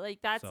happen, but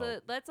like that's So-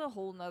 that's a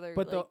whole nother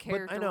But like the- but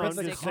characteristic. I know. I'm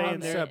But the just saying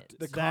there- concept-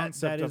 the that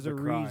concept is of a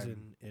the crime.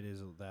 reason. It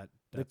is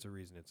that's a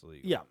reason it's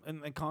illegal. Yeah,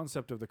 and the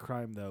concept of the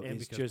crime though and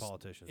is because just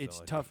politicians it's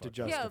don't like tough to fuck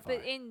justify. Yeah,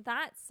 but in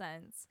that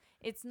sense,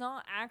 it's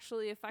not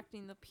actually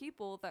affecting the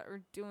people that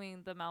are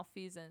doing the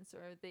malfeasance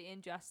or the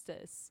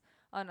injustice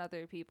on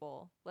other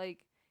people.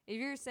 Like, if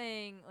you're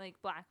saying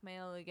like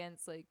blackmail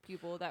against like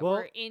people that Well-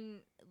 were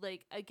in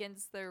like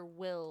against their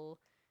will,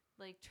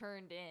 like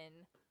turned in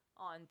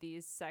on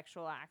these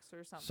sexual acts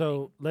or something.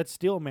 So let's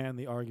steel man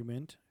the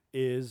argument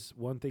is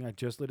one thing I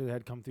just literally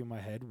had come through my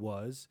head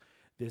was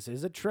this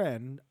is a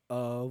trend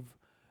of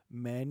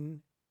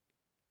men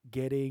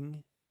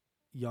getting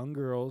young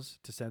girls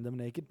to send them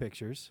naked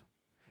pictures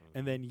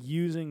and then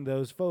using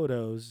those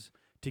photos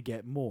to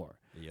get more.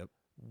 Yep.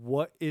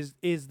 What is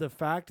the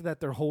fact that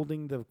they're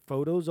holding the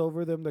photos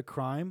over them the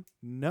crime?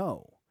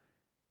 No.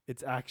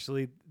 It's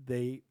actually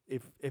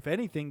if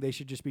anything they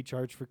should just be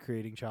charged for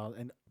creating child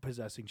and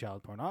possessing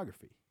child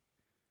pornography.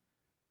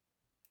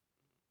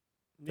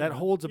 That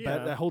holds a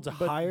that holds a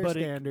higher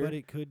standard. But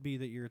it could be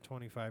that you're a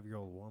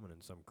 25-year-old woman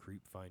and some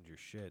creep finds your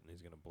shit and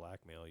he's gonna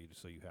blackmail you,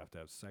 so you have to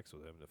have sex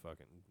with him to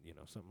fucking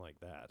something like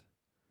that.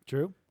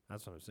 True.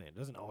 That's what I'm saying. It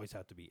doesn't always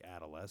have to be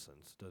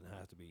adolescence. It doesn't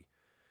have to be.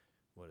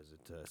 What is it?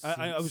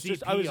 I was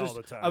just CP all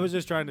the time. I was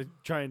just trying to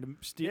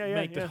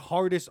make the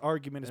hardest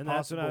argument as And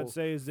that's what possible I'd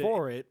say is that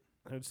for it.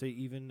 I would say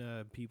even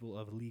people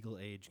of legal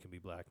age can be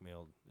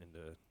blackmailed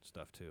into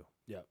stuff too.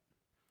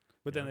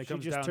 But You then know, it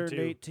comes she just down turned to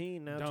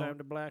 18. Now don't- time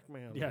to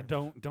blackmail. yeah,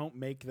 her. don't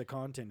make the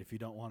content if you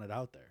don't want it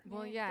out there.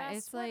 Well, Man, yeah,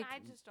 that's it's what like I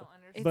just don't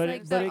understand. But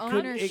like it, the but it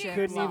could ownership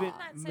couldn't law. even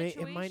In that it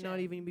might not situation.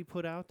 even be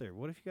put out there.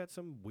 What if you got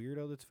some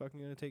weirdo that's fucking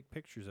gonna take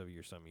pictures of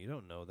you or something? You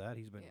don't know that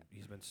he's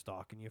been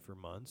stalking you for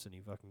months and he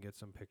fucking gets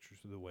some pictures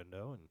through the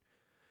window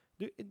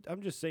and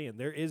I'm just saying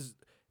there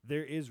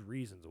is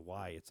reasons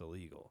why it's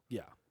illegal.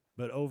 Yeah.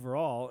 But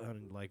overall,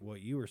 and like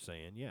what you were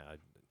saying, yeah.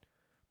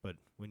 But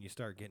when you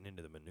start getting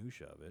into the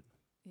minutia of it,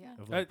 yeah.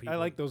 of I like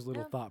like people- those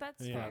little Yeah, thought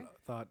that's fair.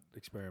 thought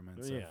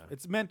experiments. Yeah.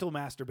 It's mental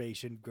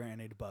masturbation,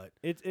 granted, but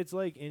It's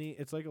like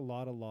a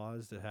lot of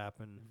laws that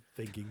happen.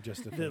 thinking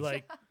just a That thing.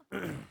 like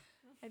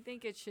I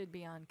think it should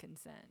be on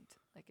consent.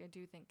 Like, I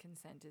do think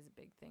consent is a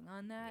big thing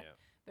on that. yeah.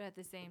 But at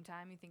the same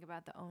time, you think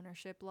about the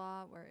ownership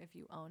law, where if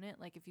you own it,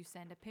 like if you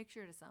send a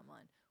picture to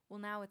someone, well,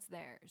 now it's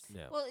theirs.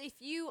 Yeah. Well, if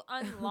you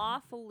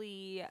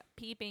unlawfully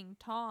peeping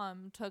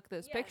Tom took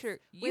this Yes. picture,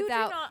 you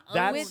Without- do not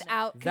That's- own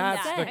without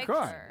That's consent. the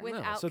crime. Picture.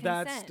 Without so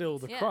that's consent. still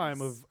the Yes.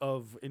 crime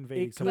of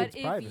invading It someone's But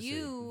if privacy.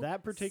 you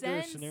That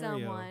particular send scenario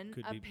someone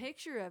could a be-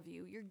 picture of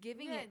you, you're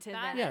giving Yeah, it to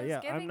that them. Yeah, is yeah,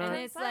 I'm giving not-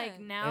 And it's like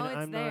consent. now And it's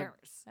I'm not-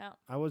 theirs. Yeah.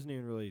 I wasn't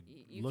even really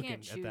You looking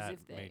can't at choose that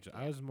if they- major.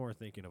 yeah. I was more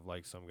thinking of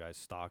like some guy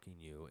stalking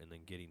you and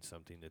then getting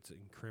something that's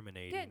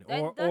incriminating, Yeah,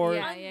 or that's or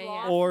Yeah, yeah,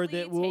 yeah. or unlawfully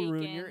that will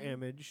ruin your taken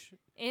image.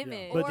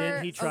 image. But then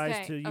Or- he tries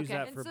okay, to use okay.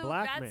 that And for so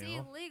blackmail.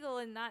 that's illegal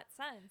in that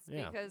sense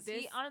Yeah. because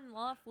This- he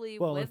unlawfully,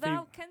 Well, if he-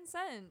 without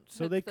consent.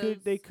 So took they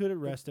those- could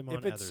arrest him on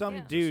If it's other some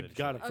things, dude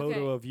got a essentially.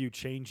 photo Okay. of you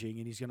changing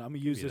and I'm gonna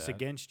use be this that.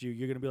 against you,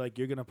 you're gonna be like,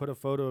 you're gonna put a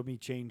photo of me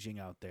changing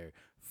out there.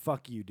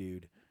 Fuck you,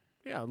 dude.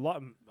 Yeah, a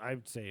lot.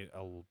 I'd say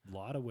a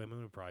lot of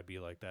women would probably be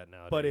like that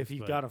nowadays. But if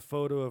you got a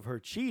photo of her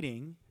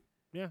cheating,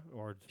 yeah,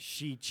 or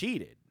she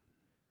cheated.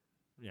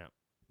 yeah,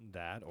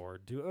 that or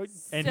do And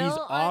he's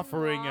Still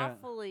offering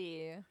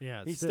unlawfully.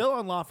 yeah, He it's still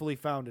unlawfully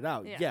found it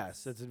out. Yes.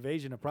 Yes, it's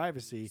invasion of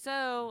privacy.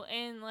 So,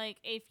 and like,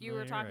 if you No,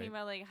 were you're talking right.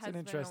 about like an husband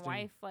and interesting-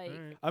 wife, like,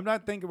 Alright. I'm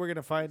not thinking we're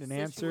gonna find an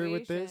answer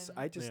with this. Situation.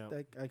 I just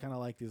Yeah. I kind of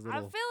like these I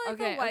little. feel like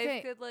Okay, the wife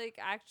okay. could like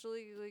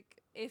actually like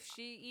if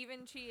she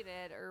even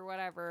cheated or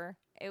whatever,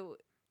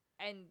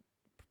 and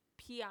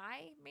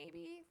PI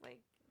maybe like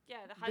yeah,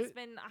 the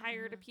husband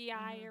hired a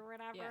PI or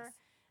whatever. Yes.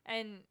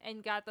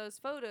 And got those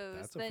photos,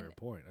 That's a then fair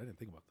point. I didn't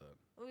think about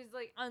that. it was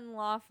like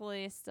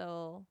unlawfully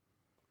still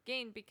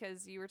gained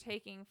because you were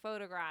taking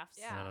photographs.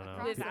 Yeah, I don't know.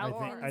 across the Without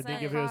I think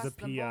consent. if it was a Across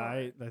the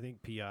PI, board. I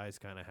think PIs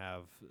kind of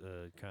have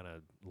kind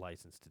of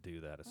license to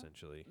do that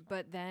essentially.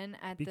 But then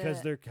at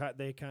Because the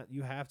they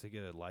you have to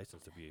get a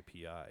license to be a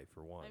PI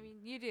for one. I mean,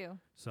 you do.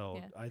 so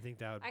yeah. I think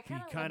that would I be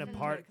kinda kind of looked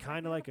part, into it 'cause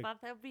kind I of like a.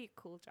 thought that would be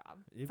a cool job.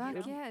 fuck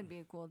it- yeah, it'd be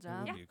a cool job.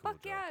 would Yeah, be a cool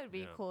fuck yeah, job, it'd be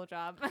yeah. a cool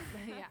job.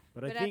 yeah.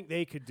 But I at- think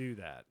they could do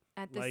that.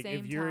 at the Like same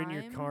if you're in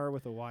time, your car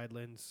with a wide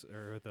lens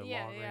or with a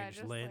Yeah, long yeah, range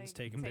just, lens like,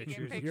 taking taking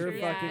pictures, you're a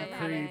pictures fucking and creep.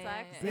 having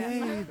sex.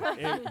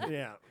 Babe,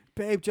 Yeah.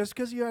 babe, just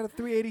because you had a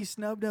 380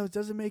 snub nose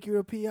doesn't make you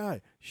a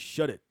PI.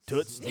 Shut it,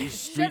 toots. These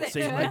Shut streets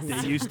it, ain't like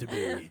toots. they used to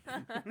be.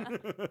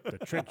 The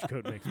trench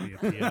coat makes me a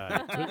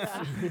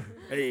PI.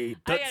 Hey, I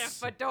got a toots.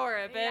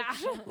 fedora,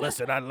 bitch.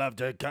 Listen, I'd love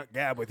to cut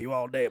gab with you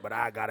all day, but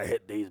I gotta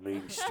hit these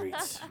mean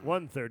streets.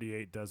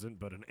 138 doesn't,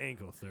 but an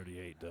ankle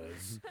 38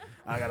 does.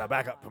 I gotta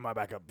back up for my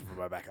backup for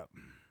my backup.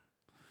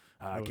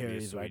 I would be a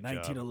carries my sweet job.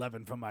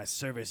 1911 from my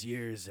service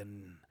years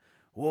in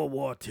World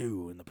War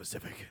II in the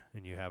Pacific.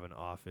 And you have an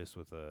office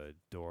with a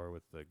door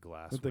with the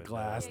glass. With the window.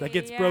 glass Yeah, that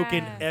gets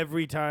broken yeah.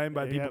 every time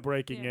by people Yep.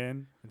 breaking Yeah.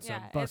 in. And Yeah,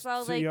 some it's bust.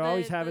 all So like you're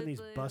always the- having the- these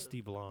the-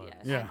 busty blondes.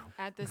 Yes. Yeah.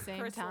 at the same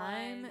time,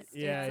 Crystallized,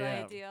 Yeah, it's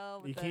yeah. ideal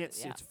with You the- can't.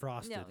 yeah. It's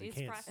frosted. No, you it's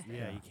can't. frosted.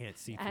 Yeah, you can't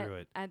see at, through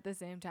it. at the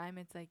same time,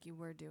 it's like you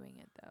were doing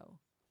it though.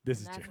 This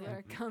And is that's true. where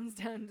it comes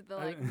down to the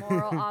like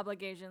moral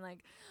obligation.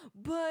 Like,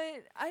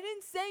 but I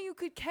didn't say you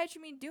could catch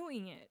me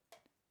doing it.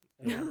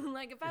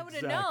 Like if I would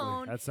have Exactly.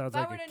 known, That sounds if I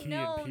like a would've Key and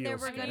known there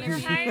Peele were I sketch. mean, gonna you're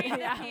be hiring the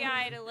Yeah.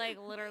 PI to like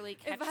literally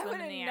catch if I them would in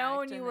have the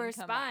known act you and were then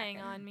come back spying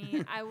and- on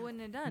me, I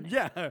wouldn't have done it.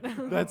 Yeah,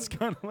 that's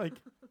kind of like.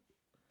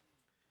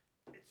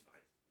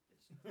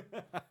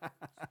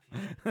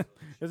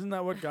 Isn't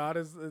that what God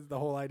is the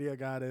whole idea?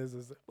 God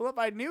is well, if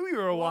I knew you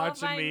were Well, if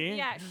watching I- me,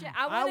 Yeah, shit,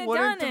 I I wouldn't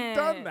wouldn't have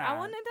done it. that. I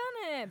wouldn't have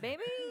done it,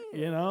 baby.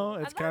 you know,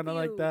 it's I kind of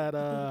love like you. that.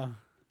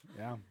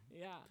 Yeah,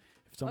 Yeah.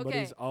 if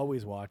somebody's Okay.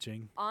 always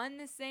watching, On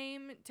the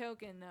same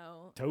token,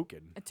 though,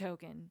 token. a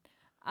token.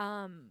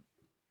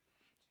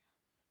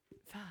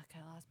 Fuck,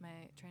 I lost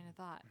my train of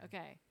thought.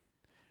 Okay.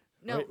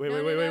 No, Wait, wait, no,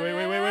 wait, no, wait, no, wait, no, wait,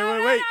 no, wait, no, wait, no, wait,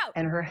 no, wait. no.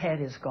 And her head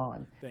is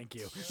gone. Thank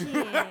you. Shit.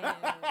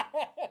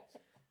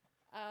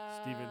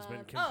 Steven's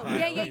been Oh,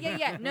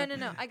 yeah.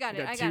 No. I got We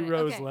it. got I got two it.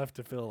 rows Okay. left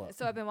to fill up.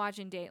 So I've been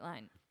watching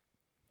Dateline.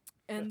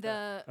 And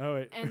the Oh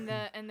wait, and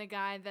the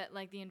guy that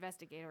like the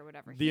investigator or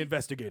whatever. the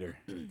investigator.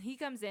 he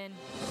comes in.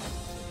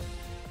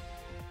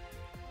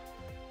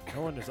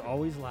 No one is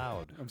always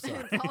loud. I'm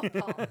sorry. It's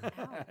all Paul.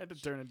 I had to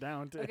turn it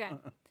down too. Okay.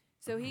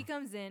 So he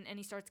comes in and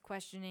he starts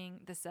questioning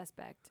the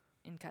suspect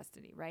in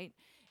custody, right?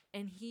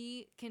 And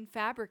he can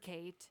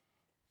fabricate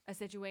a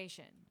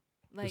situation.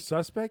 The Like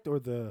suspect or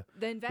the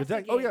the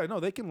investigator. oh yeah, no,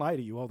 they can lie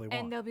to you all they And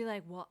want. they'll be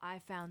like, "Well, I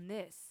found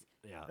this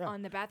Yeah. Yeah.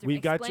 on the bathroom." We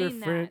got your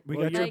Explain friend. that. We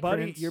Well, got your your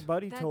buddy. prints. Your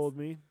buddy That's- told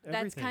me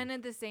everything. That's kind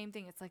of the same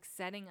thing. It's like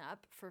setting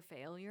up for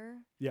failure.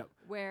 Yep.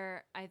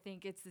 Where I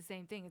think it's the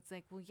same thing. It's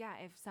like, well, yeah,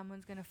 if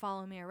someone's gonna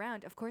follow me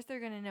around, of course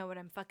they're gonna know what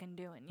I'm fucking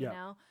doing, you Yeah.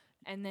 know.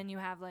 And then you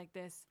have like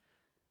this,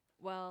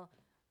 well,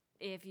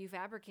 if you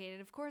fabricate it,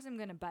 of course I'm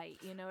gonna bite.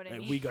 You know what I And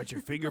mean? we got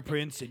your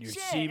fingerprints and your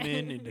Shit.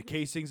 semen and the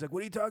casings. Like,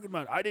 what are you talking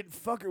about? I didn't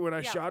fuck her when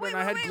I Yeah. shot her, Wait, and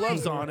I had wait,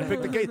 gloves wait. on and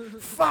picked the case.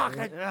 Fuck!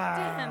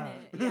 Damn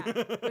it.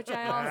 Yeah. Which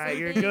I also Alright,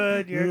 you're think,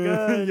 good. You're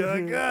good.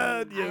 You're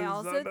good. I you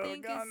also son of a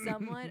think gun. is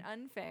somewhat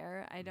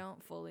unfair. I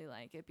don't fully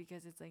like it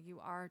because it's like you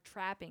are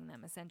trapping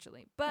them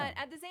essentially. But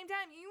at the same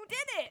time, you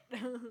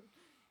did it.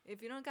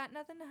 If you don't got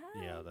nothing to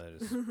hide. Yeah,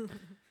 that is.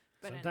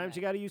 But Sometimes you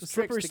anyway. got to use The tricks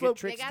slippery to slope.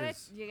 get You gotta,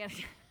 tricksters. you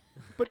gotta.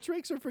 But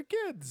tricks are for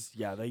kids.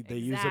 Yeah, they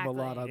use them a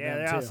lot Exactly. on Yeah,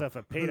 them they too. also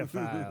for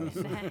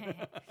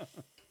pedophiles.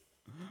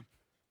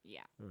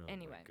 Yeah. Oh my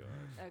Anyway.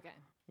 God.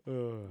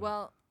 Okay.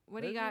 Well,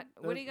 what do you got?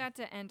 That- What do you got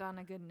to end on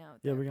a good note?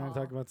 Yeah, there, we're gonna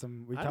Paul? talk about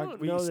some. We I talked.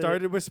 don't We know that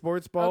started with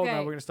sports ball. Now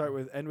Okay. we're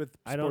gonna end with.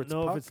 I don't sports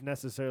know puck. if it's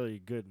necessarily a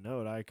good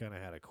note. I kind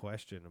of had a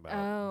question about.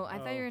 Oh, I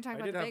thought you were gonna talk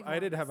about the big I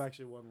did have ones.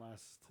 actually one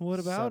last. What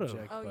about 'em?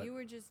 subject, Oh, but- you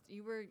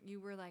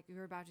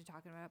were about to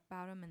talk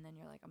about him, and then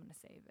you're like, I'm gonna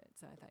save it.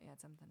 So I thought you had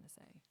something to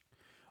say.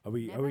 Are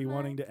we Never wanting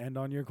mind. to end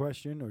on your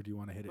question, or do you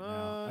want to hit it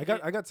now? Uh,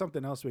 I got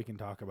something else we can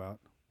talk about.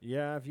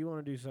 Yeah, if you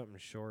want to do something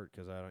short,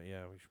 because I don't.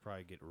 Yeah, we should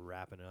probably get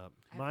wrapping up.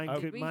 I- Mine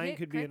Did could we mine hit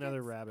could be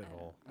another crickets? rabbit I don't-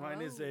 hole.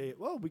 Mine is Oh.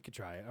 well, we could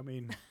try it. I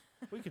mean,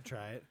 We could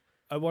try it.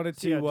 I wanted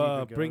See how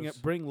to deep it bring goes.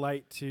 bring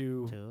light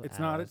to. 2 It's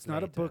hours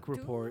not a later. book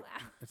report.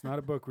 It's not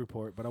a book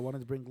report, but I wanted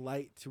to bring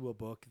light to a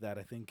book that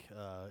I think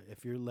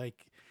if you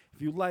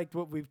liked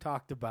what we've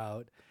talked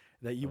about,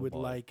 that you Oh, would boy.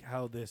 like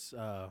how this.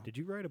 Did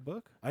you write a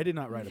book? I did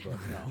not write a book.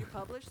 No, You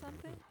published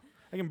something?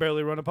 I can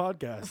barely run a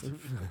podcast.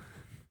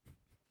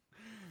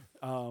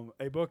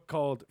 A book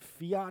called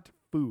Fiat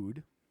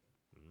Food,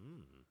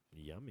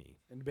 Yummy.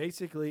 and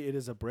basically it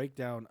is a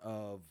breakdown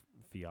of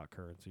Fiat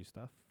currency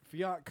stuff.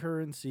 fiat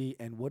currency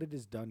and what it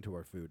has done to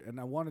our food. And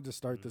I wanted to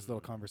start this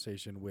little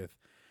conversation with,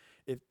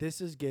 if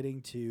this is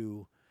getting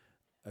to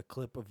I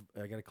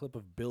got a clip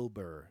of Bill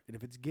Burr, and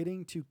if it's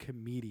getting to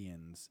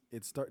comedians,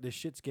 this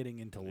shit's getting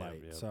into Yep,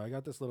 light. yep. So I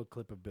got this little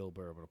clip of Bill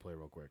Burr I'm going to play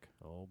real quick.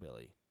 Oh,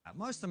 Billy.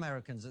 Most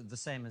Americans are the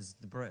same as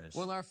the British.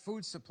 Well, our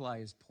food supply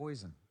is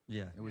poison.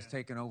 yeah. It was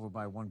taken over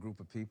by one group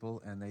of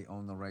people, and they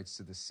own the rights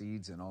to the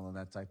seeds and all of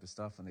that type of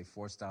stuff, and they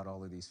forced out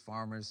all of these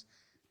farmers.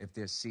 If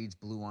their seeds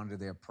blew onto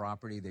their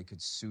property, they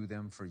could sue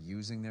them for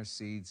using their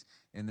seeds,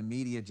 and the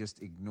media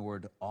just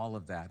ignored all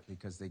of that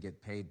because they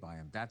get paid by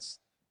them. That's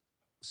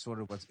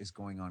sort of what is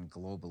going on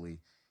globally,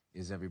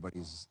 is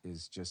everybody's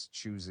is just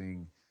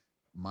choosing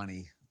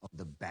money of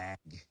the bag,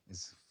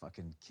 as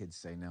fucking kids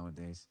say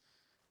nowadays.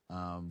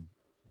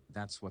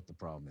 That's what the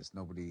problem is.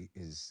 Nobody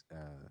is,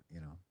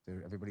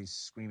 everybody's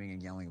screaming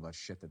and yelling about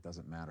shit that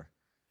doesn't matter,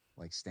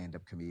 like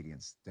stand-up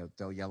comedians.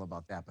 They'll yell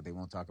about that, but they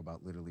won't talk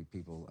about literally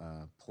people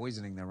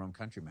poisoning their own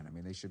countrymen. I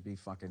mean, they should be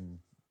fucking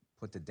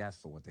put to death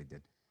for what they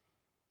did.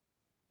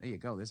 There you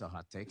go. There's a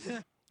hot take.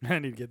 I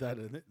need to get that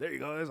in. There you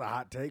go. There's a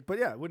hot take. But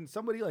yeah, when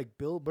somebody like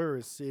Bill Burr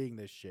is seeing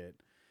this shit,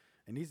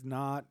 and he's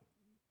not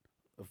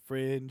a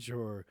fringe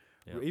or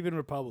Yep. even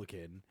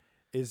Republican,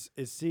 is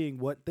seeing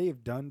what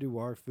they've done to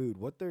our food,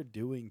 what they're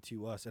doing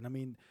to us. And I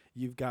mean,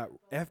 you've got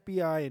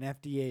FBI and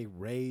FDA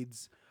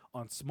raids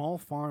on small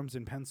farms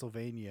in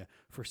Pennsylvania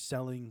for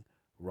selling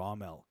raw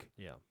milk.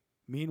 Yeah.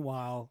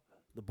 Meanwhile,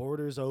 the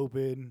border's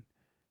open.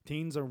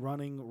 Teens are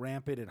running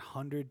rampant at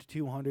 100,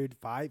 200,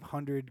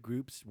 500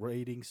 groups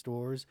raiding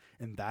stores,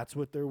 and that's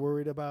what they're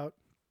worried about.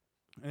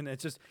 And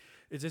it's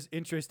just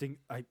interesting.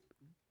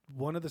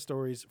 One of the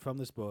stories from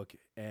this book,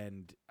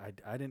 and I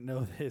didn't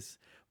know this,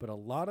 but a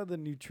lot of the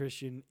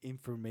nutrition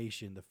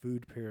information, the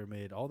food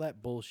pyramid, all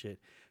that bullshit,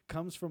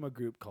 comes from a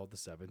group called the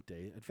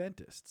Seventh-day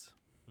Adventists.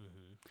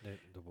 Mm-hmm.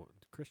 The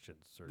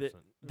Christians. Or They-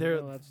 something.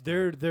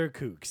 They're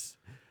kooks.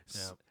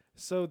 Yeah.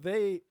 So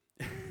they.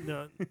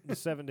 No, the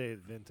 7-day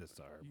Adventists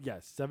are.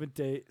 Yes, Seventh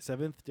Day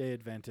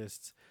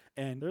Adventists,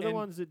 and They're the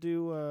ones that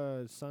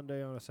do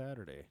Sunday on a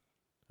Saturday.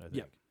 I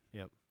think.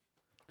 Yep.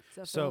 Is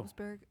that So-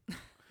 Phillipsburg?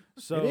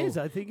 So it is.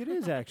 I think it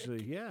is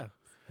actually. Yeah.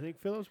 I think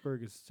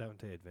Phillipsburg is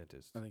 7-day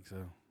Adventist. I think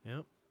so.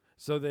 Yep.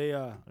 So they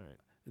All right.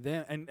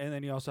 then and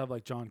then you also have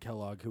like John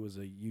Kellogg, who was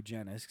a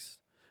eugenist,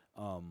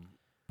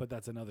 but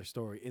that's another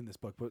story in this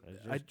book. But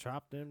I just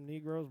chop them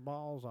Negroes'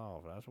 balls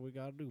off. That's what we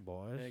got to do,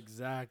 boys.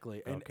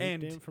 exactly, Gotta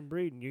and keep them from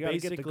breeding. You got to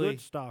get the basically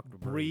good stock to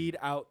breed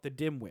out the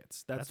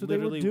dimwits. That's what they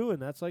were doing.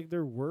 That's like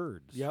their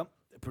words. Yep,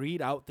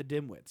 breed out the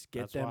dimwits.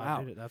 Get That's them why out.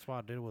 I did it. That's why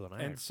I did it with an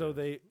And axe.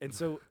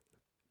 so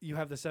you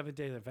have the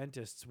Seventh-day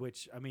Adventists,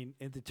 which, I mean,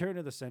 at the turn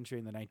of the century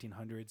in the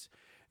 1900s,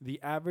 the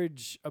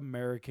average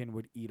American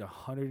would eat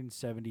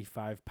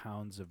 175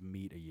 pounds of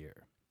meat a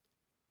year,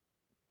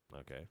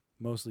 Okay.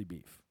 mostly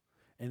beef.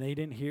 And they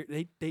didn't hear,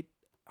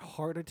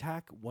 heart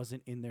attack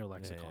wasn't in their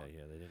lexicon.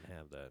 Yeah. They didn't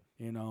have that.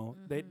 You know,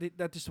 they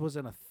that just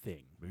wasn't a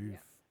thing. Beef.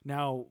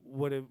 Now,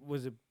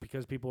 was it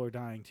because people are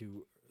dying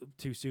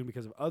too soon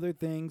because of other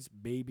things?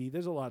 Maybe.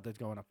 There's a lot that's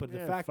going on. But the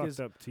fact fucked is,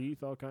 up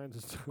teeth, all kinds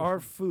of stuff. our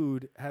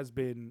food has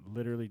been,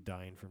 literally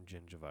dying from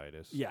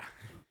gingivitis. yeah.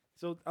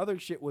 So other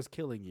shit was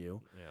killing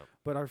you. Yeah.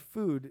 But our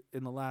food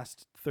in the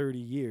last 30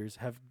 years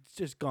have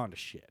just gone to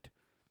shit.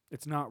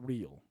 It's not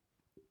real.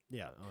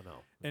 Yeah. Oh no.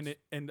 And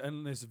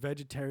and this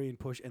vegetarian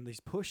push and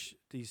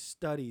these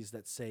studies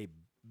that say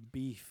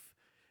beef,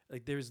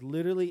 like there's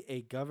literally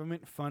a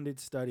government funded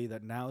study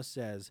that now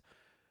says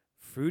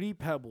Fruity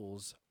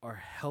Pebbles are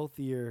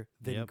healthier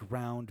than Yep.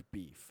 ground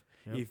beef.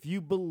 Yep. If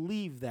you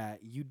believe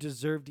that, you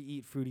deserve to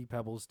eat Fruity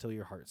Pebbles till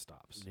your heart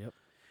stops. Yep.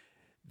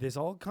 This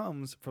all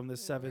comes from the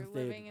Seventh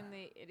We're Day. living in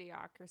the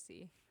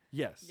idiocracy.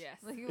 Yes. Yes.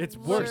 Like It's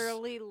worse.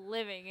 literally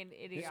living in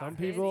idiocracy. Some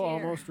people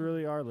here. almost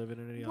really are living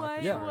in an Why,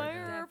 idiocracy Yeah. why right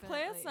are now. our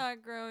plants Definitely.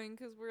 not growing?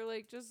 Because we're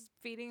like just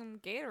feeding them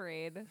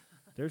Gatorade.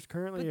 There's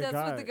currently But a that's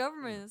guy. what the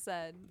government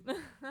said.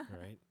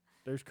 Right.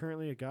 There's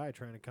currently a guy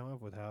trying to come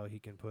up with how he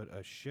can put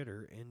a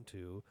shitter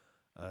into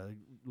a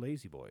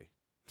lazy boy.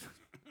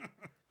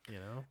 You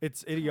know,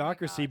 It's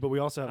idiocracy, God. but we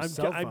also have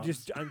cell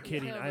phones. I'm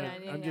kidding. Killed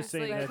I'm it, just yeah.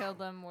 saying Like, that. killed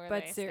them where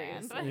But they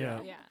seriously, stand.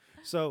 Yeah. yeah.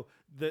 So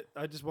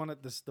I just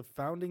wanted the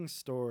founding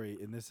story,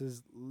 and this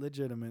is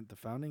legitimate. The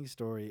founding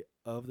story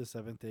of the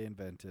Seventh-day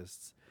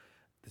Adventists.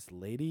 This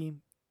lady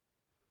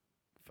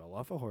fell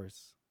off a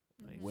horse,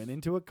 went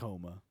into a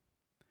coma,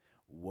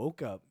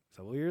 woke up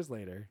several years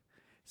later,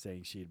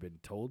 saying she had been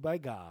told by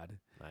God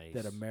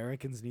that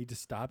Americans need to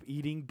stop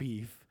eating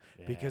beef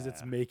because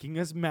it's making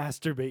us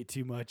masturbate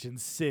too much and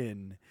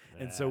sin,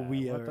 and so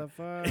we what are. the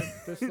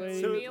fuck? This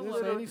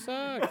lady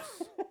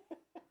sucks.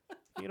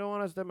 You don't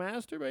want us to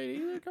masturbate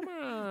either? Come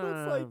on.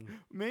 It's like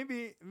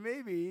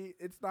maybe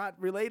it's not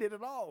related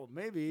at all.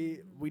 Maybe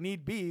we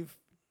need beef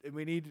and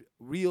we need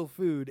real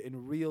food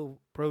and real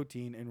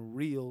protein and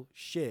real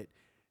shit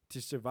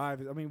to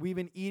survive. I mean, we've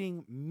been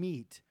eating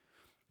meat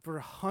for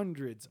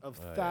hundreds of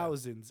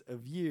thousands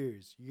of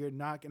years. You're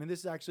not gonna.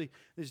 This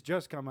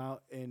just come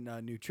out in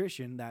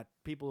nutrition that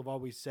people have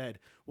always said,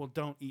 well,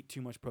 don't eat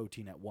too much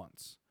protein at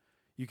once.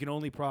 You can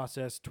only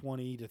process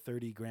 20 to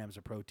 30 grams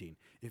of protein.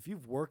 If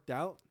you've worked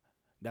out,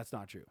 that's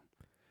not true.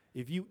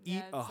 If you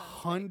eat that sounds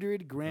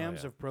 100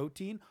 grams of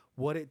protein,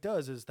 what it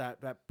does is that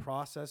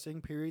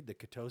processing period, the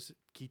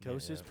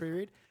ketosis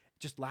period,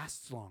 just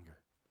lasts longer.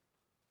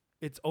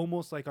 It's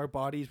almost like our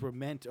bodies were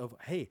meant of,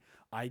 hey,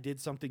 I did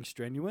something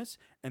strenuous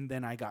and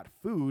then I got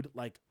food,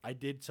 like I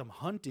did some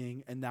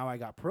hunting and now I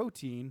got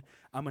protein.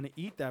 I'm going to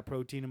eat that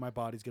protein and my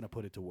body's going to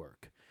put it to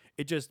work.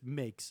 It just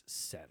makes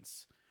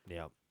sense.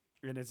 Yeah.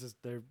 And it's just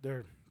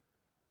they're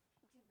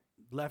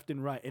left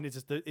and right, and it's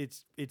just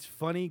it's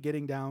funny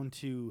getting down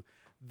to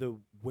the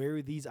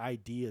where these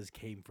ideas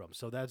came from.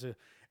 So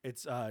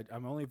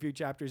I'm only a few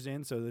chapters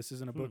in, so this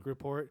isn't a book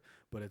report,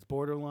 but it's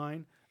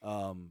borderline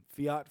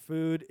fiat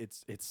food.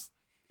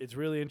 It's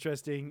really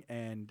interesting,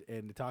 and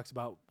it talks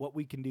about what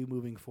we can do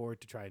moving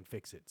forward to try and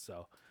fix it.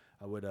 So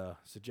I would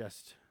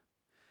suggest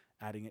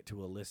adding it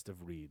to a list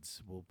of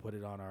reads. We'll put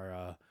it on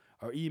our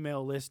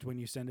email list when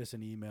you send us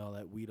an email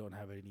at we don't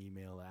have an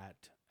email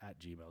at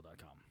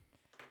gmail.com.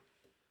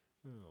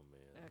 Oh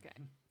man.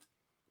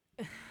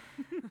 Okay.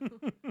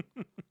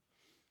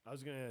 I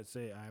was gonna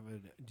say,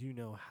 do you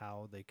know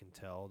how they can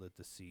tell that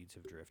the seeds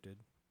have drifted?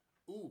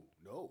 Ooh,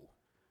 no.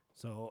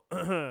 So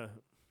I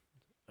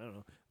don't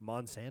know.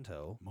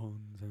 Monsanto,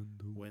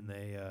 when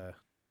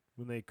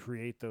they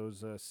create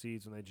those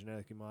seeds, when they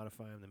genetically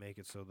modify them, they make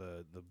it so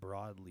the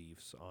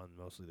broadleafs on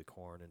mostly the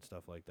corn and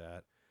stuff like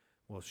that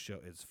will show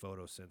it's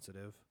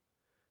photosensitive.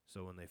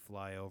 So when they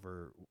fly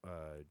over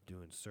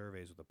doing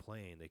surveys with a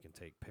plane, they can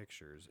take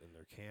pictures in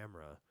their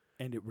camera.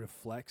 And it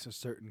reflects a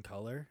certain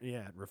color?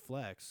 Yeah, it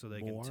reflects, so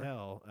they can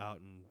tell out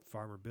in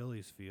Farmer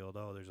Billy's field,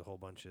 oh, there's a whole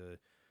bunch of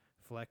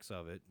flecks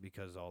of it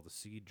because all the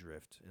seed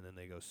drift, and then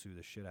they go sue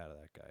the shit out of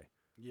that guy.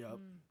 Yep.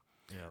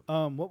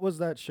 Yeah. What was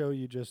that show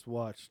you just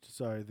watched?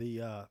 Sorry,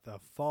 the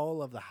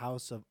Fall of the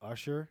House of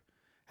Usher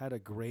had a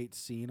great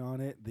scene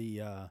on it.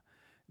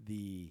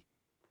 The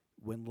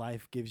When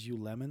Life Gives You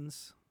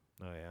Lemons.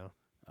 Oh yeah.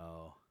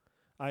 Oh.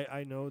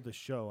 I know the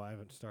show. I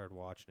haven't started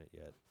watching it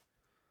yet.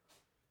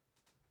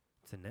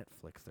 It's a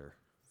Netflixer.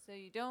 So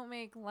you don't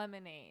make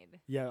lemonade.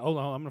 Yeah. Hold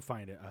on. I'm gonna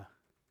find it.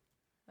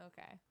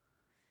 Okay.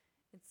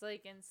 It's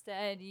like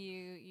instead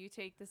you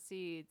take the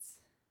seeds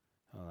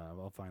Hold on,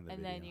 I'll find the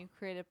and video. then you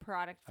create a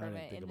product I from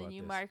didn't it think and then about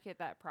you this. market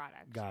that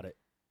product. Got it.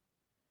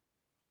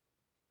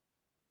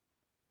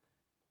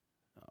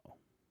 Oh,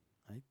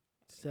 I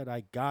said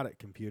I got it,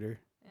 computer.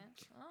 Yeah.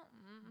 Oh,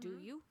 Do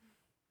you?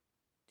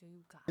 Do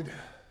you got it?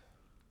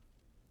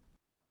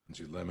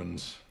 Do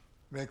lemons.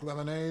 Make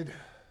lemonade.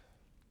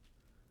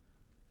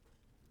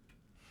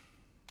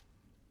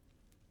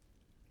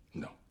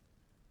 No.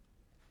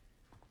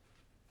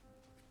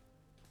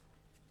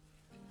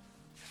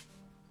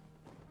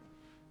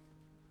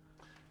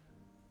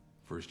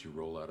 First, you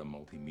roll out a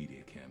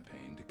multimedia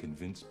campaign to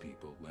convince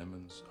people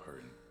lemons are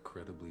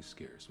incredibly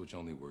scarce, which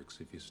only works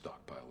if you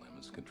stockpile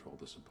lemons, control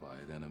the supply,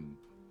 then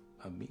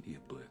a media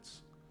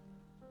blitz.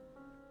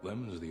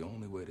 Lemons are the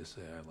only way to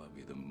say I love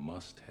you, the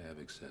must-have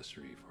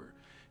accessory for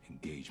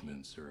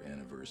engagements or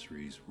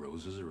anniversaries.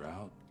 Roses are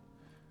out,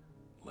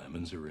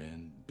 lemons are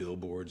in,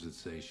 billboards that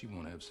say she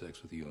won't have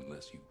sex with you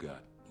unless you've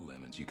got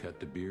lemons. You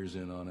cut the beers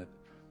in on it.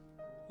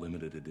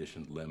 Limited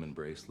edition lemon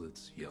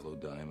bracelets, yellow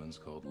diamonds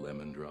called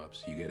lemon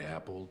drops. You get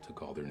Apple to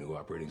call their new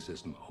operating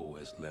system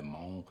OS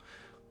Lemon.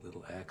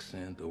 Little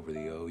accent over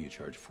the O. You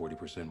charge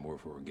 40% more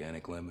for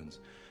organic lemons,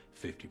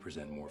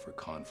 50% more for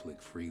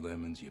conflict-free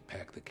lemons. You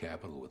pack the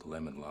capital with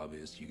lemon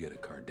lobbyists. You get a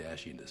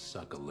Kardashian to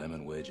suck a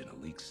lemon wedge in a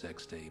leaked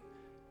sex tape.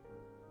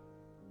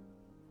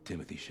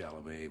 Timothy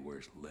Chalamet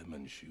wears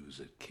lemon shoes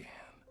at Cannes.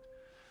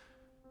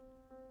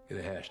 Get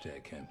a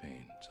hashtag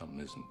campaign. Something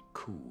isn't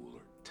cool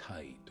or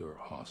tight or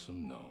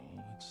awesome. No,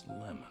 it's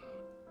lemon.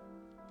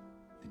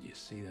 Did you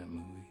see that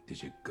movie?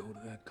 Did you go to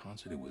that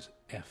concert? It was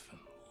effing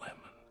lemon.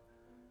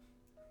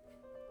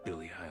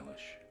 Billie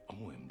Eilish,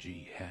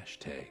 OMG,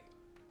 hashtag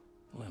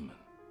lemon.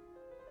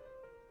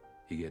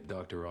 You get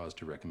Dr. Oz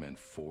to recommend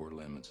 4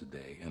 lemons a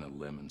day and a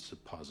lemon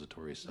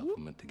suppository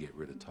supplement to get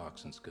rid of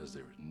toxins, because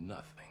there's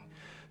nothing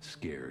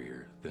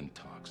scarier than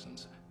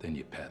toxins. Then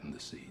you patent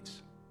the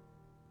seeds.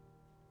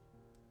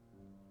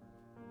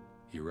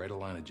 You write a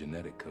line of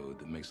genetic code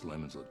that makes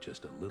lemons look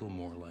just a little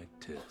more like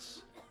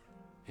tits.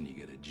 And you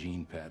get a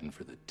gene patent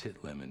for the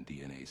tit lemon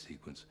DNA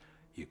sequence.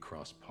 You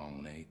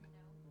cross-pollinate.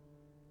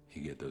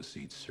 You get those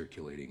seeds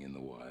circulating in the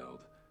wild.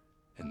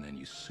 And then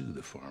you sue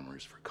the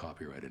farmers for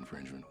copyright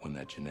infringement when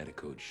that genetic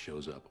code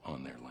shows up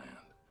on their land.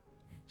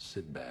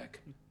 Sit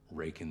back,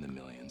 rake in the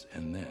millions,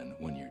 and then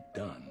when you're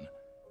done,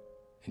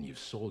 and you've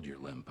sold your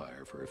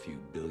lempire for a few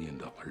 $1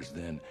 billion,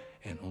 then,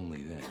 and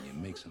only then, you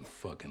make some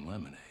fucking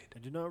lemonade. I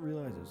did not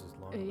realize this was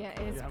long. Yeah,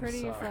 it's I'm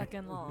pretty sorry.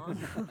 fucking long.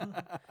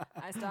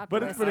 I stopped.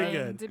 But it's pretty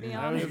listening, good. To be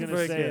I honest, was gonna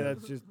Very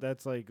say good.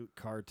 that's like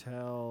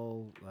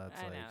cartel. That's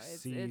I like know,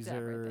 it's Caesar.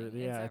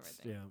 everything, Yeah, it's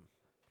everything.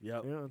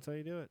 Yep. yeah. That's how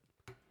you do it.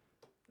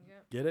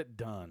 Get it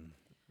done.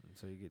 And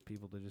so you get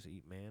people to just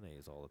eat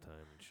mayonnaise all the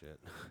time and shit,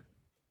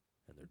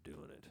 and they're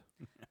doing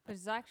it. But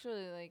it's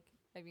actually like,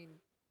 I mean,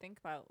 think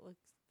about like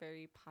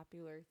very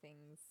popular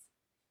things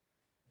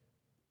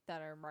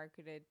that are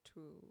marketed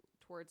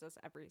towards us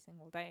every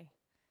single day.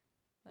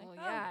 Like, well,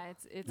 oh, yeah,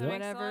 it's Makes a lot of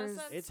whatever's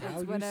sense. It's how you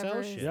sell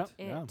whatever's shit. Yep,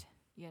 it. yeah.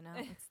 You know,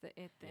 it's the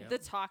it thing. the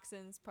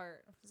toxins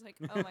part. I was like,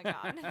 oh my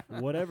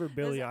god. Whatever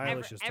Billie That's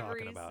Eilish is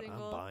every talking about, I'm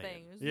single buying.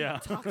 thing. It was Yeah.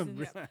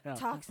 toxins, Yeah.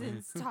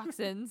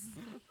 toxins.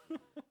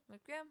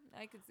 Like, yeah,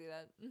 I could see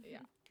that. Yeah.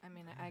 I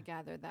mean, I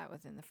gathered that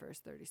within the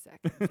first 30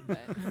 seconds. But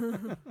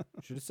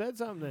Should have said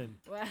something then.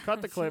 Well,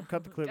 Cut the clip.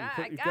 Cut the clip.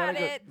 You Got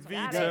gotta it. Go,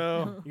 Got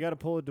Veto. you got to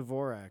pull a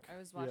Dvorak. I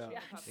was watching. Yeah.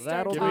 the puppy.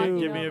 That'll Start do. talking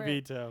Give me a over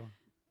it. veto.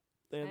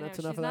 And I that's know, enough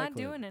she's of that not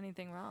clip. doing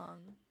anything wrong.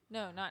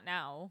 No, not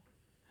now.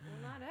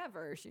 Well, not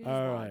ever. She's All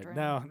right. wandering.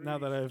 Now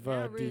that I've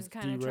Now Rue's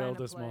kinda derailed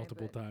trying us to play,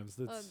 multiple but- times,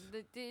 that's,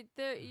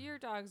 Your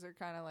dogs are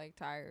kind of like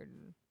tired.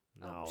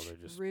 No, they're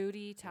just.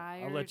 Rudy,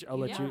 tired. let you- you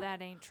know you-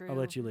 that ain't true. I'll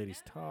let you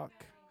ladies talk.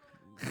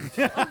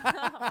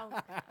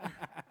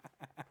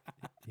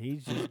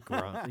 He's just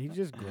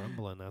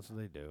grumbling. That's what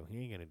they do. He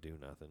ain't gonna do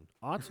nothing.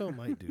 Otto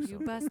might do You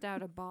something. bust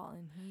out a ball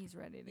and he's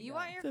ready to You go.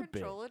 want your It's a bit.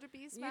 controller to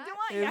be smashed?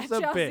 It was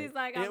a Chelsea's bit.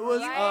 like, It I'm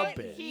was right a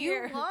bit.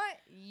 here.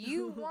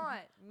 You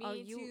want me Oh,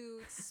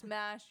 to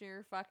smash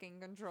your fucking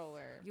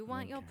controller? You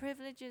want your Okay.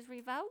 privileges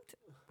revoked,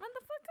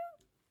 motherfucker?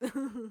 Is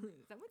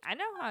that what I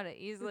know how to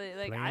easily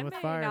like. Playing I with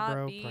may fire, not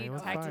bro. be Playing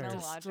with fire.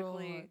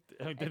 technologically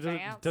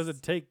It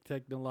doesn't take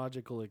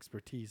technological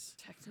expertise.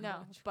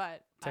 no,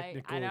 but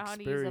Technical I know how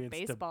to use a experience to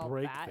baseball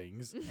break bat.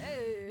 things.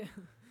 Hey.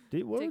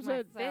 What Take was my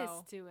that? fist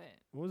So- to it.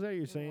 What was that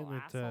you're saying little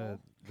that asshole.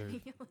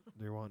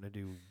 they're wanting to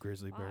do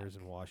grizzly bears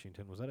in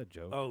Washington? Was that a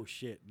joke? Oh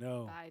shit,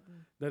 no.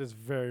 Biden. That is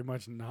very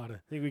much not a. I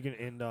think we can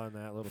end on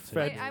that little.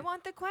 Fed- tidbit. Wait, I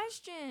want the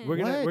question. We're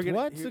gonna What's the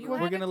we're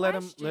question? gonna You let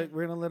had a him question.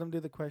 we're gonna let him do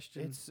the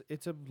question.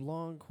 It's a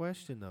long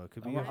question though. It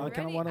could be. I kind of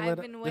ready. want to I've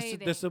let been him.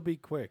 waiting. This will be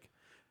quick.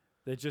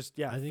 They just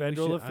I think we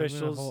federal should-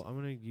 officials. I'm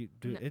gonna do.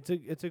 No.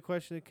 It's a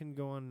question that can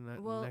go on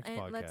that Well, next and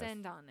podcast. let's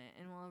end on it,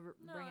 and we'll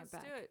No, bring it let's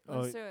back. do it.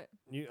 Oh, Let's do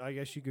it. I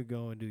guess you could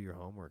go and do your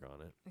homework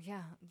on it.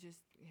 Yeah, just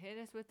hit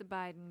us with the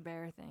Biden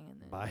bear thing, and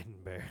then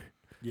Biden bear.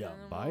 Yeah, And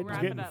then we'll Biden's wrap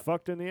it getting up.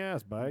 fucked in the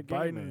ass by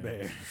Biden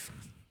bear.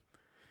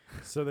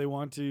 So they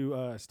want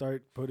to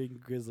start putting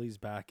grizzlies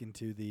back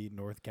into the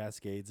North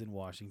Cascades in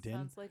Washington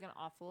Sounds like an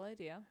awful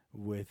idea.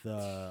 with yeah,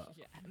 up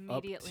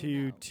immediately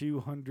to no.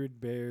 200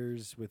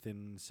 bears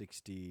within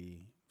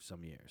 60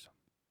 some years.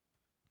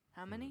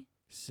 How many?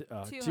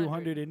 200.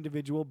 200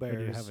 individual Hey,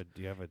 bears.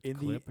 do you have a in the-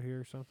 clip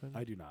here or something?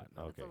 I do not.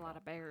 Okay. That's a lot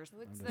of bears.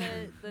 What's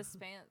I'm the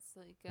span?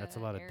 Like That's a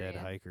lot of dead area?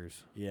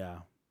 hikers. Yeah,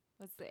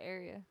 What's the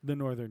area? the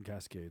Northern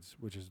Cascades,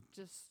 which is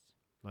Just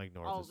Like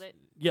north. all is- of it.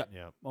 yeah.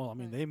 Yeah. Well, I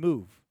mean they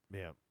move.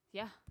 Yeah.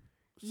 Yeah.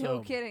 So No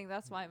kidding.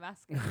 That's why I'm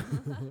asking.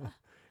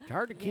 It's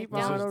hard to Yeah, keep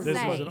don't on. This, over is, this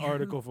there. was an say.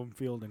 article from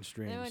Field and They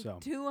Stream. went So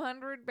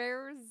 200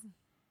 bears.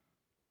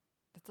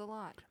 That's a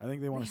lot. I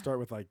think they want to Yeah. start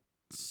with like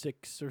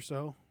 6 or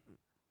so.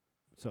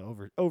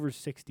 So over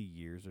 60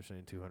 years, they're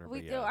saying 200.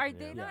 Wait, but yeah, are yeah.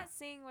 they Yeah. not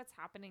seeing what's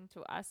happening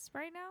to us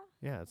right now?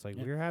 Yeah, it's like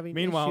Yeah. we're having.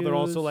 Meanwhile, they're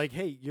also issues. like,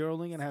 "Hey, you're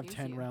only gonna have Excuse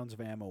 10 you. rounds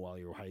of ammo while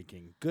you're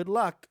hiking. Good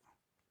luck."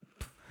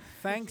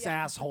 Thanks,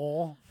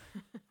 asshole.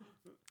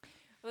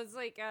 It was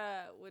like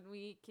when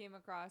we came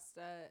across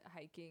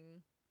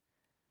hiking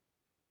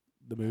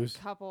The moose.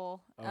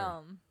 couple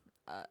Oh.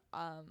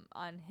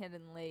 on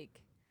Hidden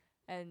Lake,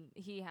 and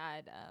he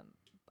had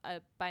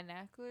a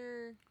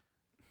binocular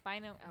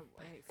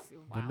Binoculars.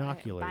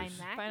 Binocular.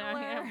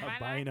 A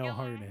bino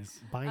harness.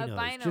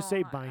 Binos. Just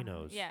say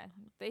binos. Yeah,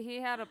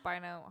 he had a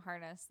bino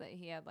harness that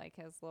he had like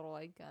his little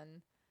like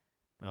gun.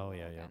 Oh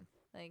yeah, yeah. gun,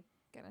 like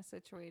kind of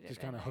situated. Just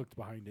in kind of it. hooked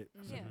behind it.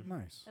 Yeah.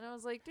 Nice. And I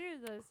was like,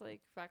 dude, that's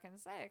like fucking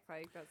sick.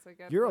 Like that's like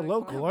You're a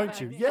local,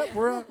 aren't you? Yep,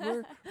 we're up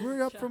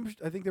Sure. from.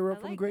 I think they were I up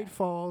from like Great that.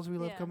 Falls. We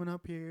love Yeah. coming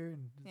up here,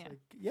 and it's Yeah. like,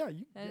 yeah,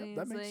 you, And yep, he's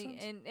that makes like,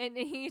 sense. and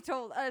he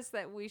told us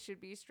that we should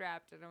be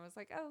strapped, and I was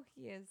like, oh,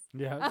 he is.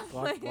 Yeah, I'm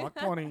Glock, like- Glock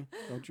 20.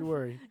 Don't you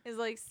worry. It's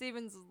like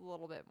Steven's a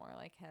little bit more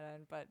like head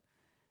on, but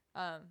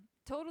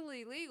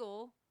totally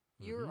legal.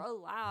 You're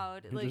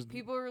allowed. You're Like just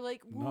people are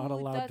like, not "Whoa,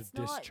 allowed to that's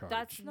not. discharge."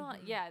 That's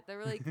not. Yeah, they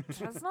were like,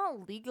 that's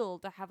not legal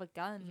to have a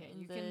gun Yeah,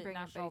 in you the can bring it,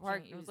 national but you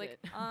park. can't And it was use like,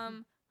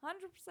 it.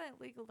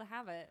 100% legal to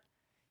have it.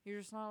 You're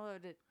just not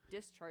allowed to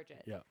discharge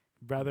it. Yeah.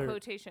 Rather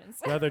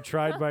Quotations.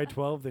 tried by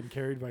 12 than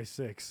carried by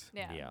 6.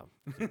 Yeah.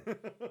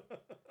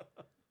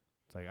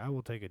 It's like I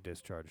will take a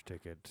discharge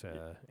ticket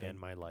and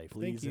my life.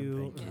 Please Thank and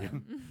you. thank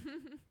you.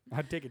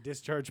 I'd take a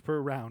discharge per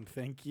round.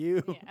 Thank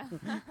you.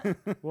 Yeah.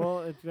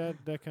 Well,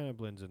 that kind of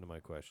blends into my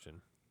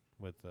question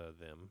with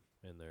them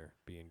and their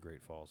being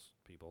Great Falls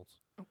peoples.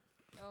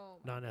 Oh.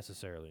 Not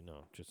necessarily,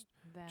 no. Just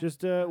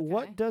Okay.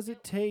 what does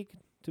it take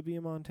to be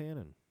a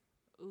Montanan?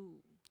 Ooh.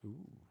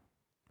 Ooh.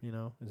 You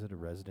know, is it a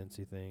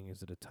residency thing?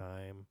 Is it a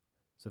time?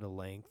 Is it a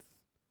length?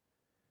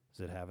 Is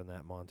it having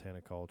that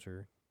Montana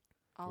culture?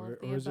 All Or of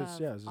the is it, above.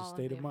 yeah, is it all of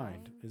state the of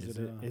mind?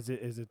 above.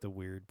 Is it the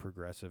weird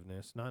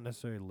progressiveness? Not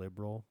necessarily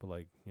liberal, but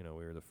like, you know,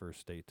 we were the first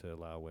state to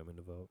allow women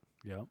to vote.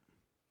 Yep.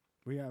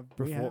 We have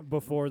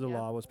Before the Yep.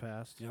 law was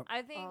passed. Yep.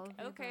 I think, All of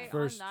the okay, above.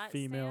 First on that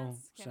female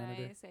stance, can I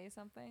senator. say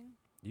something?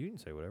 You can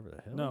say whatever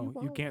the hell. No, you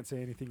want. can't say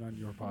anything on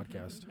your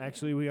podcast.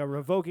 Actually, we are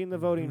revoking the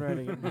voting right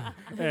and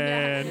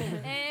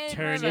And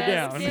turn we're you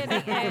down. just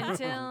kidding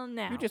until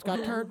now. You just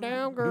got turned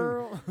down,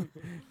 girl.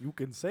 You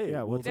can say it. Yeah,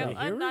 We'll what's say that? No,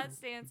 here. on that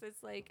stance,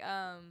 it's like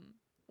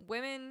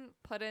women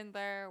put in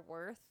their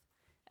worth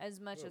as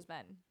much as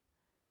men.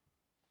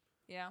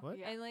 You know, What?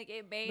 and like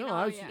it may No, I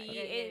not was- be,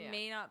 Yeah, it yeah.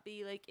 may not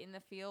be like in the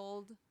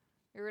field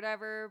or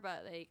whatever,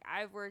 but like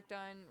I've worked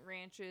on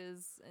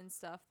ranches and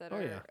stuff that Oh,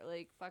 are yeah.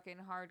 like fucking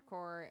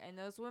hardcore, and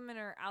those women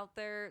are out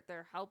there.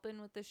 They're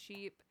helping with the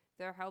sheep.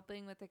 They're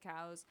helping with the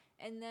cows,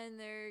 and then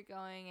they're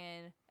going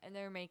in and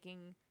they're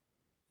making.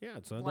 Yeah,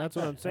 so lunch that's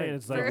what I'm saying.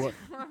 It's like for- what?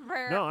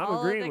 for No, I'm all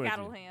of agreeing the with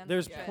cattle you. hands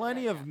There's and shit.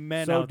 plenty of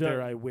men So out there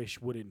do- I wish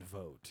wouldn't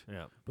vote.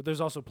 Yeah. But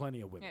there's also plenty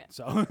of women. Yeah.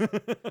 So So,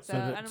 So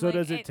and I'm so like,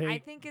 does it I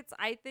take-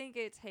 think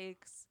it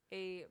takes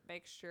a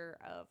mixture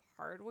of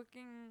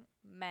hardworking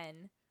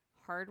men,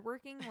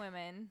 hardworking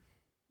women,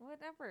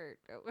 whatever.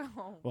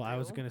 Well, I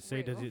was gonna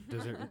say, does it?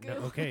 No,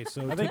 okay,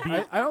 so I to think be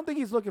I don't think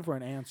he's looking for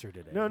an answer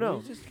today. no,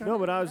 He's just no, kinda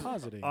but I was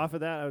positing. off of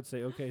that. I would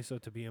say, okay, so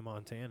to be a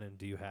Montanan,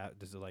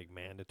 does it like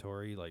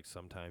mandatory? Like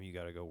sometime you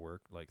got to go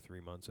work like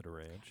 3 months at a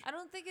ranch. I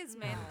don't think it's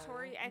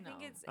mandatory. I think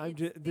No. it's. I'm it's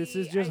ju- this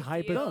is the just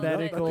ideal No, of no, I it.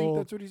 hypothetical. think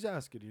that's what he's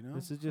asking, you know?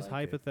 This is just I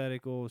like it.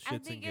 hypothetical shits I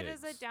and think gigs. it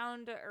is a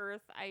down to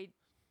earth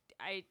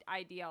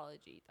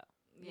ideology, though.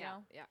 You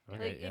know, Yeah. Okay,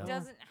 like yeah. it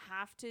doesn't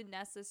have to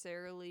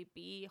necessarily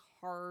be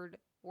hard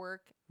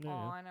work Yeah, yeah.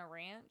 on a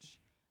ranch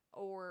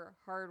or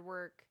hard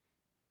work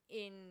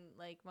in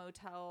like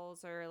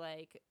motels or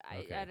like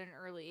Okay. at an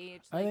early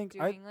age, I like think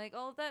doing like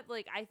all of that.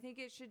 Like I think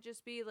it should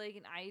just be like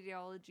an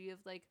ideology of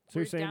like So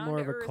you're we're saying down more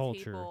to of a earth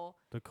culture, people.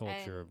 the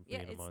culture of yeah,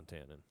 being a it's-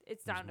 Montanan.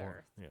 It's There's down to more-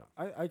 earth.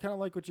 Yeah. I kind of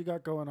like what you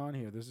got going on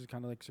here. This is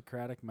kind of like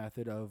Socratic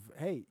method of,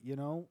 hey, you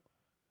know,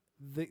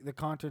 the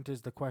content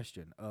is the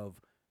question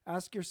of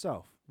ask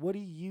yourself, what do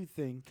you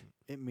think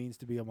it means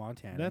to be a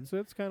Montanan?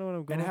 That's kind of what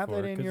I'm going and have for.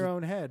 that in 'cause your it-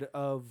 own head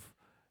of,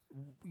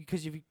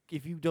 because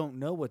if you don't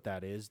know what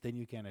that is, then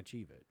you can't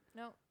achieve it.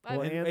 No,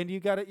 Well, and, and- you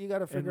got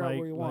to figure out like-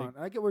 where you want.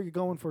 I get where you're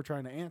going for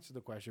trying to answer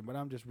the question, but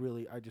I just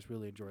really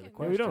enjoy the yeah,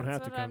 question. we don't that's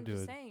have to what come I'm to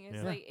just it. saying. It's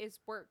Yeah. like it's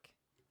work,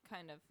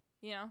 kind of.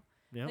 You know,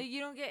 Yeah. like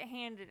you don't get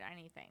handed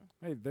anything.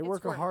 Hey, they It's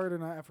work work. hard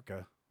in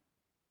Africa.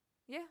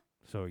 Yeah.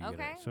 So you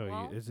Okay,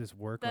 well, is this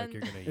work like then-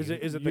 you're gonna? Is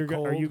it the Are you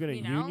cold? gonna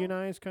You know?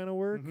 unionize kind of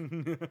work?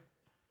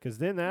 Because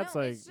then that's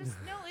no, like it's just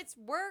no, it's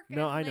work.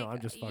 No, and, I know, like,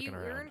 I'm just fucking you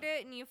around. earned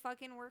it and you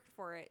fucking worked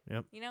for it.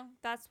 Yep. You know,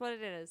 that's what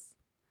it is.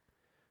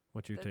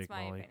 what's your that's take,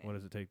 my Molly? opinion. What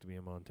does it take to be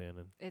a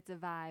Montanan? It's a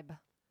vibe.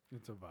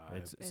 It's a vibe.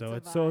 It's It's so a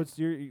it's so vibe. it's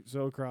your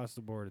so across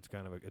the board. It's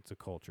kind of it's a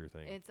culture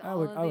thing. It's I all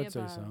would- of I the would say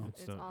above. so.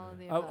 It's So- all of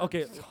the Oh, above.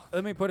 okay,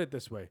 let me put it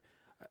this way.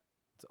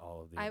 It's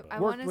all of the I above.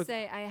 Worked want to with-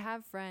 say I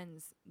have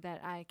friends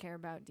that I care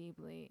about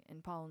deeply,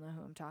 and Paul will know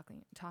who I'm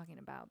talking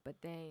about.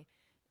 But they,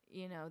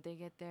 you know, they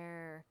get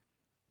their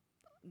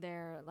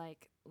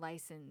like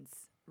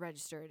license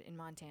registered in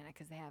Montana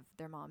because they have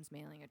their mom's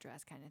mailing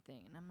address, kind of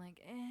thing. And I'm like,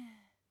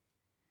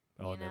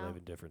 oh, you and they know, live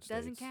in different states.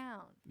 doesn't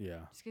count.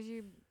 Yeah, Just because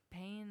you're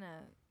paying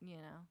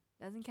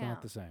doesn't it's count.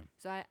 not the same.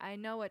 So I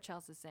know what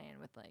Chelsea's saying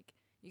with like,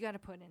 you got to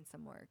put in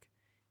some work.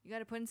 You got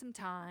to put in some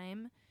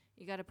time.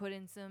 You got to put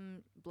in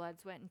some blood,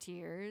 sweat, and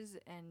tears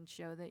and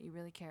show that you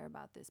really care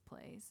about this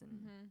place. And,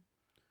 Mm-hmm.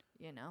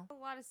 you know, A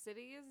lot of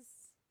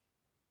cities.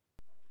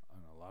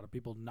 And a lot of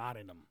people not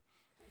in them.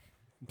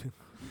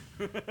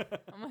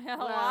 A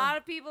lot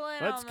of people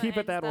in Let's 'em keep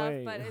it and that stuff,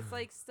 way. But it's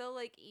like still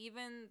like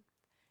even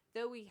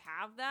though we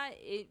have that,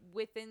 it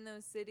within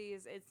those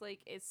cities, it's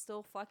like it's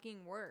still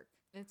fucking work.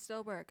 it's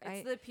still work.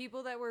 It's the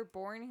people that were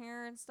born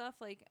here and stuff.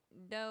 Like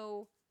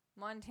no,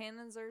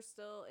 Montanans are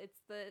still. It's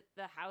the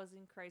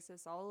housing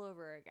crisis all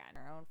over again.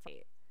 Our own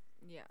fate,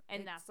 yeah.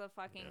 and it's- that's a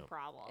fucking Yeah.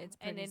 problem. It's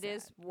and pretty it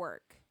is sad.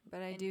 work.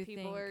 But I and do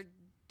people think are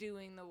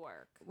doing the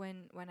work.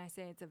 when I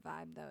say it's a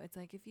vibe though, it's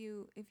like if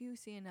you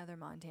see another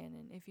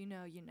Montanan, if you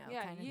know, you know,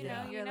 Yeah, kind of you thing.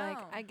 know, you You're like,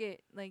 know. I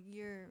get like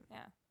you're.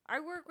 Yeah, I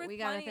work with We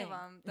got a plenty of thing.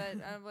 them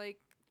that I'm like,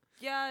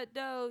 Yeah,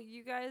 no,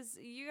 you guys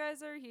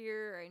are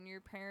here and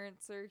your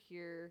parents are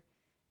here,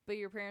 but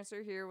your parents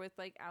are here with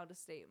like out of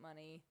state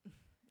money.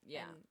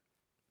 Yeah. And,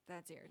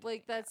 That's irritating.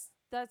 like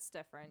that's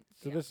different.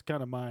 So this is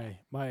kind of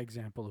my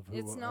example of who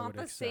It's I not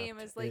would the same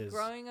accept as like is-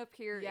 growing up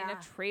here in Yeah.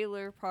 a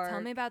trailer park.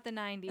 Tell me about the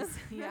 90s.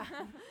 Yeah.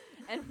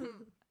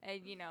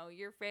 and you know,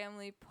 your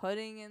family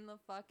putting in the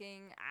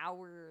fucking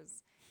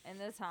hours and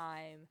the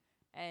time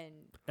and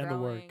And the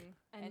work. growing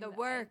And the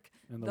work.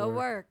 and The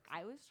work.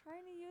 I was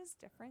trying to use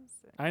difference.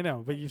 I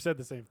know, but you said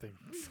the same thing.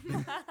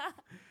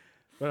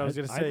 But I was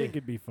gonna I say, think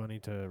it'd be funny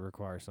to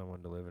require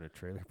someone to live in a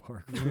trailer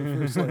park for the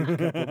first like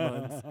couple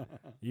months.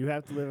 You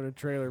have to live in a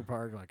trailer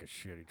park, like a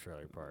shitty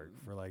trailer park,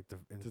 for like the.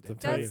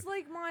 That's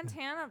like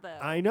Montana, though.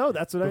 I know.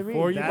 That's what I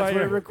Before mean. you That's buy what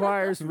your- it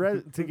requires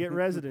to get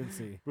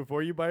residency.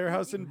 before you buy your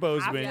house in have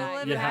Bozeman, to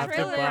live you in a have to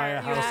trailer. buy a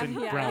You house have- in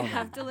You Browning.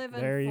 have to live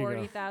There on you go.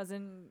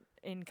 40,000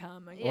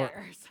 income a Yeah. year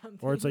or something.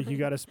 Or it's like you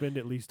got to spend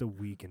at least a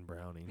week in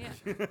Browning.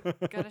 Yeah.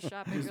 Gotta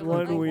shop at Just your one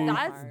local week.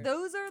 Walmart.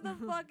 Those are the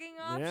fucking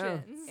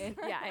options.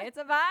 Yeah, it's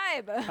a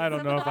vibe. I don't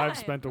It's know a if I've vibe.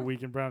 spent a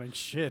week in Browning.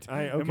 Shit.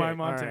 Okay, Am I all right.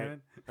 Montanan?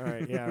 All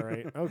right, yeah,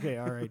 right. Okay,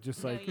 all right.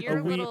 Just No, like you're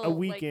a little,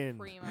 weekend.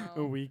 Like, A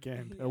primo.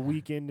 weekend. A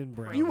weekend in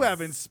Browning. You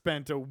haven't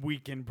spent a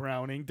week in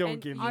Browning. Don't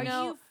And give me Are shit.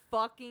 you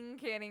fucking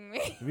kidding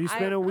me? Have you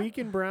spent a week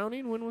in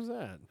Browning? When was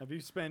that? Have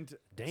you spent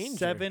Danger.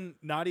 7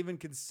 not even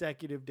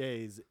consecutive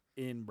days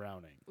in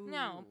Browning?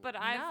 No, but No.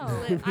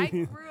 I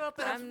grew up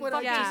in That's a what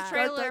fucking I-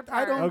 trailer I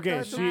park. don't- Okay,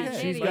 that's she okay.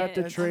 she's Idiot. got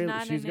the I'm trailer.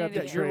 not She's an got the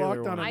idiot. You're trailer.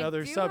 locked on one. I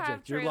another do have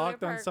subject. You're trailer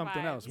locked on park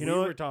something vibes. else. You know we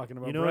what- were talking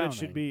about You know Browning. what it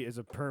should be is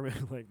a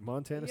permit like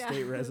Montana Yeah.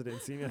 State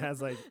residency. It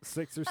has like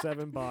 6 or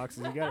 7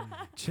 boxes. You got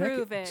to check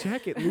Prove it.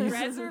 Check at least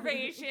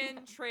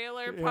Reservation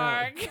trailer Yeah.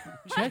 park.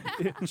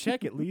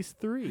 check at least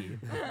 3.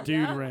 Dude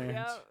Yep, ranch.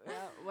 yep.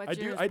 What's I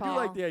do yours, I do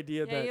like Paul? the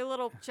idea Yeah, that you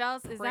little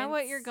Chelsea, is that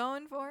what you're Prince.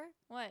 going for?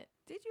 What?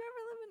 Did you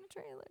ever live in a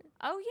trailer?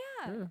 Oh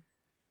yeah. Yeah.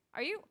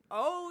 Are you?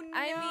 Oh no.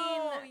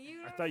 I mean, you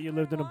I don't thought you even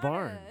lived in a wanna.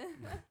 barn.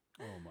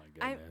 oh my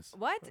I goodness.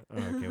 what?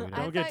 Okay, we Don't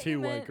I get thought too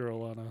you white meant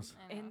girl on us.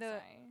 I know, In the-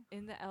 sorry.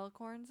 In the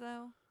Elkhorns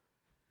though?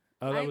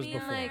 Oh, that I was mean,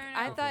 before. like No,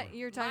 I no. thought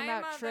you were talking My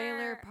about trailer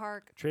mother-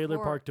 park. Trailer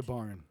court. park to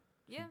barn.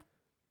 Yeah.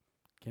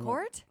 Came up-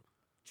 Court?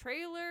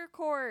 Trailer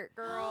court,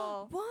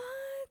 girl. What?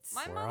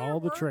 My Where mother all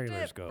the worked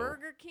trailers at go.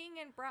 Burger King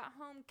and brought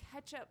home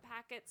ketchup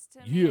packets to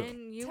Yeah. make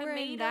And you were in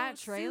tomato that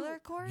trailer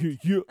soup. court?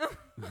 Yeah.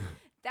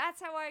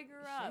 That's how I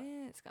grew up.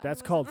 Shit, Scott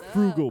That's was called up.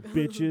 frugal,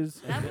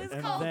 bitches. That was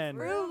And called then-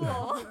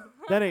 frugal.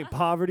 That ain't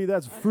poverty.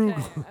 That's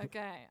frugal.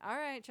 Okay. All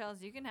right,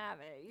 Chelsea, you can have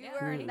it. You Yeah,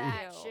 earned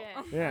thank that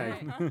you. shit.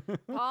 Yeah.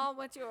 Paul,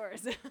 what's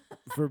yours?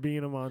 For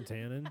being a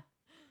Montanan.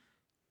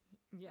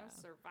 yeah. I'm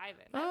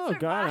surviving. Oh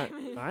God,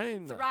 surviving. I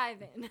didn't.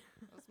 Thriving.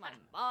 That's my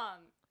mom.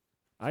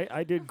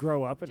 I did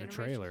grow up in a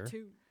Generation trailer.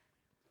 2.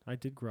 I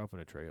did grow up in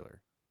a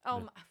trailer. Oh,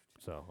 Yeah. my.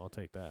 So I'll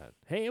take that.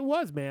 Hey, it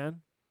was,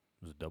 man.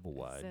 It was double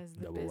wide. Says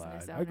the Double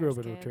business wide. I grew up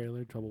owner's in a kid.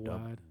 trailer, double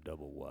wide.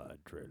 Double wide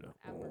trailer.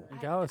 In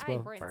Kalispell.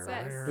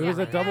 Princess. It was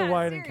a double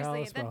wide in seriously,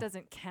 Kalispell. that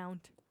doesn't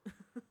count.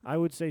 I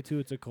would say too,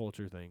 it's a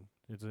culture thing.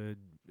 It's a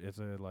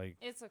like.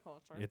 It's a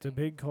culture. It's a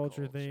big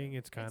culture thing.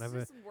 It's kind of a.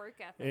 just work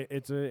ethic.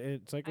 It's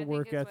like I a think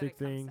work is what ethic it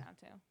comes thing. down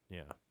to.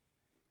 Yeah.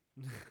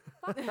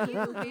 Fuck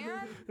you,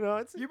 man. No,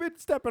 it's. You've been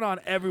stepping on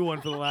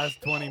everyone for the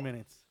last 20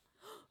 minutes.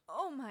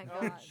 Oh my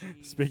god.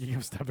 Speaking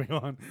of stepping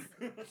on,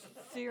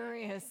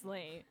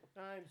 Seriously.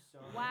 I'm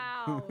sorry.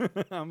 Wow.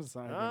 I'm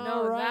sorry. Oh.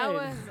 No, that Alright.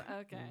 was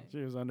okay.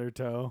 She was under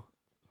toe.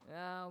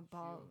 Oh,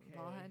 Paul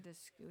had to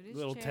scoot his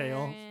Little chair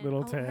tail, in.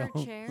 little Oh, tail.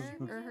 her chair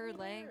or her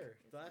leg.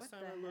 Last What time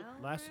the I looked. hell,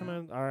 Last bro?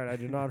 time all right, I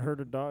did not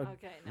hurt a dog.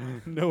 Okay,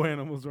 no. No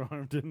animals were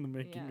harmed in the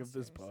making Yeah, of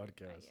this seriously.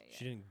 podcast.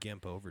 She didn't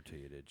gimp over to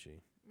you, did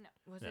she?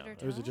 Was No, it her it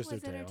tail? was just her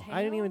Was it her tail.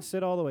 I didn't even tail?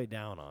 sit all the way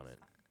down on it.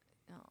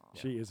 Oh.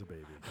 She is a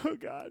baby. Oh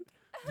God.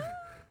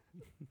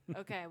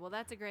 Okay, well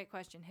that's a great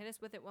question. Hit us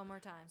with it one more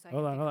time. So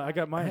Hold on, hold on. I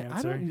got my I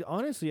answer. don't,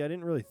 honestly, I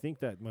didn't really think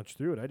that much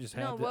through it. I just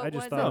had No, to. what I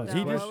just was thought it it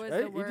he though? was just- What was I-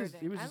 the he wording? just-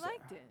 he was I just-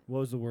 liked it. What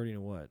was the wording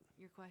of what?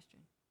 Your question.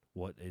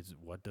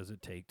 What does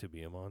it take to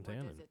be a What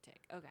Montanan? does it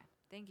take? Okay,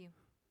 thank you.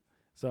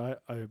 So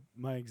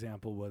my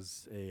example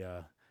was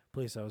a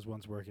place I was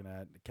once working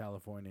at,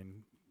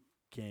 Californian,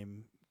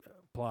 came,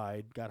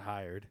 applied, got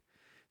hired.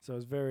 So I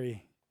was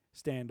very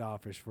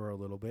standoffish for a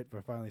little bit, but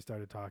I finally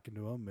started talking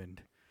to him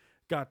and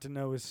got to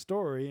know his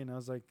story. And I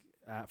was like,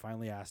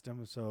 finally asked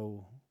him,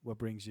 so what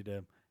brings you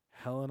to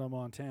Helena,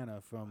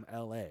 Montana from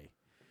L.A.?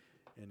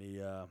 And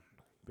he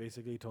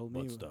basically told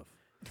me. What stuff?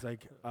 It's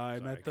like, I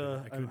Sorry, met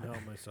the... I couldn't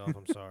help myself.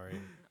 I'm sorry.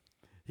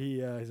 He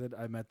said,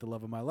 I met the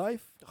love of my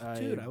life. Oh,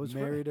 dude, I was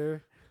married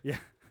her. Yeah.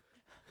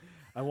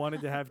 I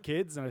wanted to have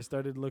kids, and I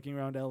started looking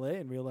around L.A.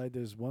 and realized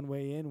there's one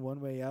way in,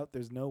 one way out.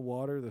 There's no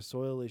water. The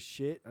soil is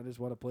shit. I just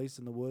want a place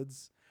in the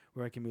woods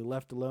where I can be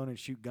left alone and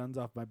shoot guns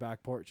off my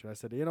back porch. And I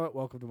said, you know what?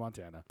 Welcome to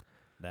Montana.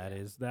 That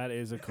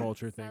is a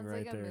culture thing Sounds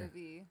right like a there.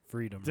 movie.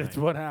 Freedom. That's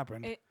right? what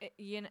happened.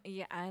 You know,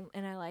 yeah, I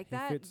like He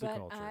that, fits the but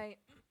culture.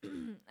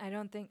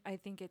 I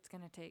think it's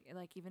gonna take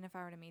like even if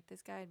I were to meet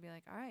this guy, I'd be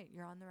like, all right,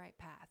 you're on the right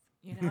path.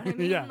 You know what I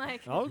mean? Yeah.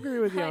 Like I'll agree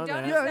with you I on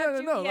don't that.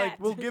 accept you Like yet.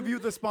 we'll give you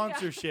the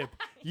sponsorship.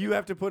 You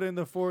have to put in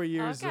the 4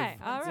 years. Okay,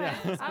 Of, all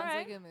right, Sounds all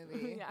right. like a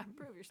movie. Yeah,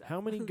 prove yourself. How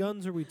many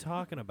guns are we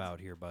talking about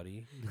here,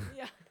 buddy?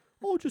 Yeah.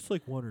 Oh, just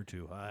like 1 or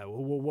 2.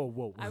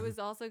 Whoa. I was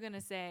also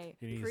gonna say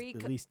You need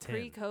at least 10.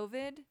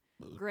 pre-COVID,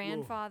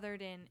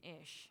 grandfathered in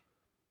ish.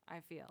 I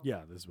feel.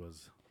 Yeah, this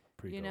was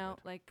pre-COVID. You know,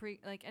 like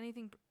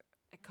anything,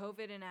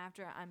 COVID and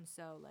after. I'm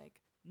so like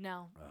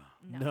no.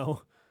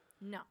 No.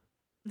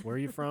 Where are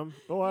you from?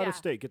 Oh, out Yeah. of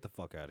state. Get the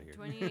fuck out of here.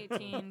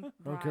 2018.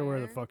 I don't care where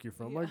the prior. fuck you're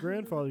from. Yeah. My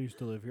grandfather used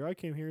to live here. I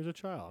came here as a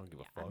child. I don't give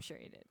a fuck. I'm sure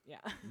you did. Yeah.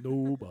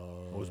 Nobody.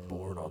 I was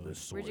born on this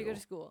soil. Where'd you go to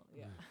school?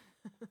 Yeah.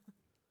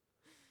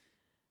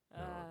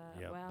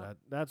 Yeah, well,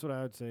 that's what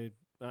I would say.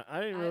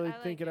 I didn't I really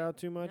like think it out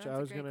too much. No, I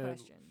it's was a great gonna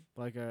question.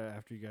 like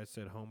after you guys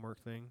said homework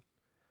thing.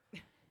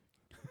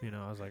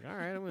 I was like, all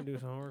right, I'm gonna do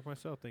some homework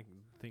myself.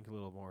 Think a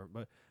little more.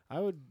 But I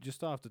would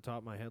just off the top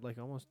of my head, like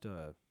almost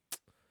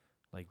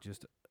like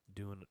just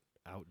doing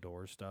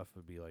outdoor stuff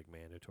would be like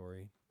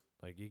mandatory.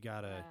 Like you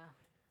gotta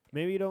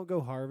maybe you don't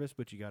go harvest,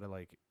 but you gotta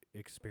like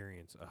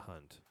experience a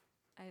hunt.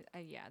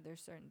 Yeah,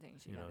 there's certain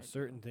things You know, gotta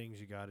certain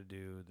things you got to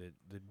do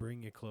that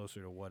bring you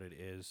closer to what it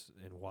is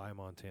and why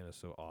Montana's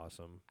so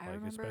awesome. I like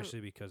remember-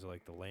 especially because of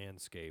like the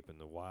landscape and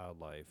the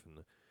wildlife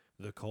and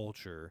the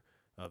culture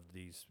of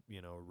these,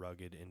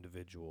 rugged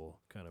individual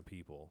kind of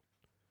people.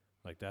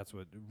 Like that's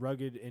what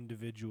rugged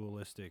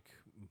individualistic,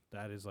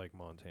 that is like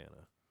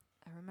Montana.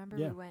 I remember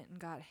Yeah. we went and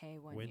got hay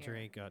one Winter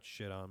year. ain't got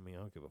shit on me. I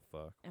don't give a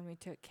fuck. And we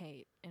took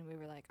Kate and we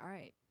were like, all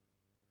right,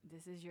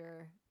 this is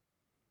your.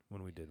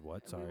 When we did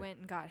what? Sorry. We went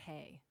and got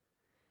hay.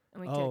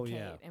 And we Oh, took Kate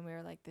yeah. and we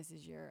were like, this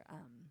is your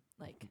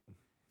like.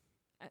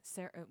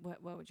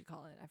 What would you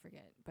call it? I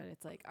forget, but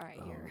it's like, all right,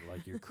 Oh, here.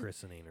 like your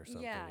christening or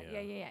something. Yeah.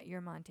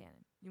 You're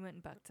Montanan. You went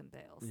and bucked some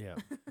bales. Yeah.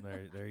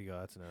 There you go.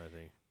 That's another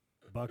thing.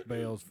 Buck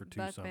bales for 2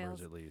 Buck summers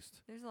bales. at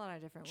least. There's a lot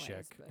of different Check.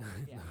 ways, but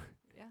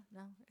yeah,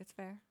 no, it's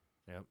fair.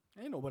 Yep.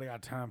 Ain't nobody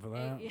got time for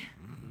that. Yeah,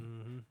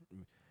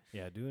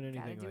 Yeah, doing gotta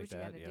anything do like what you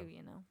that. gotta Yeah. do,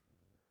 you know.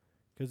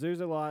 Because there's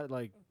a lot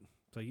like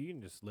it's like you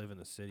can just live in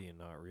the city and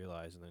not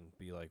realize, and then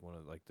be like one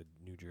of like the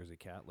New Jersey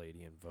cat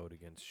lady and vote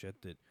against shit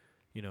that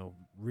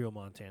real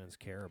Montanans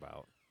care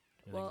about,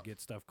 and Well- then get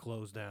stuff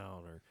closed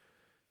down or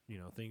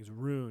things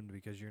ruined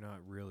because you're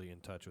not really in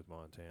touch with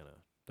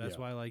Montana. That's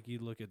Yeah. why like you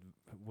look at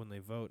when they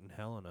vote in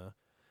Helena,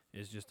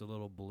 is just a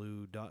little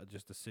blue dot,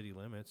 just the city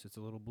limits. It's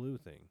a little blue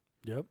thing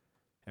Yep.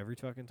 every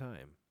fucking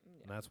time.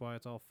 And that's why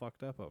it's all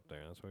fucked up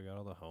there. That's why we got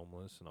all the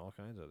homeless and all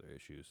kinds of other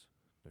issues.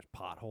 There's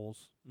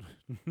potholes.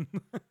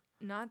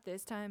 Not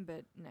this time,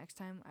 but next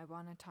time I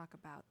want to talk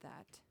about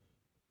that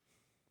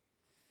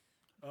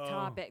Oh,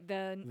 topic.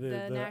 The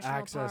the national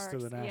access to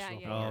parks. the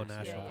national yeah, parks. Oh,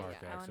 national park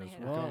I wanna access.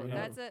 hit Well, on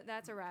that. yeah.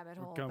 That's a rabbit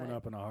hole. We're coming but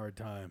up in a hard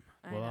time.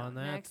 I Well, know. on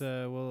that, Next,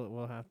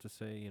 we'll have to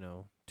say,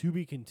 to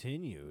be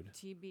continued.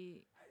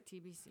 TBC.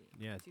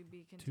 Yeah, To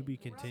be continued. to be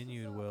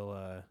continued.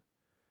 Will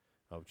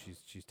oh,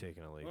 she's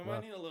taking a leak. We Well,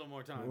 might need a little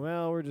more time.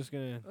 well, we're just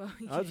gonna. Well,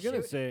 I was gonna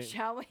should- say.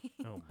 Shall we?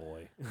 Oh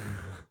boy,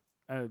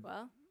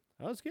 Well,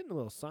 I was getting a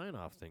little sign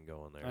off thing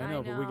going there. I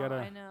know, but we gotta-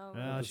 I know.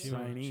 Well, the she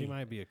signee.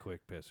 might be a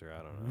quick pisser.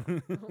 I don't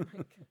know. Oh my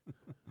god.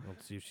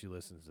 Let's see if she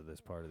listens to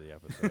this part of the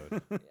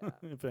episode. Yeah.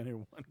 If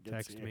anyone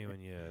gets Text me here. when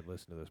you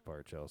listen to this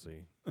part,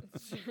 Chelsea.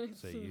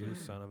 Say you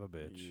son of a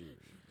bitch.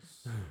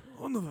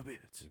 Son of a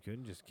bitch. You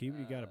couldn't just keep.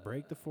 You got to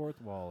break the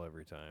fourth wall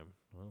every time.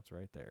 Well, it's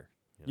right there.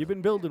 You've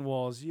been building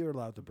walls. You're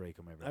allowed to break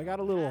them every I now got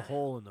a and little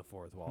hole in the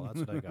fourth wall.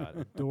 That's what I got.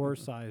 A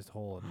door-sized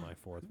hole in my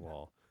fourth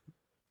wall.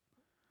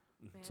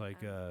 It's Man, like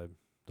the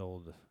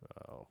old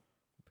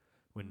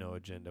when No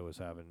Agenda was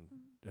having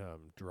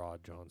draw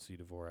John C.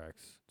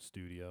 Dvorak's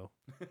studio,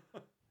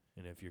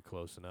 and if you're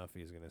close enough,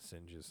 he's gonna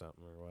send you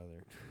something or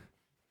whether.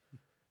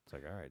 It's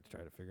like, all right,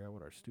 try to figure out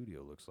what our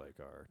studio looks like.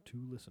 Our 2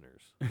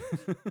 listeners.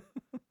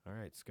 All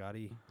right,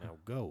 Scotty, now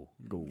go.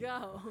 Go.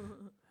 Go.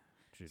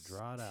 Should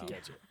draw it out.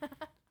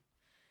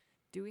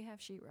 Do we have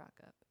sheetrock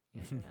up?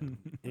 Yes or no?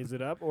 Is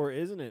it up or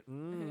isn't it?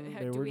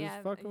 They Do were we just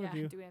have, fucking with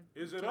you. Do we have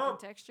Is it different up?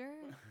 texture?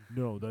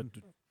 No, that's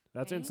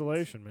Paint?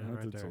 insulation, man.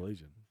 That's right there.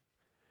 insulation.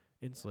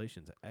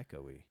 Insulation's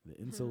echoey. The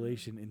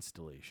insulation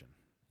installation.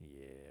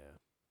 Yeah,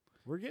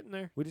 we're getting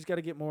there. We just got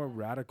to get more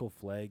radical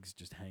flags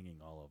just hanging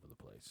all over the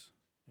place.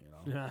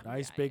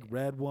 Nice Yeah, big yeah.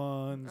 red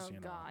ones. Oh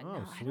God, Oh,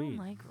 no! I sweet. don't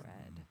like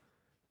red.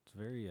 It's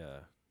very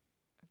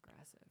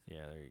Aggressive.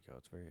 yeah. There you go.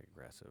 It's very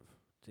aggressive.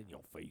 It's in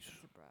your face.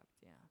 It's abrupt.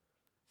 Yeah.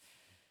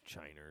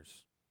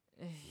 Chiners,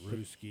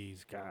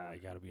 Ruskies. God,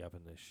 you got to be up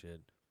in this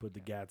shit. Put the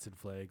Gadsden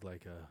flag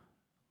like a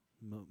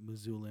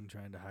Missoulian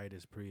trying to hide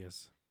his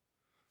Prius.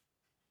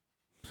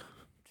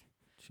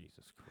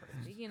 Jesus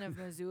Christ. Speaking of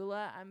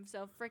Missoula, I'm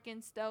so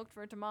freaking stoked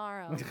for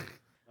tomorrow.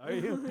 Are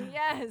you?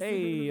 Yes.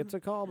 Hey, it's a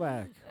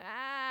callback.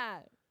 Ah.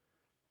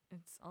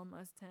 It's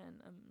almost 10.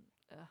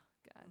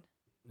 God.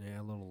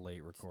 Yeah, a little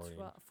late recording.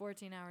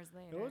 14 hours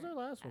later. It was our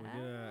last one. We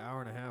did an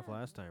hour and a half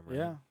last time, right?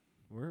 Yeah.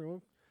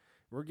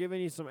 We're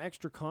giving you some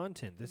extra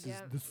content. This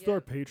Yep, is yep.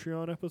 our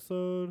Patreon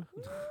episode.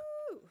 Woo!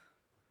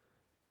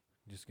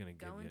 Just gonna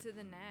give Going you. to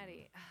the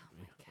natty. Oh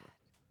my god.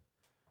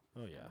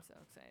 Oh yeah. I'm so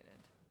excited.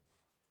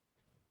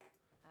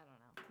 I don't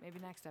know. Maybe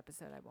next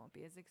episode I won't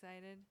be as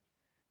excited.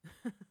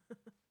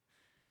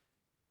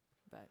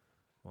 But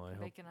Well, I I'm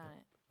hope. banking on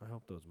it. I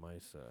hope those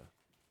mice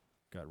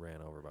got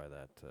ran over by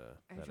that.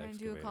 Are you that trying to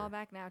do a excavator. call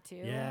back now too?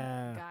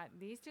 Yeah. God,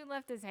 these two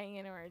left us hanging,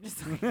 and we're just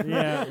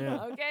Yeah,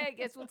 yeah. Okay, I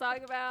guess we'll talk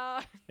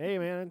about. Hey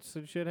man,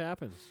 some shit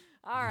happens.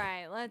 All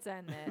right, let's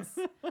end this.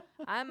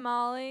 I'm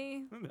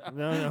Molly.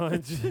 No,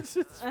 it's just,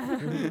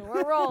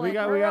 We're rolling.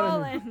 We're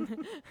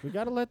rolling. we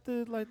gotta let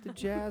the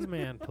jazz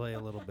man play a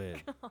little bit.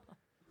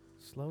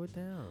 Slow it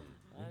down.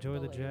 Enjoy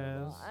the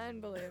jazz.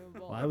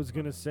 Unbelievable. Well, I was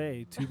gonna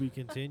say to be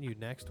continued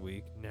next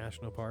week.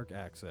 National Park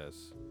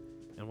access,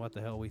 and what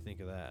the hell we think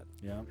of that?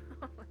 Yeah.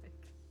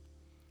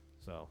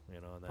 So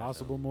on that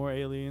Possible more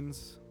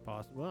aliens.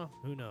 Possible. Well,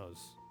 who knows?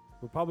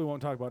 We probably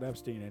won't talk about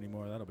Epstein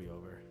anymore. That'll be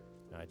over.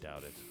 I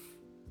doubt it.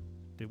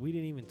 We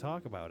didn't even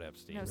talk about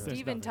Epstein. No, right?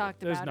 Steven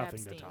talked There's about nothing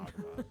Epstein. to talk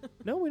about.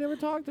 No, we never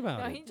talked about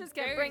No, it. he just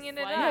kept Very bringing it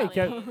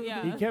Yeah,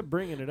 up. he kept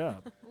bringing it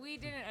up. We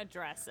didn't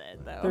address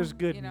it though. There's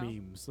good you know?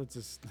 memes. Let's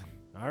just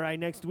All right,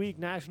 next week,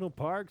 national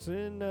parks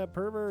and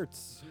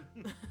perverts.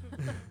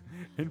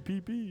 and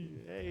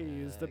PP. Hey,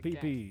 it's the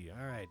PP.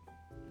 All right.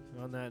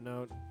 On that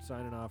note,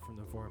 signing off from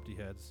the Four Empty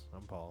Heads.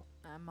 I'm Paul.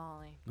 I'm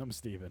Molly. I'm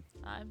Steven.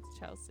 I'm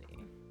Chelsea.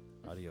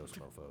 Adios,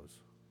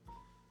 mofos.